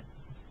Saturday?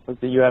 Was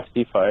the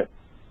UFC fight.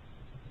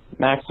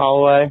 Max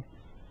Holloway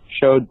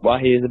showed why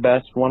he is the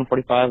best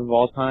 145 of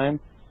all time.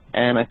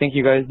 And I think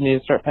you guys need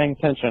to start paying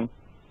attention.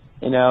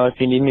 You know, if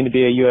you need me to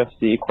be a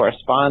UFC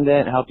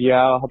correspondent, help you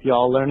out, help you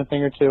all learn a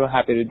thing or two,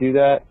 happy to do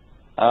that.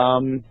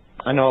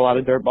 I know a lot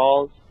of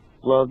dirtballs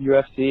love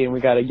UFC, and we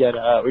gotta get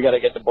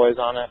the boys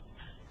on it.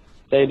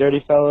 Stay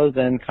dirty, fellas,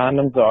 and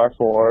condoms are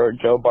for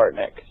Joe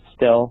Bartnick.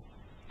 Still.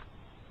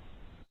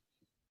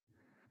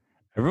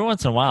 Every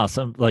once in a while,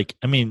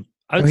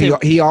 I would say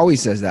he always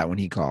says that when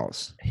he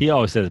calls. He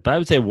always says it, but I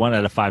would say 1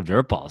 out of 5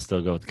 dirtballs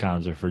still go with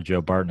condoms are for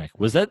Joe Bartnick.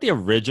 Was that the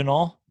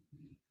original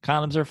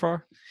condoms are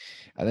for?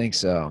 I think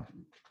so.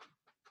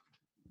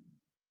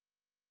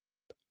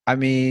 I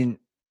mean,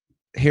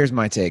 here's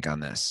my take on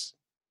this.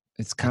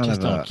 It's I kind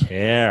just of don't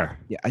care.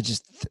 yeah.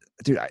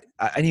 Dude,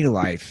 I need a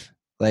life.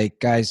 Like,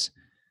 guys,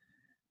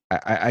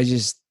 I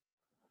just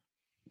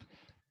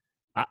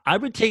I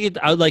would take it.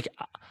 I would like.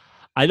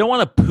 I don't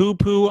want to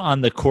poo-poo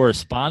on the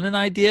correspondent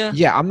idea.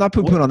 yeah. I'm not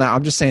poo-pooing on that.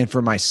 I'm just saying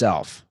for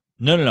myself.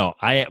 No.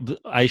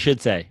 I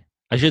should say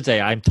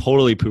I'm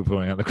totally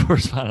poo-pooing on the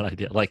correspondent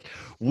idea. Like,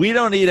 we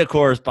don't need a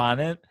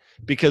correspondent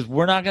because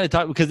we're not going to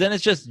talk, because then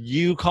it's just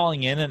you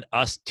calling in and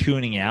us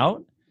tuning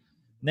out.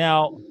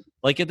 Now,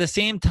 like, at the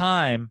same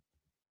time,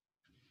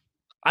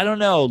 I don't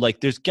know,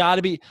 like, there's got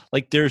to be,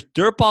 like, there's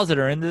dirtballs that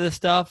are into this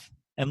stuff,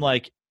 and,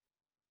 like,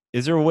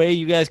 is there a way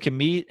you guys can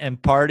meet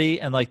and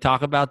party and, like,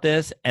 talk about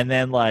this? And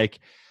then, like,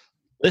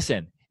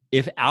 listen,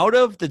 if out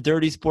of the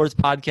Dirty Sports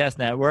Podcast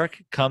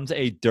Network comes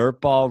a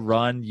dirtball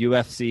run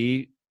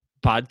UFC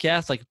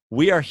podcast, like,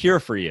 we are here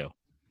for you.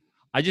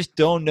 I just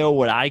don't know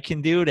what I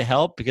can do to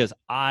help because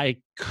I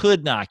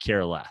could not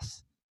care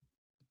less.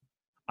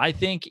 I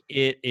think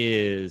it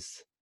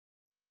is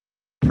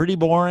pretty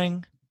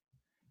boring.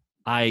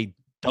 I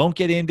don't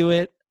get into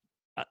it.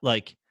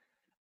 Like,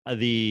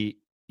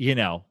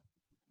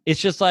 it's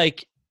just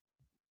like,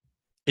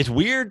 it's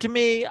weird to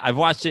me. I've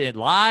watched it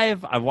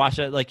live. I've watched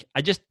it. Like,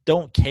 I just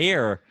don't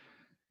care.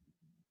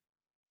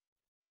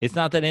 It's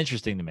not that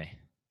interesting to me.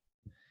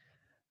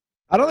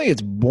 I don't think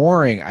it's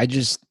boring. I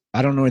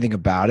don't know anything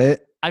about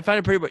it. I find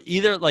it pretty,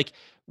 either like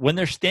when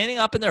they're standing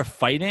up and they're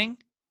fighting,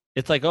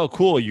 it's like, oh,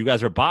 cool, you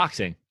guys are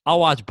boxing. I'll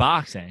watch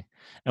boxing.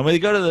 And when they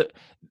go to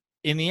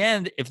in the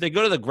end, if they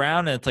go to the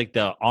ground and it's like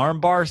the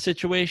armbar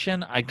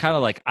situation, I kind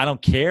of like, I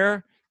don't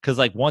care. Cause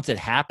like once it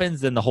happens,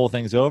 then the whole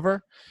thing's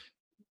over.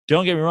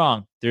 Don't get me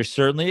wrong. There's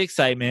certainly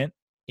excitement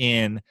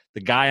in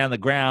the guy on the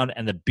ground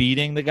and the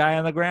beating the guy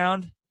on the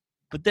ground.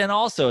 But then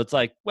also it's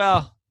like,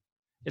 well,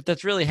 if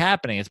that's really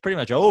happening, it's pretty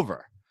much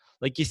over.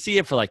 Like, you see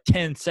it for like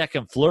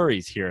 10-second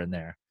flurries here and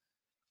there.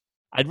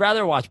 I'd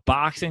rather watch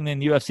boxing than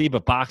UFC,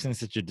 but boxing is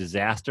such a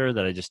disaster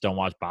that I just don't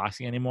watch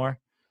boxing anymore.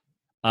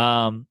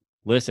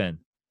 Listen,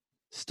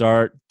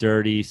 start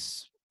dirty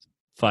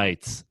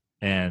fights,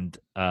 and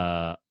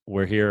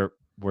we're here.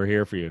 We're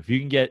here for you. If you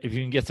can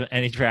get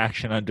any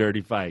traction on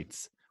dirty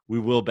fights, we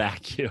will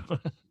back you.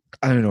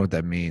 I don't know what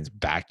that means.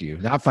 Back you,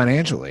 not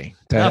financially.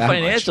 Not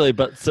financially,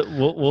 but so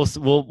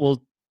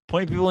we'll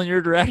point people in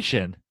your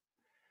direction.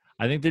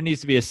 I think there needs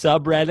to be a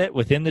subreddit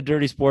within the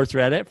Dirty Sports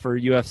Reddit for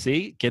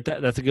UFC. Get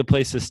that. That's a good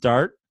place to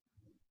start.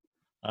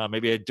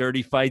 Maybe a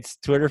Dirty Fights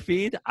Twitter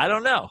feed. I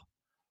don't know.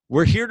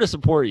 We're here to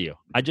support you.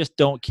 I just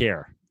don't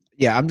care.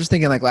 Yeah, I'm just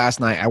thinking, like, last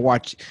night I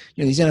watched,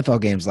 these NFL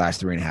games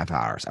last 3.5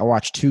 hours. I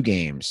watched 2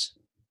 games,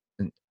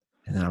 and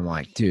then I'm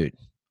like, dude,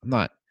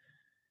 I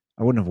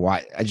wouldn't have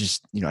watched. I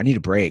just, I need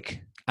a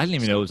break. I didn't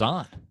even know it was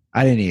on.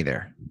 I didn't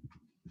either.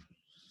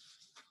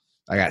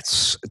 I got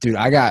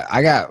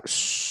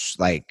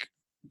like,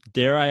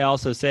 dare I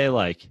also say,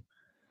 like,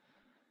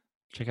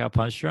 check out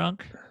Punch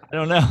Drunk? I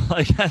don't know.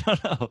 Like, I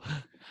don't know.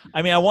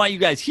 I mean, I want you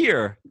guys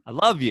here. I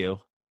love you.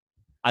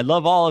 I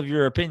love all of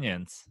your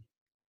opinions.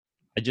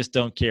 I just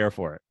don't care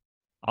for it.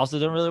 I also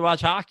don't really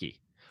watch hockey.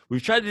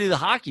 We've tried to do the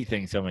hockey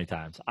thing so many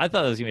times. I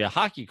thought it was going to be a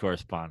hockey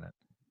correspondent.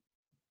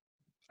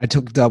 I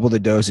took double the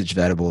dosage of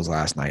edibles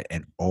last night,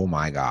 and oh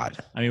my God.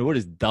 I mean, what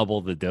does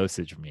double the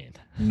dosage mean?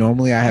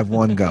 Normally I have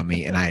 1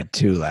 gummy, and I had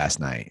 2 last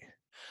night.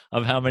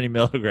 Of how many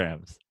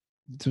milligrams?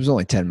 It was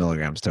only 10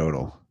 milligrams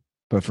total.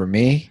 But for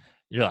me,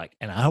 you're like,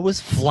 and I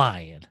was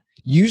flying.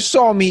 You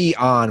saw me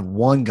on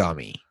 1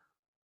 gummy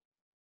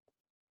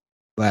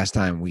last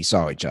time we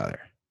saw each other.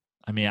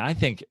 I mean, I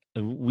think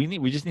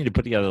we just need to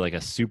put together like a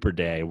super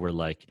day where,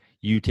 like,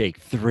 you take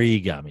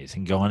 3 gummies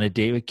and go on a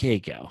date with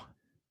Keiko.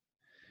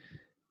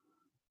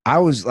 I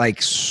was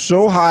like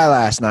so high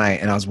last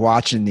night, and I was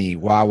watching the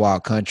Wild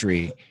Wild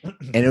Country,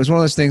 and it was one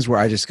of those things where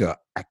I just go,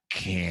 I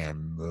can't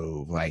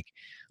move. Like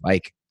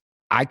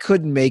I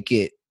couldn't make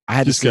it. I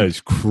had this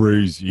guy's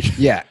crazy.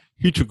 Yeah.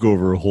 He took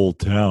over a whole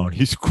town.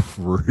 He's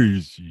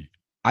crazy.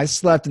 I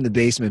slept in the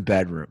basement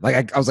bedroom.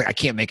 Like I was like, I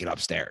can't make it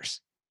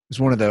upstairs. It was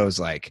one of those,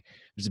 like,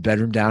 there's a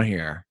bedroom down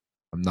here.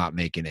 I'm not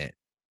making it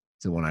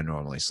to the one I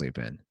normally sleep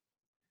in.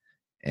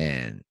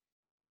 And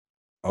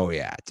oh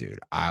yeah, dude,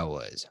 I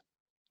was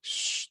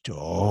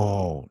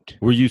stoned.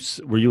 Were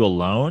you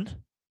alone?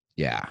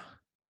 Yeah.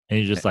 And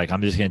you're just like,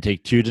 I'm just gonna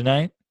take 2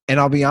 tonight. And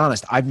I'll be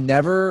honest, I don't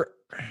know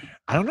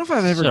if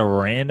I've ever. It's a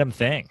random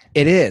thing.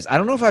 It is. I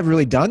don't know if I've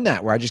really done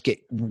that where I just get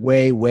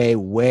way, way,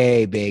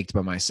 way baked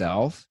by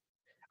myself.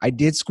 I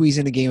did squeeze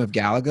in a game of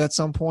Galaga at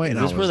some point. Is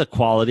this where the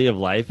quality of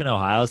life in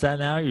Ohio is at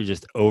now? You're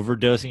just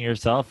overdosing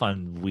yourself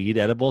on weed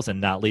edibles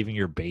and not leaving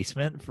your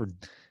basement for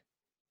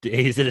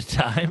days at a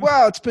time?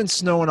 Well, it's been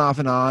snowing off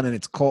and on, and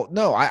it's cold.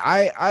 No,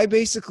 I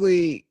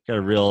basically got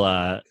a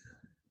real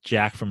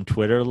Jack from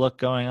Twitter look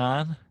going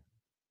on.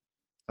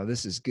 Oh,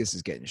 this is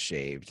getting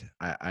shaved.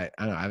 I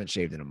don't know, I haven't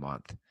shaved in a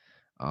month.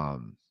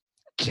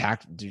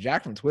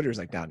 Jack from Twitter is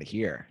like down to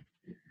here.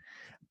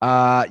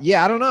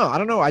 Yeah, I don't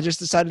know. I just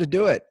decided to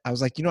do it. I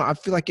was like, I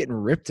feel like getting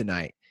ripped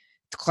tonight.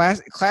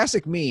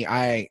 classic me.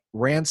 I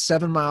ran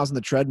 7 miles on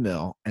the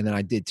treadmill, and then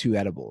I did 2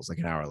 edibles like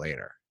an hour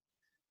later,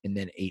 and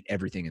then ate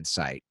everything in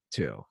sight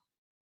too.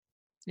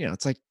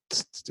 It's like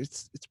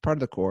it's part of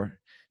the core,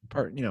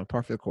 part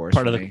for the course.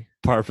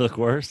 Part for the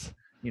course.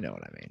 You know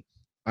what I mean.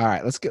 All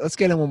right, let's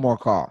get in one more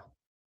call.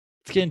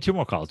 Let's get in 2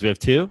 more calls. Do we have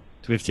 2? Do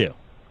we have 2?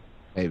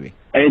 Maybe.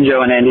 Hey,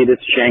 Joe and Andy, this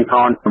is Shane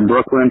calling from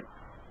Brooklyn.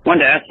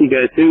 Wanted to ask you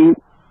guys who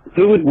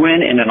would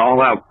win in an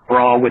all-out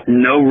brawl with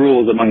no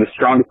rules among the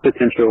strongest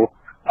potential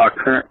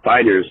current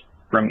fighters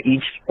from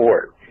each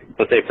sport.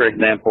 So say, for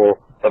example,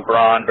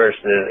 LeBron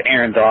versus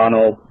Aaron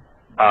Donald,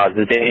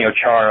 Zdeno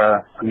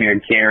Chara, Amir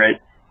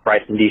Garrett,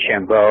 Bryson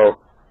DeChambeau.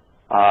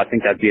 I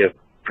think that'd be a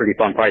pretty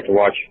fun fight to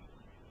watch.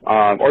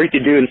 Or you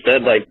could do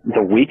instead like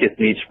the weakest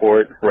in each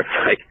sport, with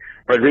like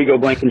Rodrigo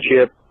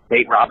Blankenship,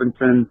 Nate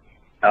Robinson,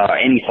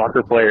 any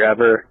soccer player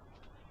ever.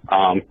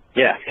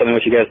 Yeah, tell me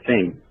what you guys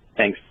think.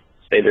 Thanks.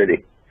 Stay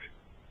dirty.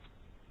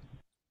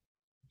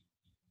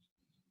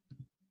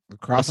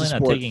 Across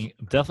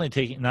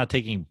Definitely not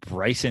taking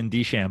Bryson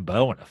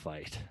DeChambeau in a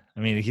fight. I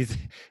mean,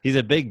 he's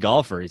a big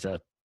golfer. He's a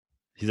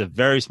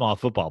very small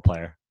football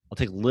player. I'll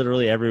take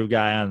literally every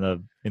guy in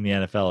the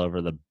NFL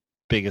over the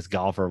biggest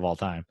golfer of all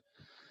time.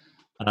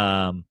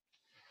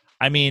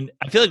 I mean,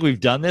 I feel like we've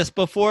done this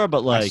before,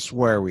 but like, I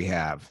swear we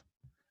have.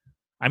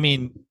 I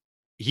mean,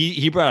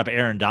 he brought up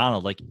Aaron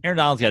Donald. Like, Aaron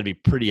Donald's got to be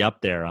pretty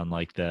up there on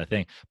like the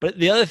thing. But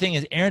the other thing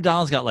is, Aaron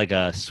Donald's got like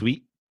a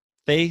sweet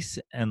face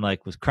and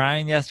like was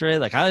crying yesterday.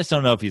 Like, I just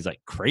don't know if he's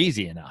like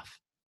crazy enough.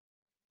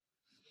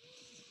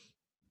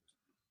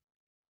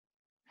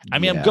 I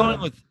mean,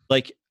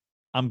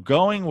 I'm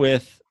going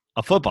with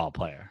a football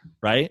player,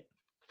 right?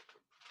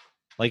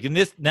 Like in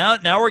this now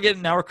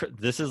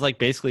this is like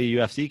basically a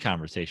UFC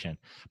conversation.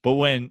 But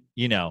when,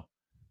 the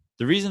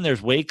reason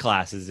there's weight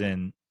classes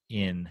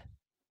in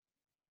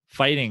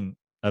fighting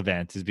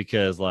events is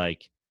because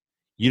like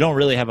you don't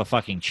really have a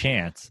fucking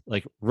chance.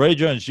 Like Roy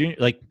Jones Jr.,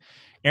 like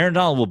Aaron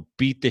Donald will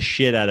beat the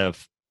shit out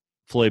of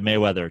Floyd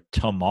Mayweather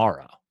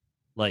tomorrow.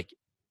 Like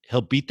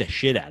he'll beat the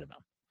shit out of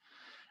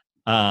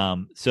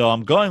him. So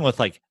I'm going with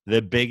like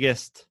the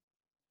biggest,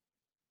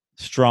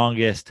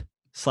 strongest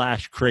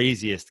 /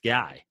 craziest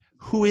guy.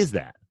 Who is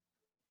that?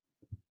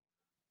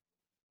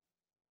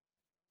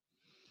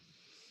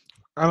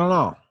 I don't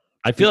know.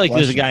 I feel like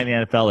there's a guy in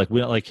the NFL, like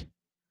we don't like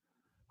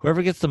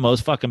whoever gets the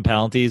most fucking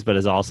penalties, but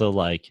is also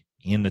like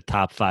in the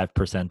top 5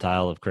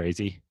 percentile of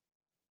crazy,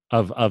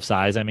 of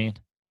size. I mean,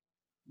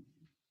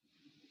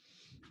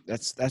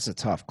 that's a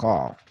tough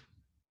call.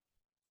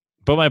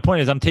 But my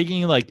point is, I'm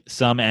taking like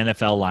some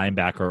NFL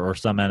linebacker or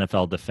some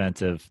NFL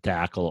defensive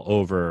tackle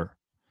over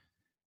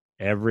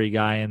every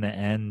guy in the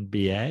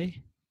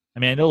NBA. I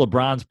mean, I know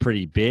LeBron's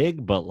pretty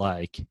big, but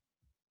like,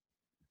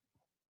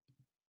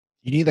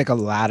 you need like a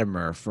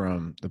Latimer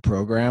from the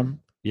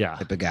program. Yeah,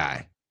 type of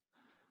guy.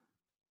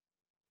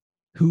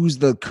 Who's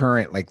the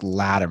current like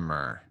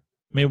Latimer?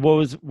 I mean,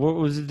 what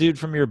was the dude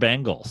from your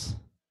Bengals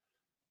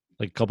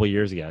like a couple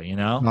years ago?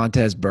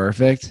 Montez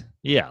Perfect.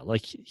 Yeah,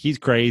 like he's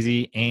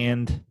crazy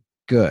and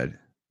good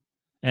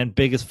and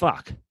big as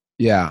fuck.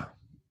 Yeah.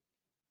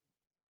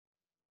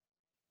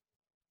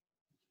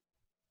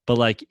 But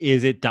like,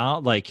 is it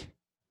down? Like,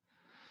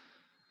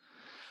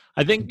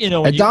 I think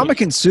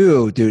Ndamukong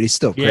Suh, dude, he's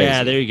still crazy.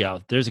 Yeah, there you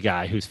go. There's a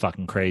guy who's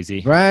fucking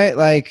crazy, right?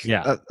 Like,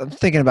 yeah, I'm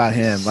thinking about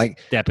him,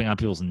 like stepping on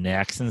people's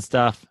necks and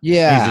stuff.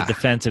 Yeah, he's a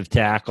defensive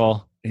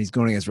tackle. He's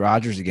going against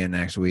Rodgers again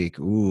next week.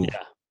 Ooh, yeah.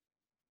 I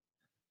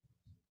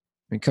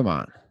mean, come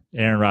on,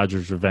 Aaron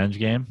Rodgers' revenge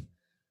game.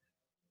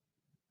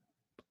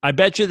 I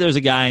bet you there's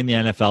a guy in the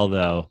NFL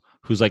though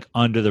who's like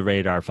under the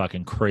radar,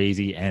 fucking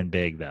crazy and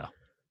big though.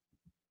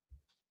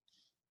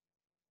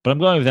 But I'm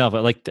going with Alpha.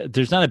 Like,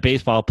 there's not a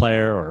baseball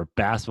player or a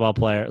basketball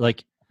player.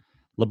 Like,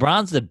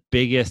 LeBron's the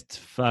biggest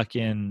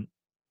fucking,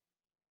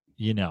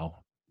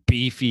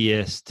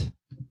 beefiest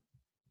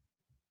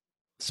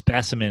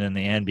specimen in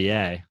the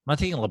NBA. I'm not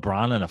taking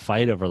LeBron in a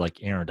fight over,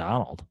 like, Aaron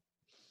Donald.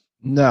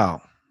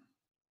 No.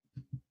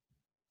 Do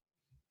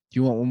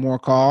you want one more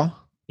call?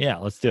 Yeah,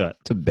 let's do it.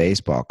 It's a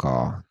baseball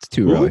call. It's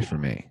too early for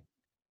me.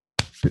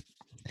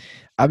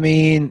 I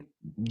mean,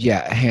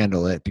 yeah,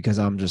 handle it because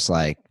I'm just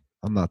like,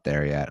 I'm not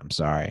there yet. I'm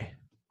sorry,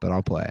 but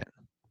I'll play it.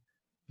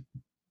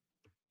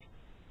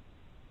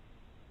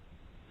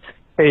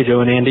 Hey,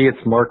 Joe and Andy.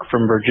 It's Mark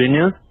from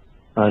Virginia.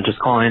 Just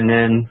calling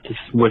in to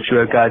wish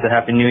you guys a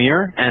Happy New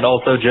Year. And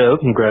also, Joe,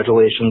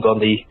 congratulations on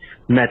the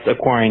Mets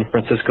acquiring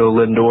Francisco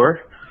Lindor.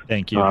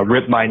 Thank you.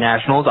 Ripped my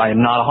Nationals. I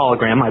am not a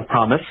hologram, I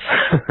promise.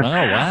 Oh,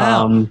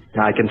 wow.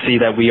 I can see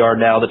that we are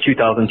now the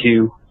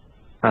 2002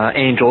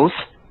 Angels,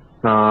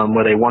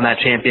 where they won that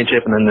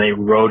championship and then they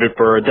rode it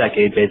for a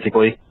decade,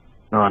 basically.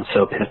 I'm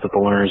so pissed at the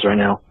Lerners right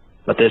now.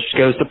 But this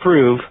goes to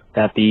prove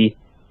that the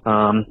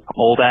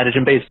old adage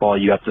in baseball,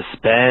 you have to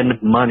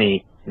spend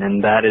money,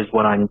 and that is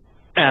what I'm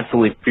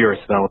absolutely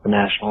furious about with the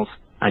Nationals.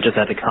 I just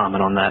had to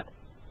comment on that.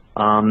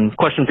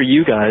 Question for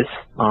you guys,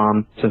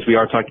 since we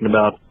are talking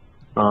about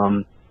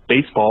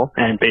baseball,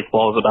 and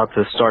baseball is about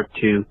to start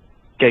to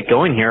get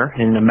going here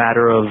in a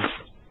matter of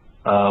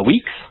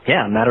weeks.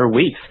 Yeah, a matter of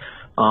weeks.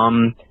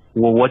 Well,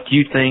 what do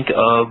you think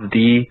of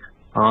the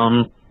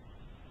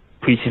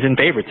preseason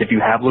favorites? If you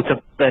have looked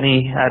up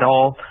any at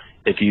all,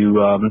 if you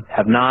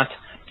have not,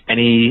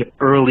 any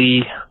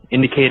early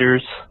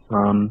indicators?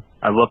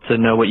 I'd love to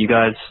know what you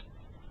guys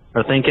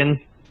are thinking.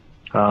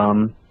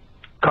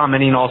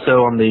 Commenting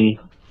also on the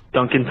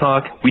Duncan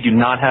talk. We do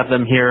not have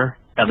them here,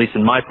 at least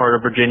in my part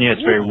of Virginia.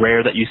 It's very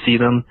rare that you see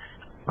them.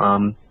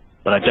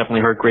 But I've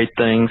definitely heard great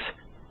things,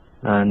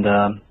 and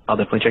I'll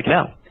definitely check it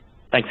out.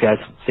 Thanks, guys.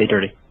 Stay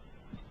dirty.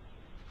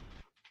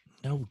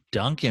 No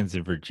Duncans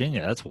in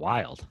Virginia. That's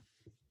wild.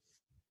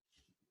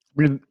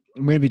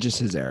 Maybe just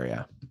his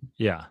area.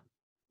 Yeah.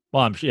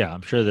 Well, I'm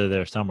sure they're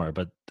there somewhere,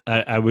 but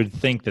I would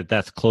think that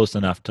that's close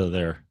enough to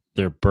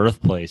their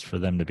birthplace for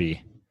them to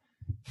be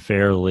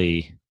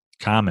fairly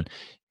common.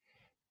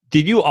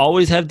 Did you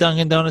always have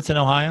Dunkin' Donuts in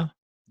Ohio?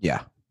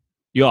 Yeah.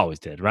 You always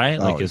did, right?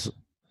 Always. Like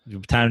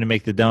it's time to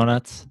make the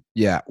donuts.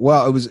 Yeah.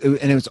 Well, it was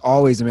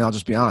always, I mean, I'll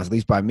just be honest, at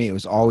least by me, it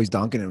was always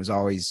Dunkin'. It was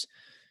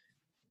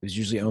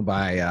usually owned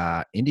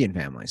by Indian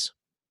families.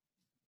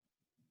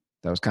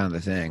 That was kind of the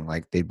thing.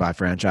 Like they'd buy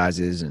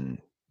franchises,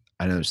 and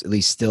I know at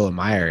least still in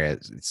my area,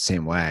 it's the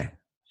same way.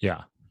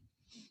 Yeah.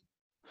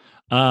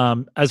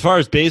 As far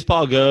as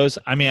baseball goes,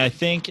 I mean, I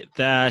think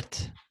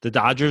that the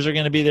Dodgers are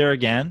going to be there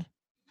again.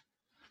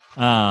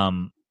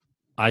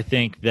 I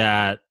think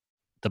that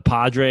the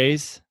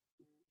Padres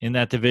in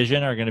that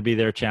division are going to be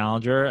their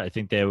challenger. I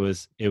think it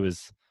was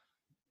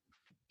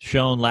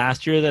shown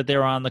last year that they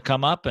were on the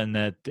come up, and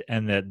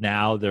that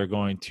now they're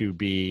going to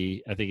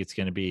be. I think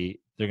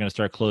they're going to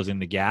start closing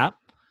the gap.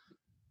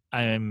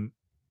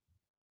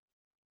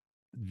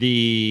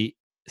 The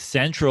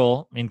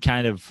Central in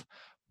kind of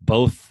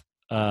both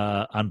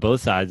on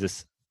both sides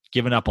is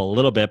giving up a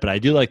little bit, but I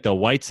do like the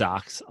White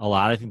Sox a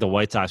lot. I think the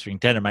White Sox are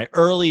contender. My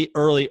early,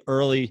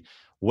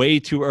 way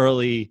too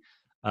early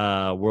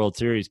World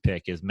Series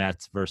pick is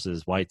Mets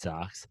versus White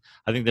Sox.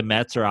 I think the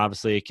Mets are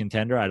obviously a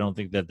contender. I don't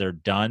think that they're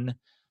done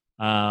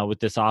with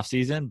this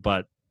offseason,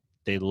 but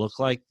they look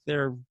like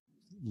they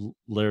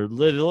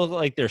look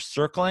like they're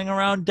circling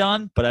around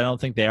done, but I don't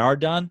think they are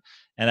done.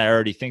 And I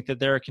already think that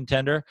they're a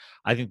contender.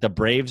 I think the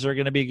Braves are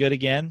going to be good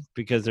again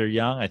because they're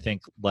young. I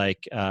think,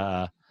 like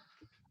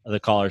the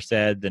caller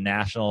said, the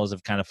Nationals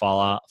have kind of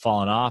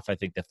fallen off. I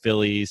think the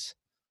Phillies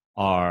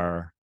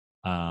are,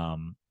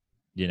 kind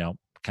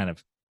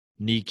of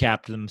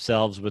kneecapped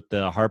themselves with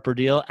the Harper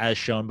deal, as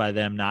shown by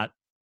them not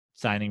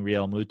signing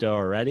Real Muto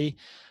already.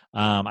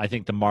 I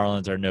think the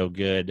Marlins are no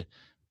good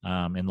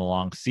in the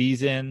long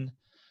season.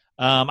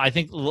 I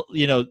think,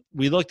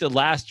 we looked at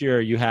last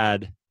year, you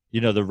had,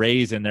 the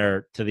Rays in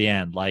there to the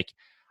end. Like,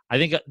 I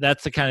think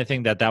that's the kind of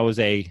thing that was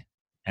and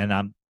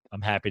I'm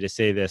happy to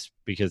say this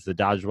because the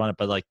Dodgers won it,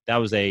 but like that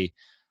was a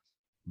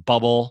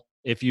bubble,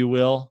 if you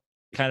will,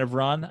 kind of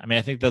run. I mean,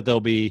 I think that they'll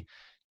be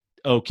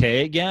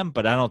okay again,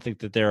 but I don't think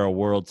that they're a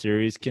World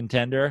Series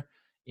contender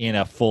in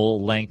a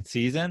full length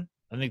season.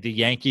 I think the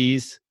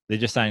Yankees, they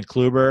just signed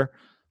Kluber,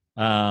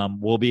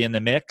 will be in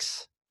the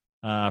mix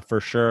for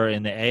sure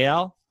in the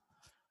AL.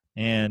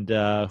 And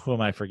who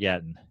am I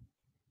forgetting?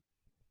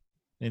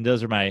 And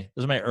those are my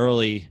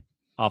early,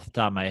 off the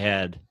top of my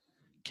head,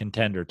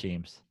 contender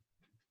teams.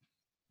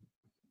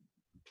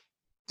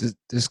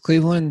 Does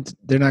Cleveland,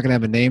 they're not going to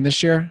have a name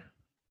this year?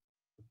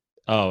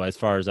 Oh, as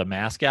far as a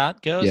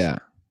mascot goes? Yeah.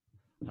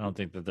 I don't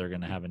think that they're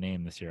going to have a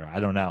name this year. I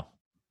don't know.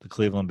 The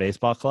Cleveland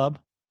Baseball Club?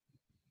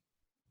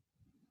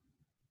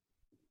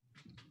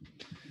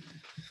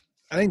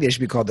 I think they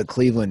should be called the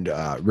Cleveland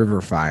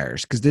River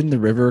Fires, because didn't the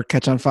river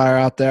catch on fire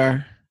out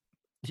there?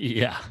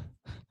 Yeah.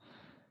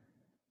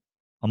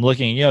 I'm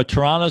looking,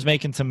 Toronto's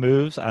making some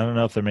moves. I don't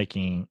know if they're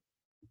making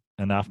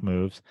enough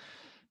moves.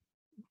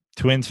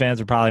 Twins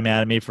fans are probably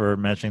mad at me for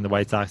mentioning the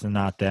White Sox and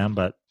not them,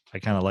 but I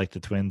kind of like the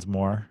Twins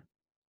more.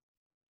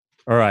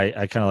 Or I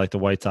kind of like the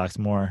White Sox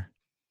more.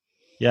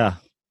 Yeah.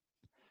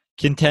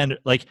 Contender.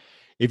 Like,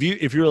 if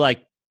you're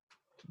like,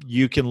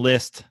 you can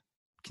list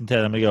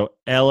contender, I'm going to go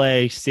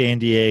LA, San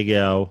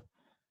Diego,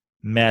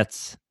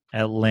 Mets,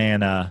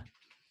 Atlanta,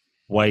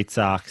 White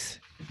Sox,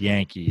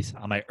 Yankees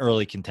on my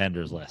early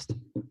contenders list.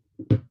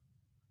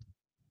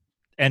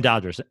 And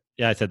Dodgers.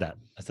 Yeah, I said that.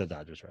 I said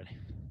Dodgers already.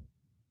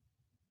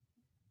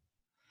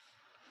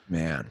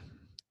 Man.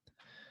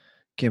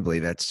 Can't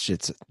believe that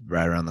shit's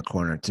right around the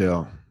corner,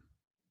 too.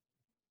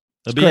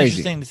 It'll be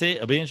interesting to see.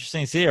 It'll be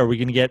interesting to see. Are we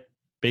going to get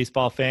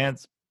baseball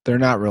fans? They're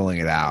not ruling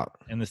it out.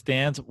 In the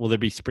stands? Will there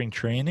be spring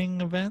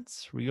training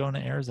events? Are we going to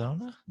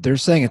Arizona? They're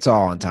saying it's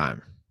all on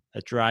time.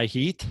 At dry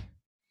heat?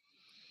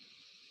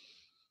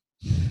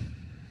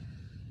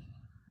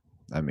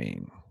 I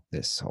mean,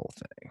 this whole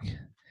thing.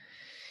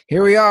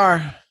 Here we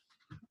are.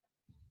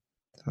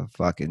 The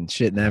fucking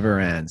shit never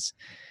ends.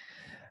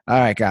 All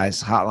right,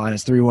 guys. Hotline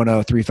is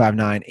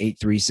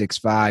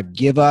 310-359-8365.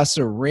 Give us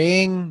a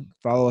ring.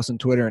 Follow us on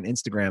Twitter and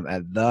Instagram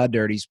at The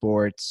Dirty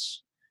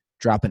Sports.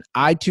 Drop an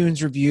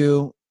iTunes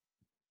review.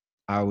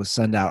 I will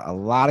send out a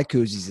lot of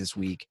koozies this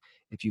week.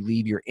 If you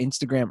leave your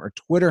Instagram or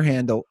Twitter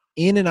handle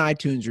in an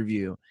iTunes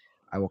review,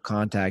 I will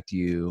contact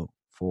you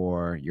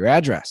for your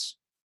address.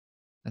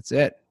 That's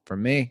it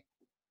from me.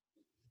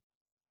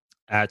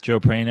 At Joe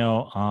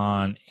Prano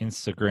on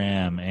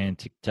Instagram and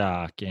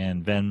TikTok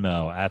and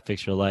Venmo. At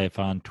Fix Your Life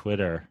on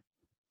Twitter.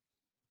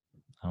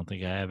 I don't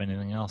think I have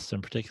anything else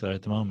in particular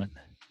at the moment.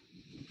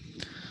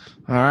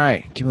 All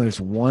right. It's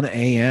 1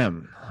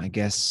 a.m. I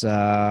guess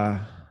I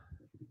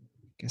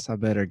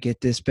better get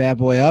this bad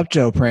boy up,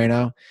 Joe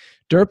Prano.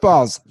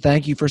 Dirtballs,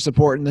 thank you for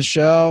supporting the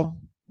show.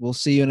 We'll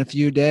see you in a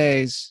few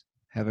days.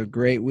 Have a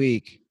great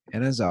week.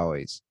 And as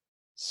always,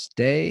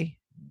 stay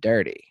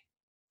dirty.